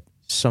that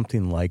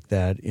something like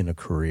that in a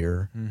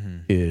career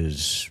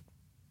is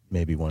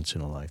maybe once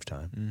in a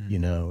lifetime, you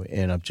know,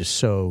 and I'm just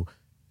so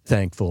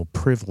thankful,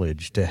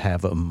 privileged to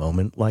have a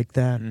moment like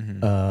that,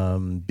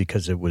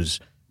 because it was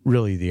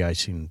really the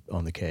icing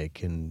on the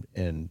cake, and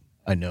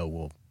I know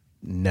will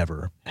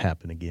never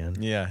happen again.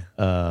 Yeah.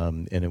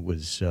 And it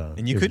was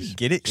And you couldn't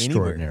get it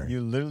anywhere.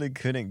 You literally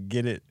couldn't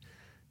get it.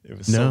 It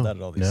was sold out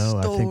at all these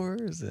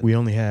stores. I think we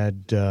only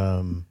had,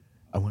 I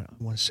want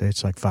to say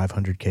it's like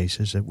 500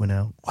 cases that went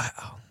out.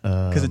 Wow.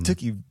 Because it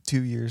took you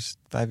 2 years,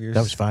 5 years.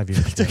 That was 5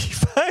 years. It took you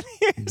 5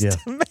 years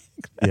to make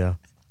that.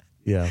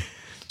 Yeah.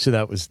 So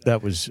that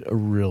was a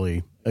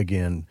really,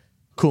 again,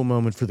 cool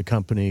moment for the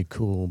company,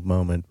 cool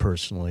moment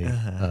personally.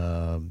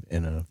 And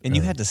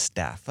you had to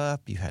staff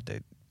up. You had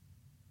to.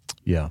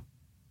 Yeah.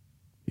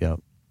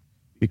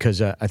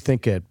 Because I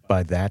think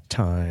by that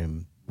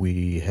time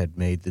we had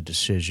made the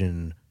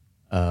decision,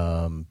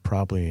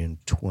 probably in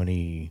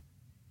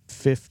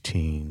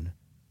 2015,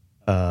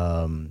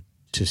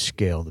 to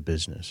scale the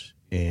business,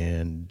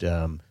 and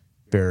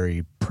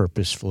very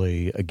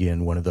purposefully,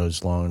 again, one of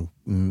those long,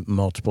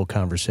 multiple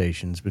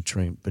conversations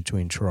between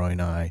Troy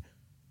and I,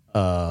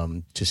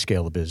 to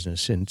scale the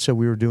business. And so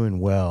we were doing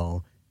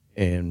well,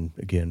 and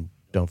again,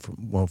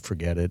 won't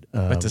forget it.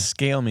 But to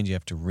scale means you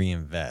have to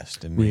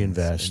reinvest. It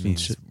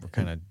means we're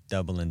kind of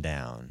doubling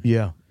down.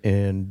 Yeah,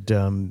 and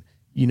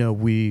you know,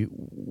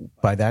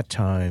 by that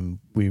time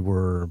we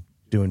were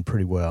doing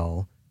pretty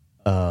well,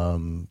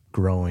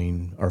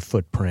 growing our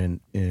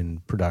footprint in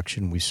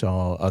production. We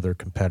saw other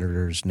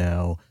competitors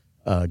now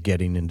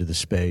getting into the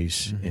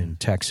space in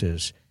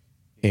Texas,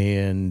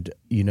 and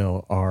you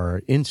know,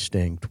 our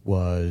instinct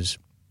was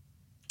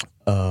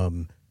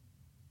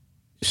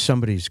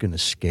somebody's going to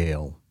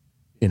scale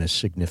in a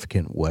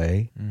significant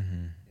way,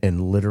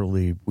 and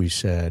literally we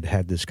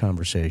had this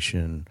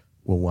conversation.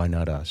 Well, why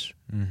not us?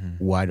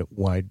 Why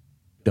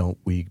don't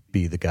we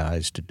be the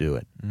guys to do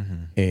it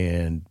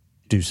and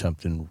do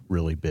something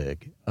really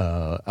big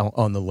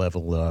on the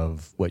level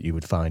of what you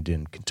would find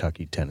in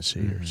Kentucky,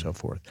 Tennessee, or so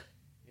forth?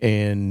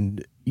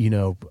 And you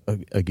know,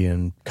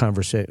 again,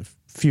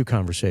 few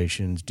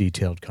conversations,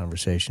 detailed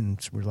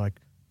conversations. We're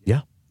like,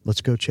 yeah,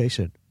 let's go chase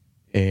it,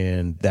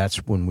 and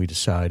that's when we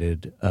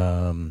decided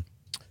to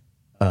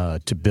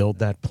build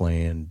that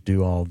plan,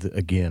 do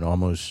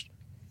almost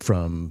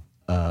from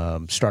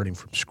starting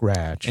from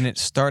scratch. And it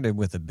started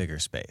with a bigger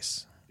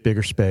space.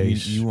 Bigger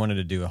space. You wanted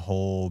to do a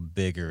whole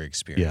bigger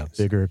experience.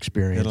 Yeah, bigger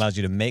experience. It allows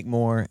you to make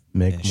more,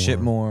 ship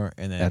more,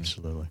 and then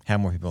absolutely have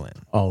more people in.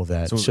 All of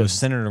that. So it was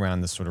centered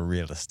around this sort of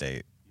real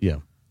estate. Yeah,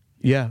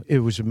 it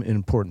was an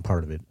important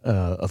part of it,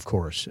 of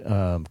course,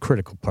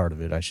 critical part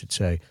of it, I should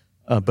say.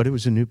 But it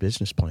was a new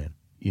business plan.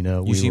 You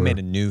know, you made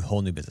a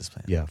whole new business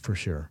plan. Yeah, for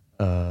sure.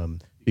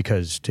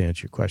 Because to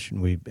answer your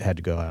question, we had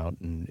to go out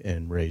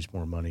and raise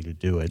more money to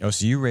do it. Oh,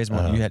 so you raised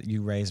money.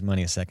 You raised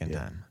money a second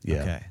time.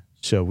 Yeah. Okay.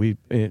 So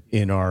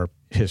in our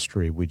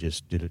history, we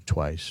just did it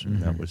twice,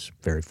 and that was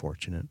very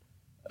fortunate.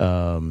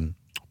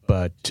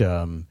 But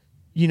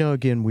you know,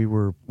 again, we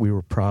were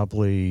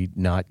probably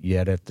not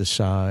yet at the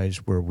size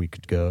where we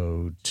could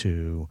go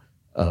to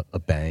a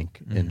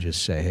bank and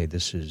just say, "Hey,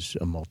 this is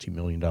a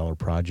multi-million-dollar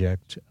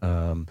project.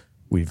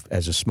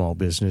 As a small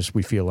business,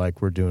 we feel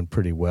like we're doing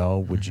pretty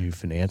well. Would you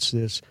finance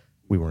this?"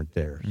 We weren't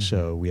there,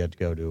 so we had to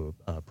go to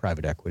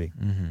private equity,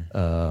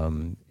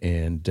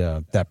 and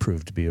that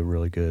proved to be a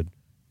really good.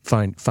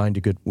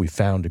 We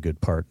found a good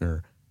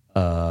partner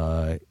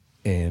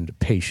and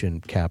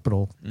patient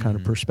capital kind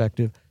of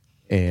perspective,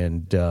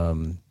 and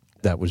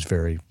that was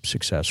very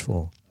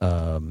successful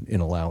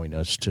in allowing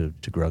us to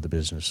grow the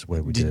business the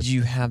way we did. Did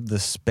you have the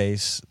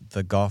space,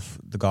 the golf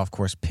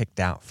course picked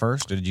out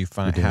first, or did you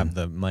have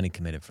the money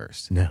committed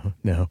first? No,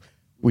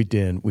 we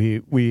didn't.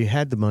 We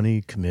had the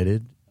money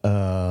committed,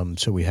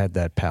 so we had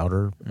that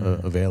powder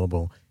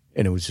available,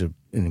 and it was an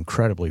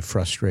incredibly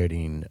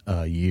frustrating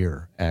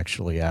year,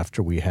 actually.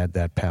 After we had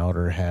that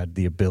powder, had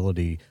the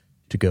ability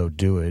to go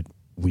do it,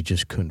 we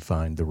just couldn't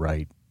find the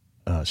right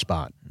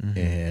spot,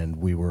 and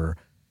we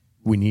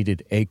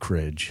needed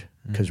acreage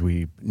because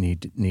we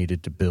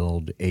needed to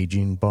build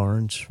aging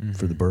barns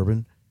for the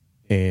bourbon,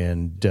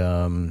 and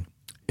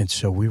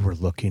so we were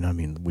looking. I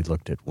mean, we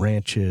looked at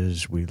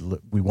ranches. We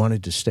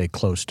wanted to stay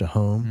close to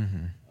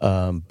home,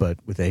 but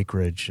with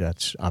acreage,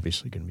 that's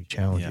obviously going to be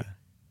challenging.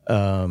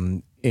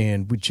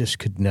 And we just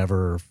could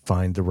never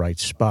find the right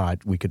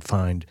spot. We could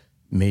find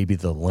maybe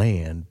the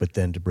land, but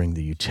then to bring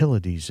the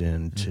utilities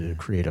in to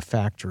create a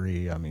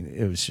factory, I mean,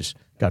 it was just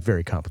got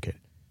very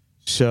complicated.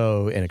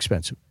 So, and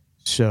expensive.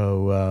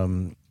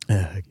 So,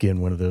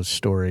 again, one of those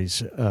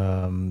stories.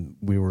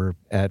 We were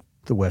at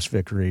the West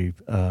Vickery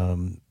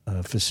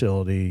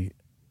facility,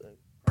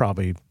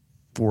 probably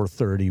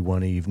 4:30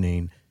 one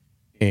evening,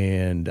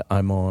 and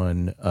I'm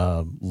on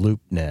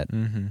LoopNet,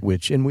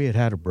 and we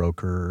had a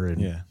broker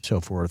and so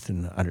forth,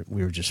 and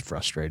we were just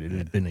frustrated. It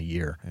had been a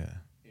year. Yeah.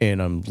 And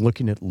I'm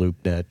looking at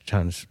LoopNet,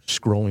 kind of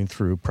scrolling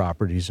through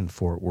properties in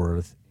Fort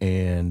Worth,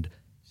 and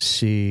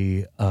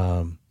see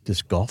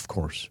this golf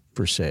course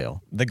for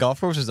sale. The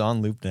golf course is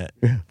on LoopNet.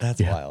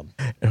 That's wild.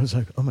 And I was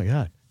like, oh, my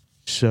God.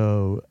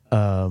 So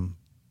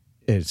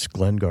it's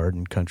Glen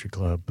Garden Country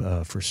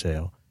Club for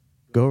sale.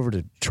 Go over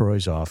to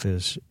Troy's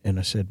office, and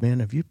I said, man,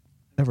 have you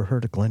ever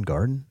heard of Glen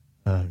Garden?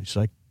 He's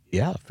like,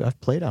 yeah, I've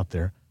played out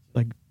there.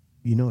 Like,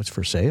 you know it's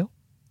for sale?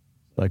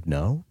 Like,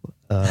 no.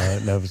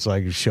 And I was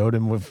like, showed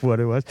him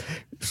what it was.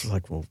 He was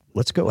like, well,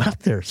 let's go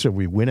out there. So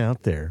we went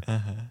out there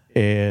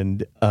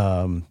and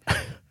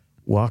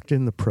walked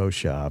in the pro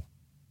shop.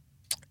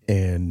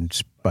 And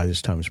by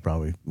this time, it's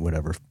probably,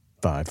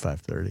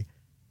 5:30.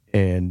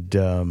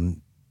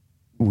 And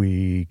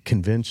we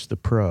convinced the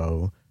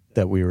pro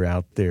that we were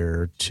out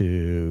there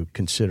to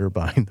consider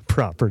buying the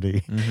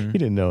property. He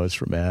didn't know us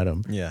from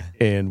Adam. Yeah.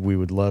 And we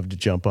would love to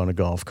jump on a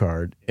golf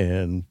cart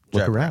and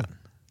look Drive around.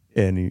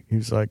 And he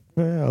was like,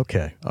 well,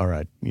 okay, all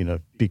right,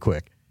 be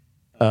quick.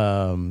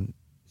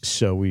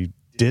 So we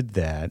did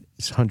that.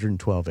 It's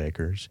 112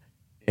 acres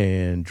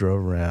and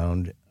drove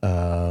around.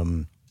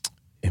 And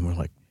we're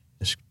like,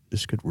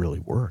 this could really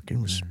work. It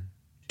was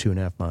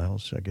 2.5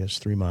 miles, I guess,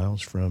 3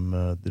 miles from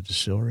the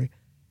distillery.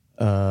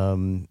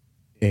 And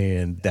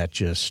that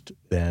just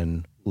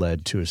then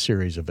led to a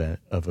series of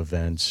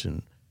events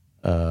and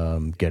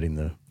getting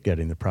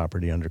the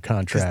property under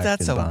contract.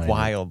 That's and a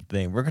wild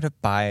thing. We're going to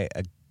buy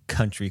a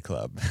country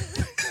club,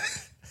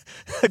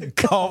 a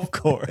golf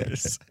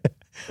course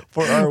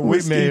for our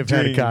whiskey. We may have had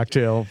a drink.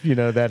 cocktail,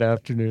 that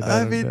afternoon.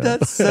 I mean,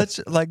 that's such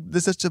a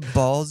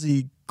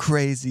ballsy,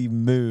 crazy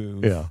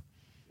move.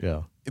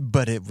 Yeah.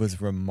 But it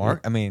was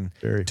remarkable. I mean,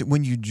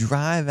 when you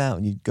drive out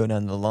and you go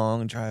down the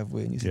long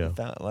driveway and you see the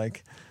fountain,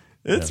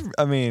 it's.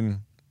 I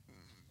mean,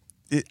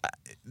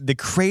 the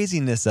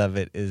craziness of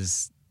it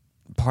is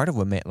part of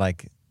what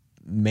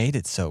made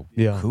it so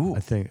cool.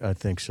 I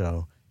think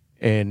so,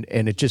 and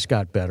it just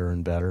got better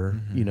and better.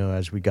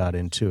 As we got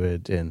into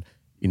it, and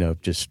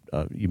just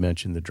you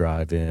mentioned the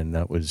drive-in.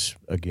 That was,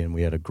 again,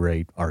 we had a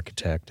great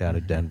architect out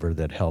of Denver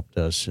that helped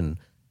us, and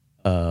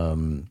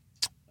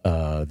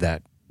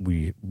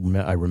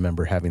I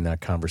remember having that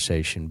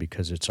conversation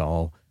because it's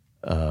all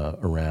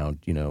around,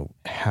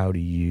 how do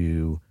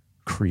you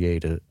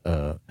create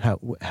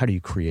how do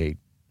you create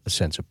a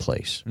sense of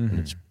place? And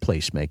it's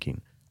placemaking.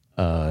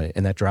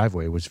 And that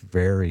driveway was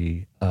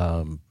very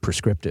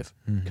prescriptive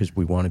because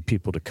we wanted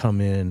people to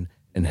come in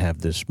and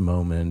have this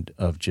moment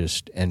of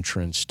just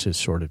entrance to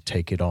sort of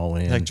take it all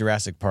in. Like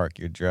Jurassic Park,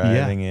 you're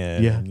driving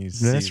in. Yeah, and you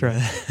see that's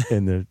right.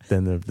 And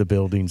then the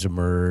buildings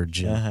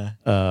emerge.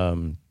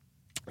 And,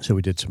 so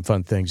we did some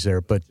fun things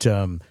there, but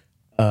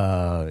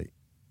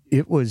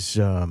it was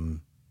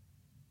an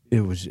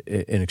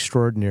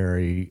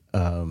extraordinary,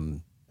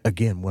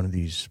 again, one of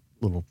these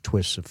little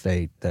twists of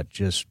fate that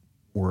just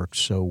worked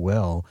so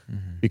well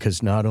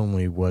because not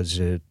only was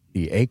it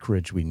the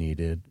acreage we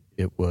needed,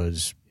 it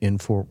was in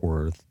Fort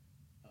Worth,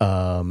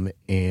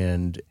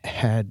 and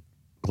had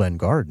Glen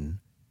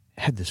Garden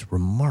had this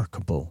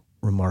remarkable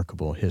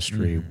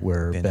history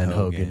where Ben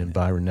Hogan and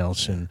Byron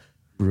Nelson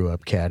grew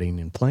up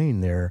caddying and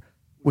playing there,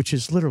 which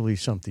is literally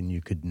something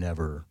you could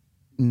never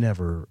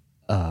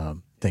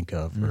think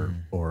of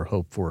or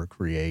hope for or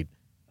create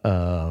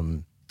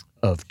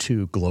of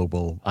two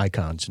global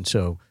icons. And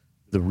so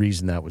the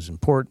reason that was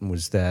important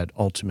was that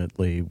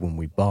ultimately when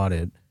we bought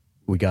it,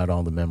 we got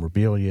all the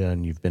memorabilia,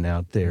 and you've been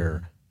out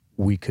there,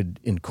 we could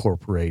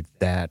incorporate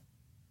that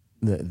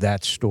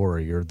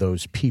story or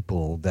those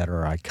people that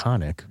are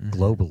iconic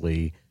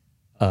globally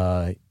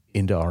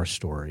into our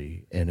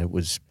story. And it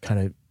was kind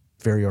of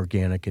very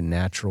organic and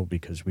natural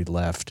because we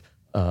left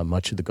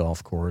much of the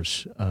golf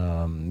course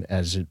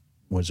as it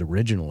was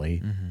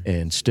originally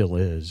and still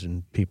is,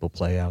 and people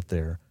play out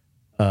there.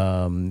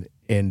 And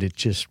it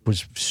just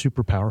was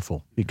super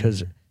powerful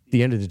because at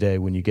the end of the day,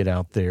 when you get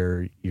out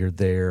there, you're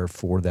there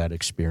for that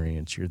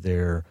experience. You're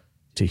there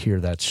to hear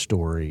that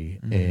story,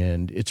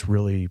 and it's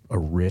really a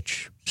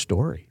rich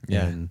story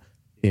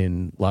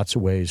in lots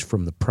of ways,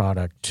 from the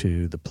product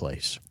to the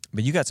place.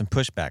 But you got some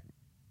pushback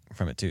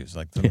from it too. It's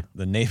like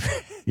the neighbor.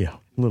 Yeah,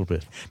 a little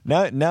bit.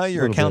 Now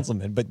you're a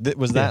councilman, but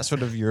was that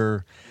sort of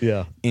your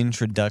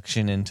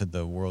introduction into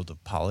the world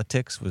of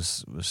politics?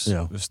 Was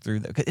through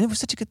that? And it was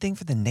such a good thing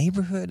for the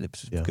neighborhood. It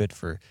was good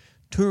for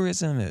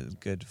tourism. It was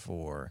good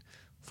for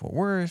Fort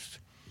Worth.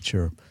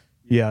 Sure.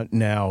 Yeah.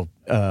 Now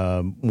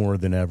more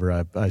than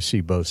ever, I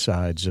see both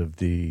sides of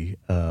the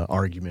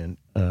argument,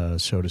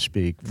 so to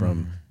speak,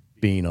 from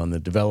being on the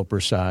developer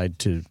side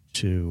to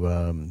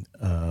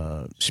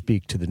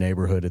speak to the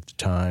neighborhood at the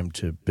time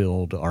to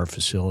build our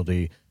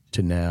facility,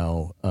 to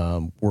now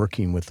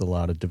working with a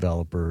lot of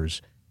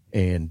developers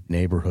and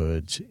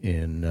neighborhoods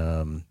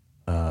in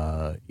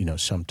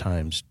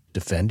sometimes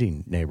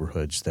defending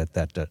neighborhoods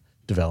that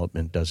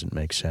development doesn't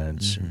make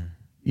sense.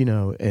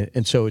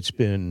 And so it's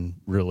been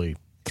really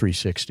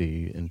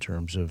 360 in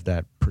terms of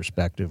that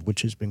perspective,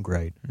 which has been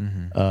great.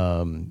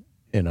 And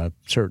I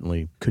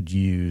certainly could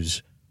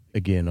use,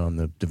 again, on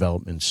the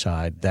development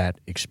side, that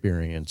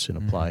experience and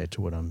apply it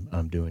to what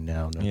I'm doing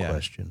now. No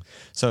question.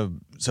 So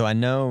I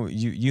know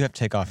you have to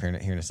take off here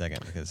in a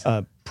second because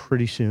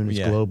pretty soon it's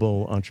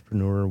Global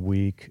Entrepreneur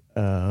Week,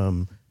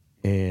 and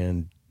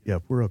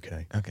we're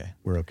okay. Okay,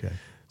 we're okay.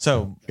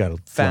 So got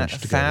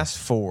fast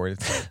forward.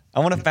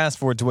 I want to fast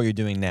forward to what you're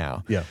doing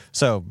now. Yeah.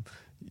 So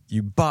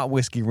you bought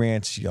Whiskey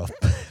Ranch. You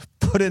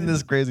put it in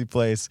this crazy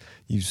place.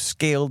 You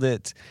scaled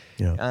it.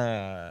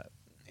 Yeah.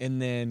 And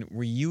then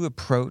were you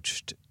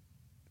approached?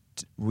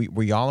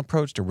 Were y'all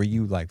approached, or were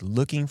you like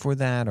looking for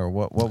that, or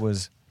what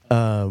was?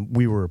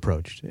 We were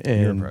approached,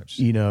 and you were approached.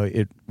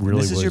 It really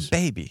was. This is your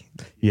baby.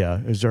 Yeah,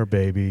 it was our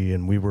baby,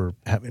 and we were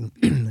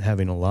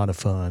having a lot of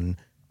fun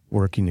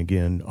working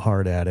again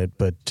hard at it.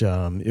 But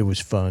it was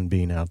fun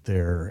being out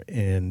there,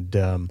 and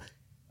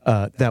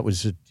that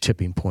was a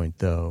tipping point,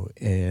 though,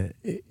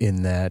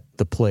 in that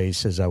the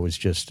place, as I was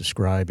just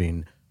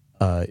describing,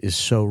 is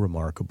so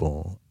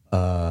remarkable.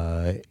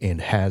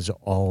 And has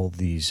all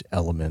these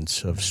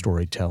elements of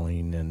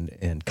storytelling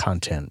and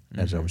content,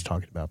 as I was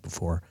talking about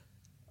before.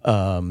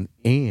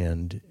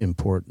 And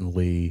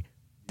importantly,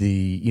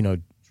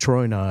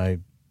 Troy and I,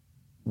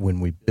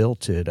 when we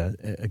built it,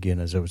 again,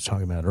 as I was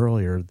talking about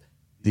earlier,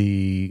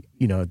 the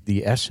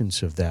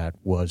essence of that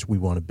was we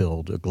want to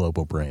build a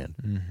global brand.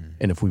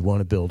 And if we want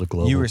to build a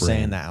global brand. You were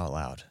saying that out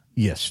loud.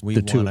 Yes. We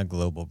want a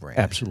global brand.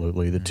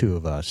 Absolutely. The two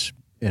of us.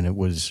 And it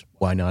was,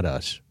 why not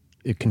us?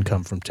 It can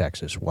come from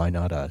Texas. Why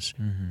not us?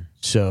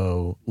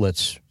 So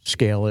let's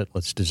scale it.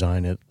 Let's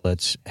design it.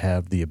 Let's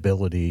have the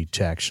ability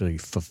to actually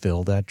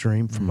fulfill that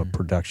dream from a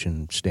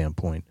production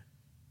standpoint.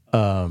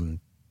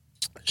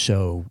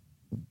 So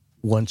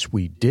once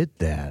we did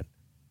that,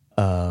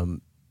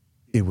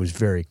 it was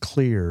very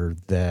clear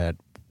that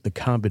the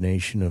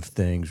combination of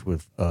things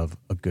of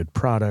a good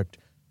product,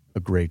 a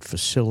great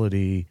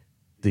facility,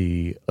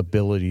 the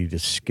ability to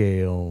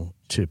scale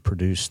to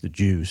produce the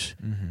juice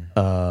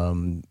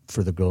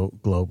for the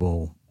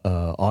global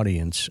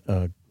audience,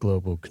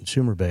 global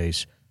consumer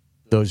base,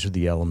 those are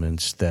the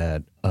elements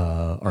that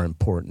are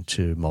important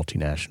to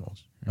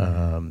multinationals.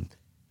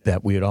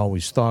 That we had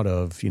always thought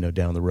of,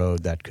 down the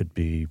road, that could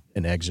be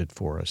an exit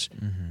for us.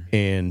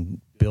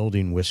 And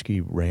building Whiskey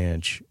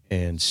Ranch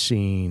and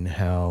seeing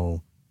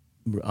how,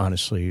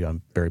 honestly,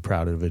 I'm very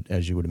proud of it,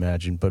 as you would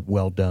imagine, but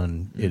well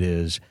done it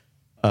is,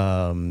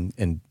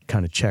 and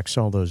kind of checks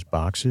all those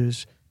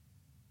boxes.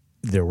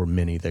 There were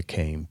many that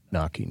came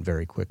knocking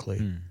very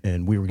quickly,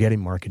 and we were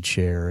getting market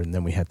share, and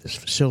then we had this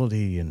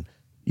facility, and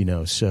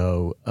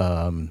so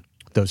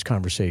those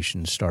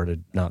conversations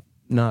started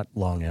not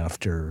long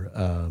after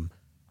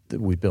that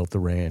we built the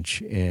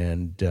ranch,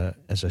 and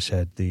as I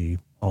said,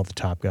 all the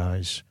top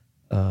guys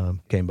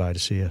came by to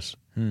see us.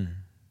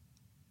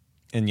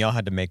 And y'all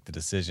had to make the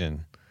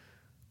decision.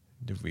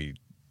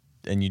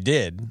 And you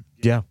did.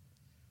 Yeah.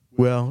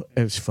 Well,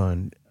 it was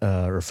fun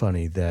or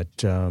funny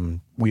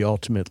that we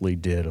ultimately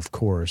did, of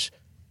course.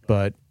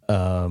 But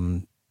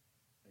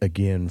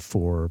again,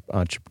 for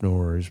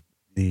entrepreneurs,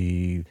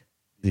 the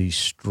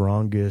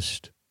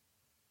strongest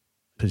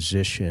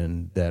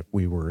position that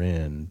we were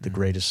in, the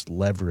greatest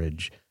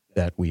leverage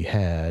that we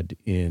had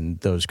in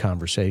those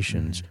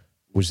conversations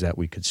was that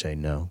we could say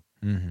no.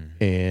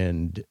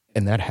 And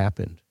that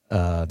happened.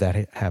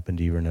 That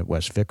happened even at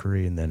West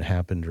Vickery, and then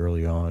happened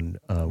early on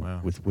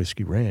with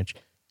Whiskey Ranch.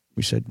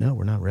 We said, no,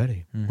 we're not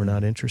ready. We're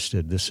not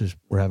interested.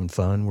 We're having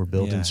fun. We're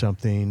building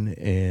something.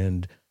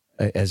 And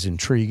as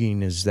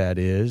intriguing as that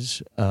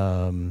is,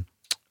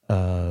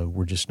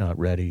 we're just not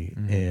ready.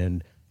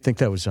 And I think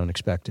that was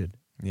unexpected.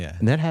 Yeah.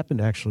 And that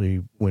happened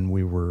actually when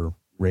we were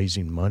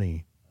raising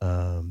money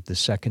the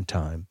second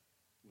time,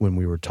 when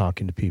we were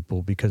talking to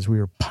people, because we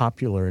were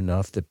popular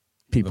enough that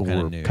people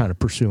were kind of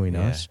pursuing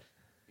us.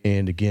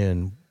 And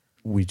again,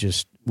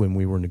 when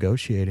we were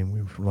negotiating,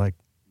 we were like,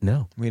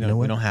 no, we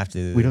don't have to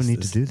do this. We don't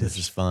need to do this. This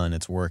is fun.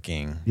 It's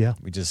working. Yeah.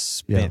 We just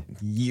spent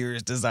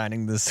years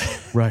designing this,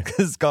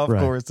 this golf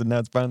course, and now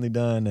it's finally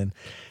done. And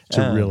it's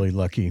a really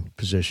lucky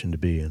position to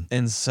be in.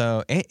 And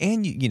so,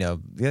 and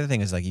the other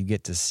thing is, like, you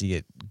get to see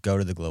it go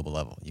to the global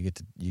level. You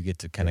get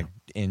to kind of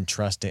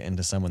entrust it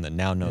into someone that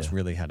now knows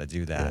really how to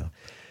do that.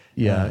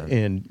 Yeah.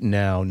 And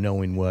now,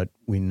 knowing what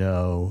we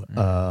know,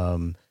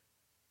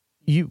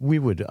 we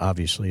would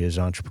obviously, as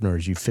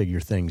entrepreneurs, you figure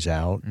things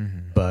out,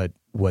 but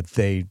what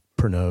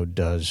Pernod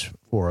does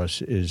for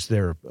us is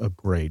they're a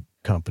great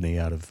company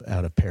out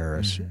of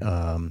Paris.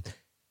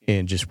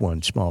 And just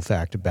one small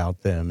fact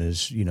about them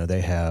is,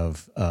 they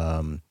have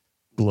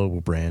global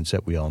brands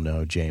that we all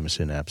know,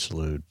 Jameson,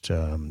 Absolute,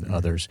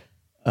 others.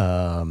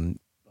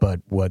 But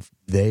what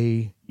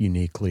they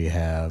uniquely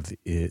have,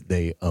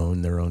 they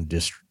own their own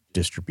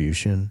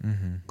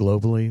distribution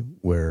globally,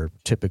 where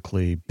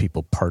typically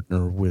people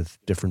partner with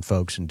different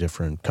folks in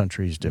different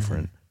countries,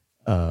 different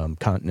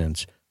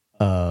continents,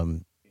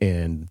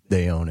 and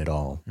they own it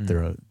all.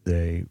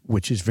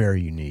 Which is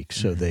very unique.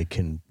 So they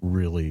can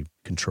really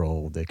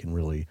control. They can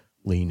really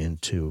lean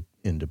into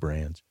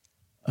brands,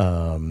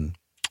 and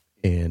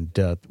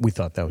we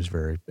thought that was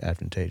very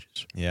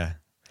advantageous. Yeah.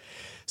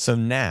 So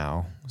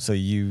now,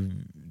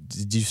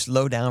 did you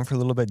slow down for a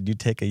little bit? Did you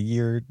take a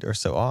year or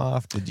so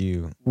off? Did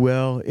you?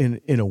 Well,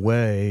 in a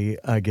way,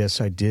 I guess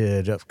I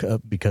did,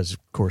 because of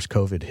course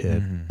COVID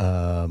hit.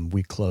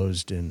 We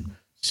closed in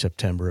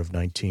September of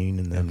 19,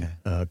 and then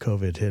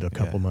COVID hit a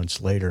couple months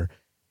later,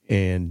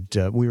 and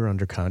we were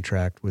under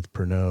contract with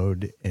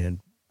Pernod and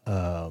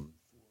a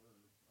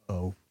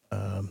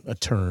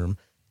term,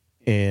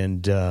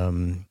 and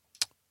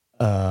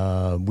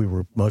we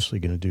were mostly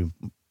going to do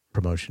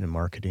promotion and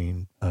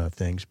marketing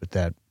things, but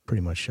that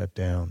pretty much shut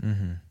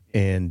down.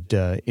 And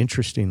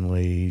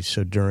interestingly,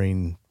 so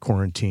during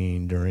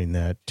quarantine, during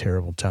that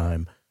terrible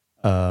time,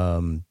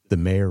 the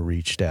mayor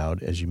reached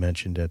out, as you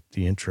mentioned at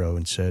the intro,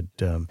 and said,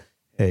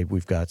 hey,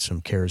 we've got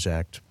some CARES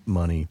Act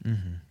money.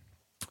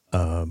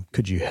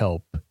 Could you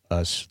help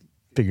us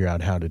figure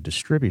out how to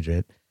distribute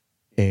it?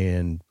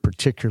 And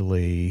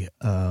particularly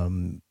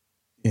in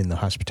the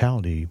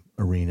hospitality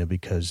arena,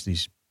 because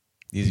these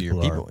are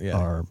your people,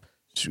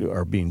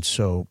 are being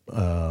so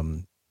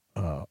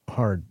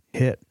hard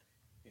hit.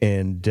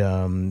 And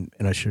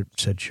I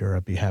said, sure,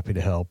 I'd be happy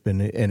to help.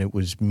 And it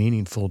was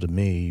meaningful to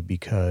me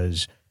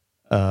because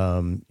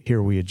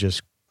here we had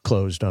just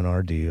closed on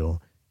our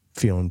deal,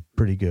 feeling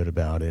pretty good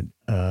about it.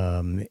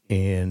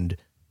 And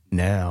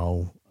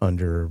now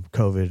under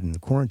COVID and the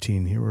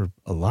quarantine, here were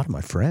a lot of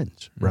my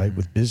friends, right,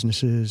 with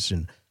businesses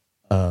and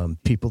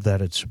people that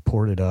had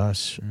supported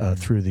us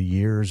through the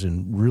years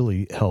and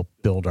really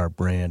helped build our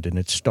brand. And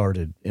it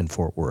started in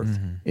Fort Worth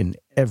in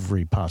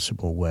every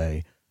possible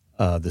way.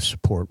 The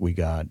support we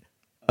got,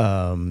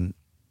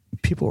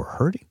 people were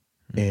hurting,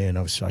 and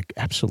I was like,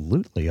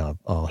 absolutely,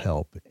 I'll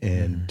help.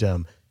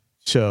 And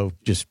so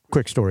just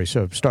quick story.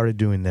 So I started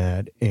doing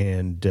that,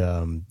 and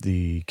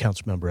the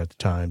council member at the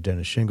time,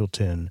 Dennis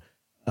Shingleton,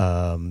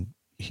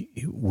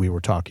 we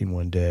were talking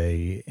one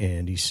day,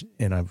 and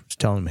I was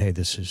telling him, hey,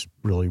 this is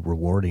really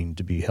rewarding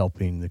to be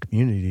helping the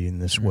community in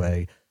this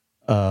way.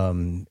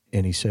 And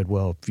he said,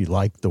 well, if you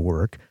like the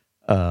work,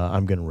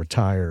 I'm going to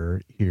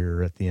retire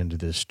here at the end of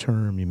this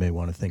term. You may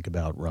want to think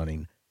about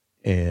running.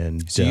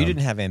 And so you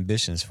didn't have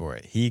ambitions for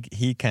it.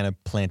 He kind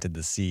of planted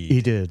the seed.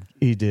 He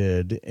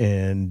did.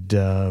 And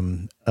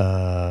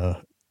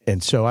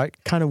so I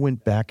kind of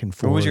went back and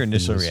forth. What was your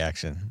initial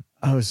reaction?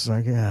 I was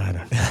like,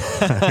 I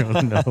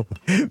don't know.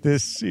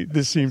 This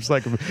seems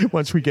like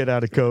once we get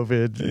out of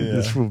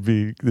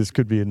COVID, this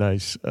could be a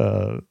nice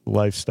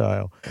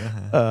lifestyle.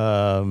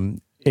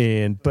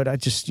 But I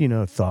just,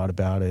 thought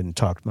about it and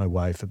talked to my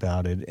wife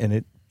about it, and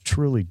it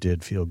truly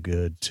did feel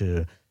good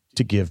to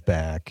give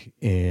back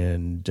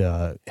and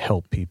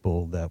help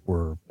people that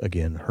were,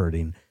 again,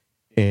 hurting.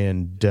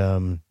 And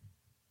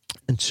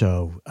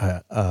so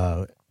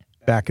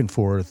back and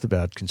forth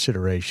about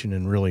consideration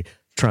and really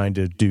trying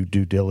to do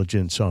due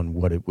diligence on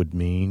what it would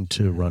mean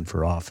to run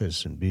for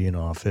office and be in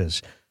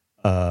office.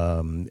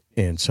 And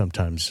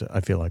sometimes I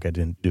feel like I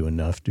didn't do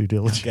enough due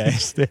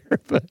diligence there,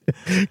 but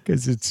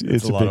because it's a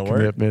big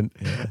commitment.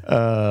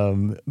 Yeah.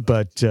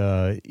 But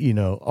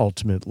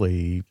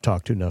ultimately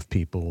talked to enough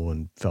people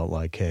and felt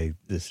like, hey,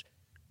 this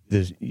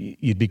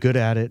you'd be good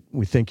at it.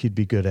 We think you'd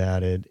be good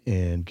at it,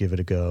 and give it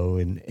a go.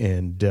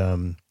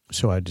 And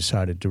so I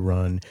decided to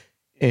run.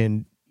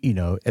 And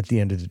at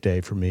the end of the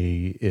day, for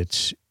me,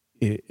 it's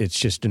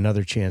just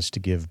another chance to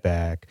give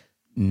back,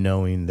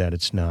 knowing that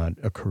it's not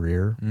a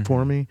career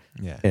for me.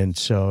 Yeah. And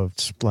so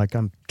it's like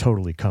I'm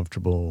totally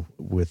comfortable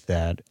with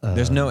that.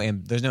 There's no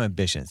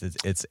ambitions.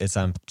 It's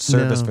on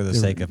service for the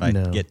sake of I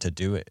get to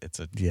do it. It's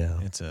a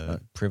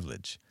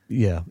privilege.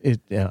 Yeah.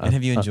 And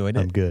have you enjoyed it?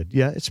 I'm good.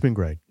 Yeah, it's been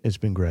great.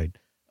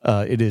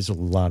 It is a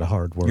lot of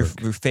hard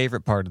work. Your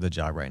favorite part of the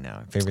job right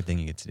now? Favorite thing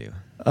you get to do?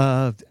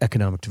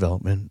 Economic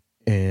development.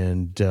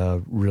 And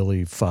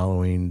really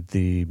following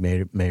the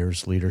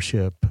mayor's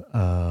leadership.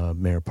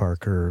 Mayor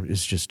Parker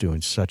is just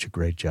doing such a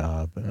great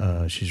job.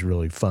 She's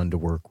really fun to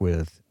work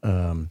with.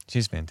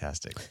 She's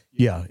fantastic.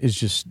 Yeah, is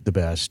just the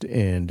best,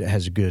 and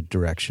has a good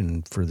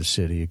direction for the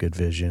city, a good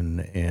vision,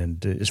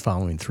 and is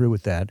following through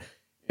with that.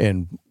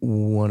 And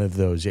one of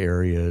those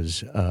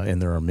areas, and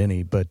there are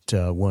many, but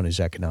one is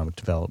economic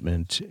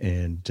development.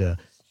 And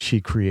she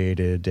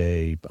created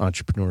a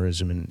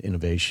entrepreneurism and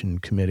innovation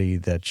committee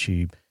that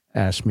she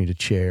asked me to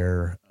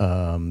chair,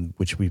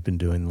 which we've been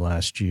doing the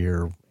last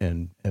year,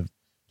 and have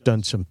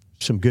done some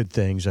good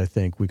things. I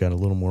think we got a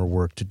little more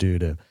work to do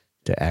to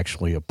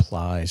actually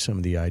apply some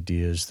of the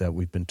ideas that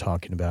we've been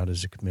talking about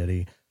as a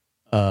committee.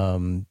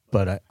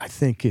 But I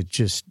think it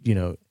just,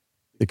 the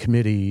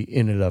committee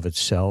in and of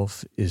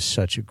itself is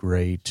such a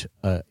great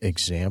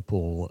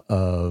example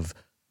of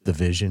the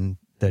vision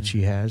that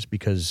she has,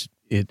 because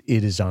it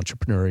is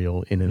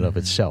entrepreneurial in and of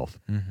itself.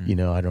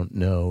 I don't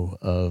know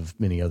of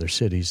many other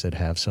cities that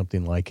have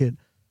something like it,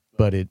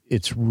 but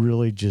it's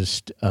really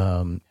just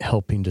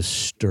helping to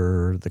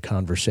stir the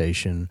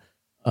conversation.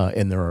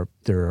 And there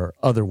are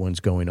other ones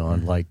going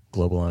on, like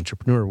Global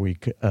Entrepreneur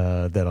Week,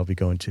 that I'll be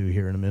going to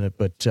here in a minute.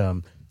 But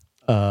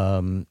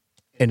and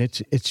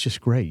it's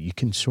just great. You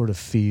can sort of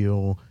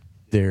feel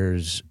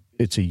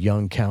it's a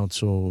young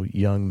council,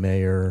 young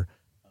mayor.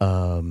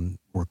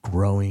 We're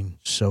growing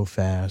so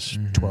fast,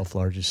 12th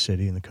largest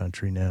city in the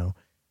country now.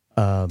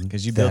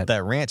 Because you built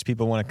that ranch,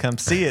 people want to come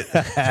see it.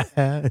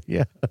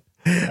 Yeah.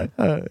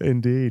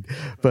 Indeed.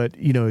 But,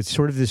 it's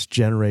sort of this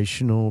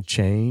generational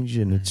change,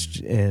 and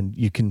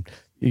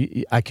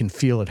I can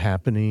feel it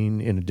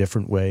happening in a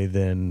different way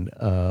than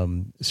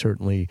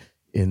certainly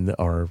in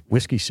our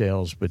whiskey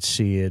sales, but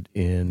see it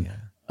in,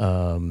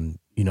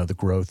 the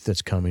growth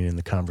that's coming in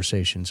the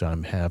conversations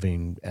I'm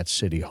having at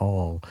City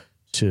Hall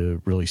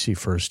to really see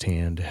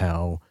firsthand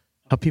how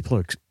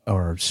people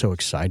are so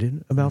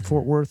excited about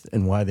Fort Worth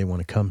and why they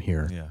want to come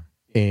here. Yeah.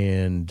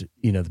 And,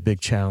 the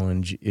big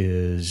challenge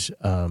is,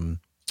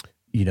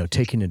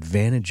 taking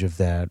advantage of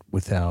that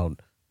without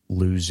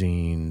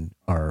losing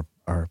our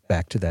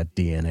back to that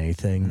DNA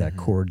thing, that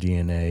core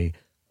DNA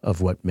of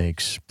what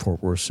makes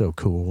Fort Worth so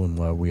cool and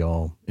why we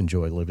all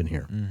enjoy living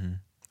here.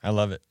 I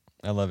love it.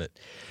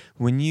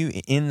 When you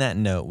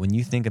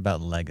think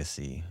about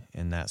legacy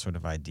and that sort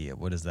of idea,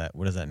 what does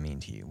that mean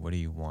to you? What do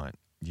you want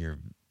your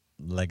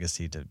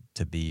legacy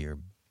to be or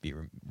be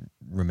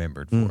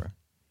remembered for?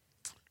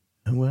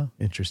 Well,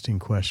 interesting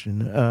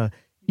question.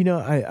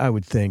 I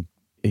would think,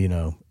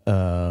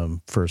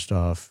 first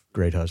off,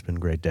 great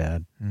husband, great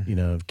dad.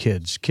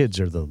 Kids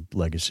are the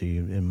legacy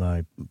in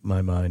my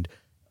mind,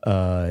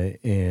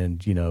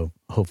 and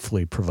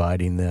hopefully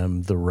providing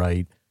them the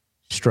right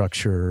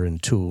structure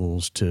and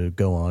tools to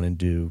go on and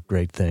do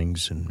great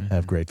things and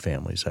have great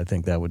families. I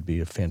think that would be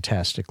a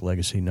fantastic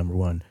legacy, number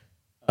one.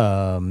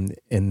 And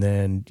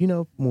then,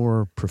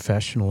 more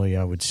professionally,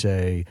 I would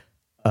say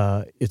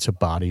it's a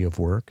body of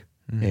work.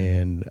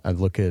 And I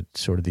look at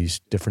sort of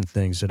these different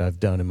things that I've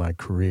done in my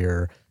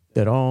career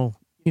that all,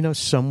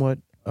 somewhat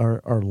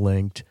are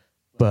linked,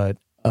 but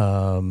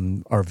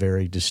are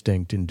very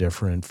distinct and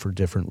different for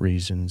different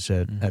reasons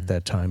at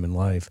that time in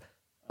life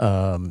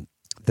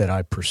that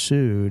I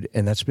pursued.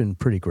 And that's been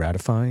pretty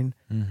gratifying.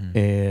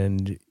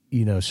 And,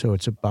 so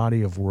it's a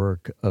body of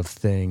work of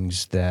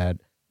things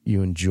that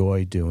you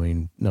enjoy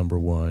doing, number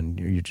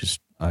one.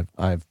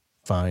 I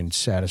find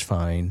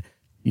satisfying.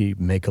 You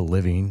make a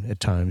living at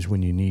times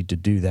when you need to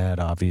do that,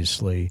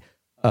 obviously.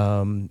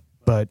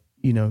 But,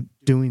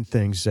 doing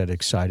things that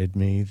excited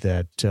me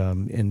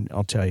and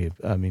I'll tell you,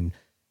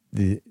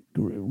 the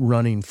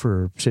running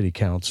for city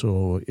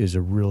council is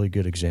a really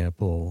good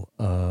example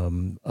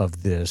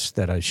of this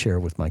that I share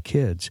with my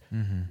kids,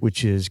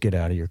 which is get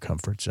out of your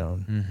comfort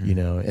zone,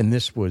 and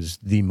this was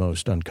the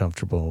most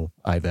uncomfortable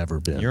I've ever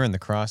been. You're in the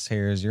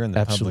crosshairs, you're in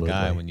the public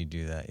eye when you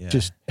do that. Yeah.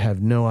 Just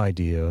have no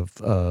idea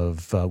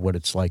of what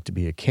it's like to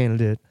be a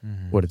candidate,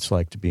 what it's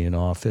like to be in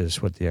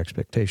office, what the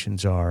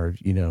expectations are,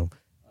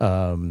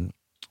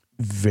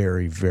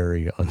 very,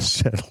 very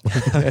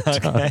unsettling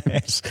at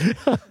times.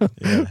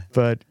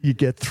 But you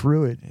get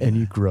through it and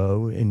you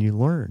grow and you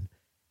learn.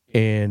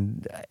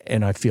 And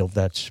I feel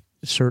that's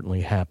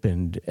certainly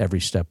happened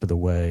every step of the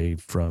way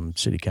from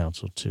city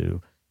council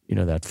to,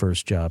 that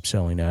first job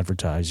selling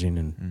advertising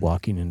and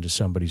walking into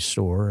somebody's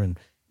store and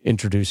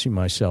introducing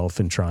myself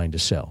and trying to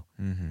sell.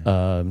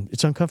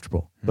 It's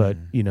uncomfortable, but,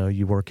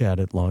 you work at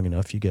it long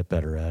enough, you get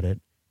better at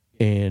it.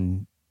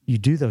 And you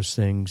do those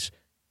things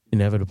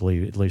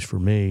inevitably, at least for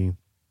me,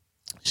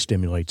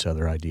 stimulates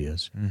other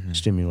ideas,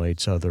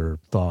 stimulates other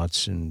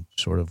thoughts and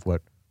sort of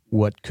what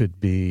could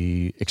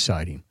be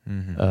exciting.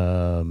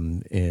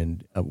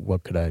 And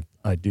what could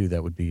I do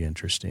that would be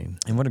interesting.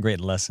 And what a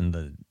great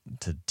lesson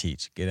to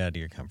teach. Get out of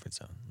your comfort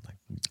zone.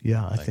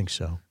 I think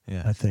so.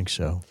 Yeah. I think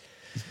so.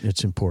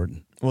 It's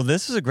important. Well,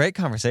 this is a great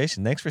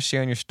conversation. Thanks for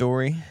sharing your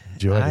story.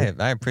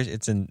 I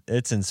appreciate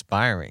it's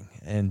inspiring.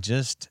 And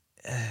just,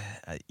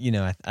 I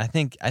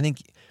think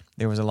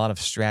there was a lot of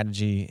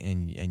strategy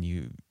and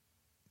you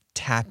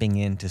tapping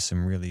into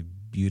some really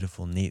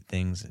beautiful, neat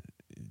things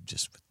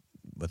just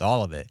with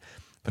all of it,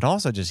 but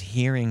also just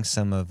hearing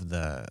some of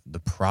the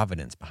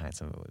providence behind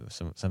some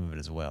of it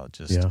as well.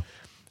 Just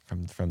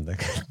from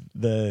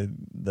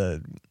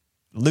the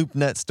loop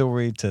nut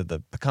story to the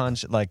pecan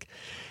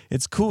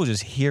it's cool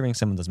just hearing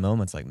some of those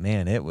moments. Like,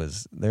 man,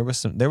 there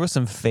was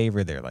some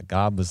favor there. Like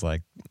God was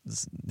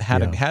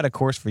had a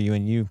course for you,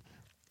 and you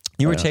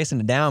were chasing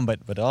it down,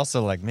 but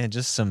also like, man,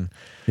 just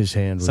his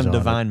hand was some on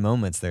divine it.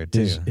 moments there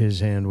too. His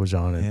hand was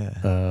on it.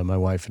 Yeah. My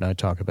wife and I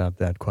talk about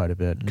that quite a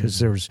bit because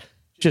there was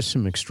just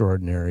some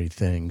extraordinary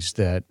things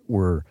that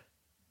were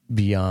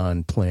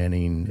beyond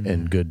planning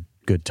and good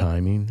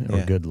timing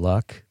or good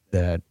luck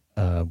that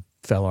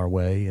fell our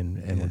way,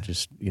 and we're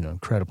just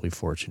incredibly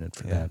fortunate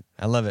for that.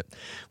 I love it.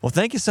 Well,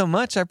 thank you so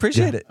much. I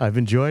appreciate it. I've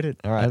enjoyed it.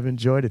 All right. I've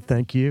enjoyed it.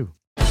 Thank you.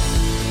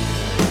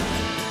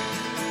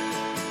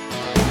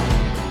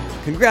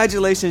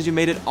 Congratulations, you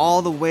made it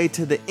all the way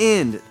to the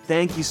end.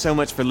 Thank you so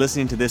much for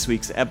listening to this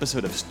week's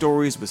episode of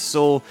Stories with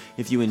Soul.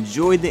 If you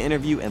enjoyed the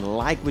interview and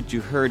like what you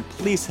heard,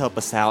 please help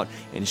us out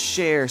and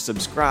share,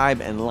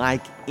 subscribe, and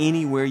like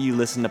anywhere you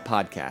listen to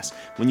podcasts.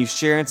 When you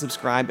share and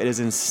subscribe, it is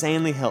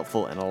insanely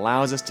helpful and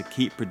allows us to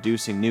keep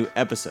producing new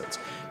episodes.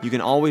 You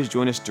can always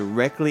join us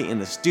directly in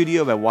the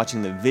studio by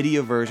watching the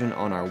video version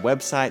on our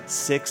website,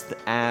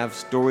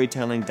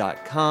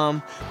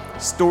 6thAveStorytelling.com.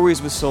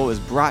 Stories with Soul is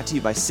brought to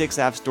you by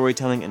 6th Ave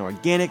Storytelling, an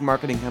organic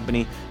marketing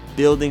company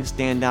building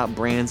standout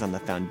brands on the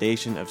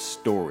foundation of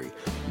story.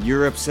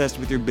 You're obsessed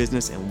with your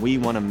business, and we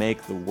want to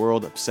make the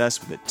world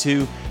obsessed with it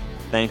too.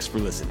 Thanks for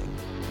listening.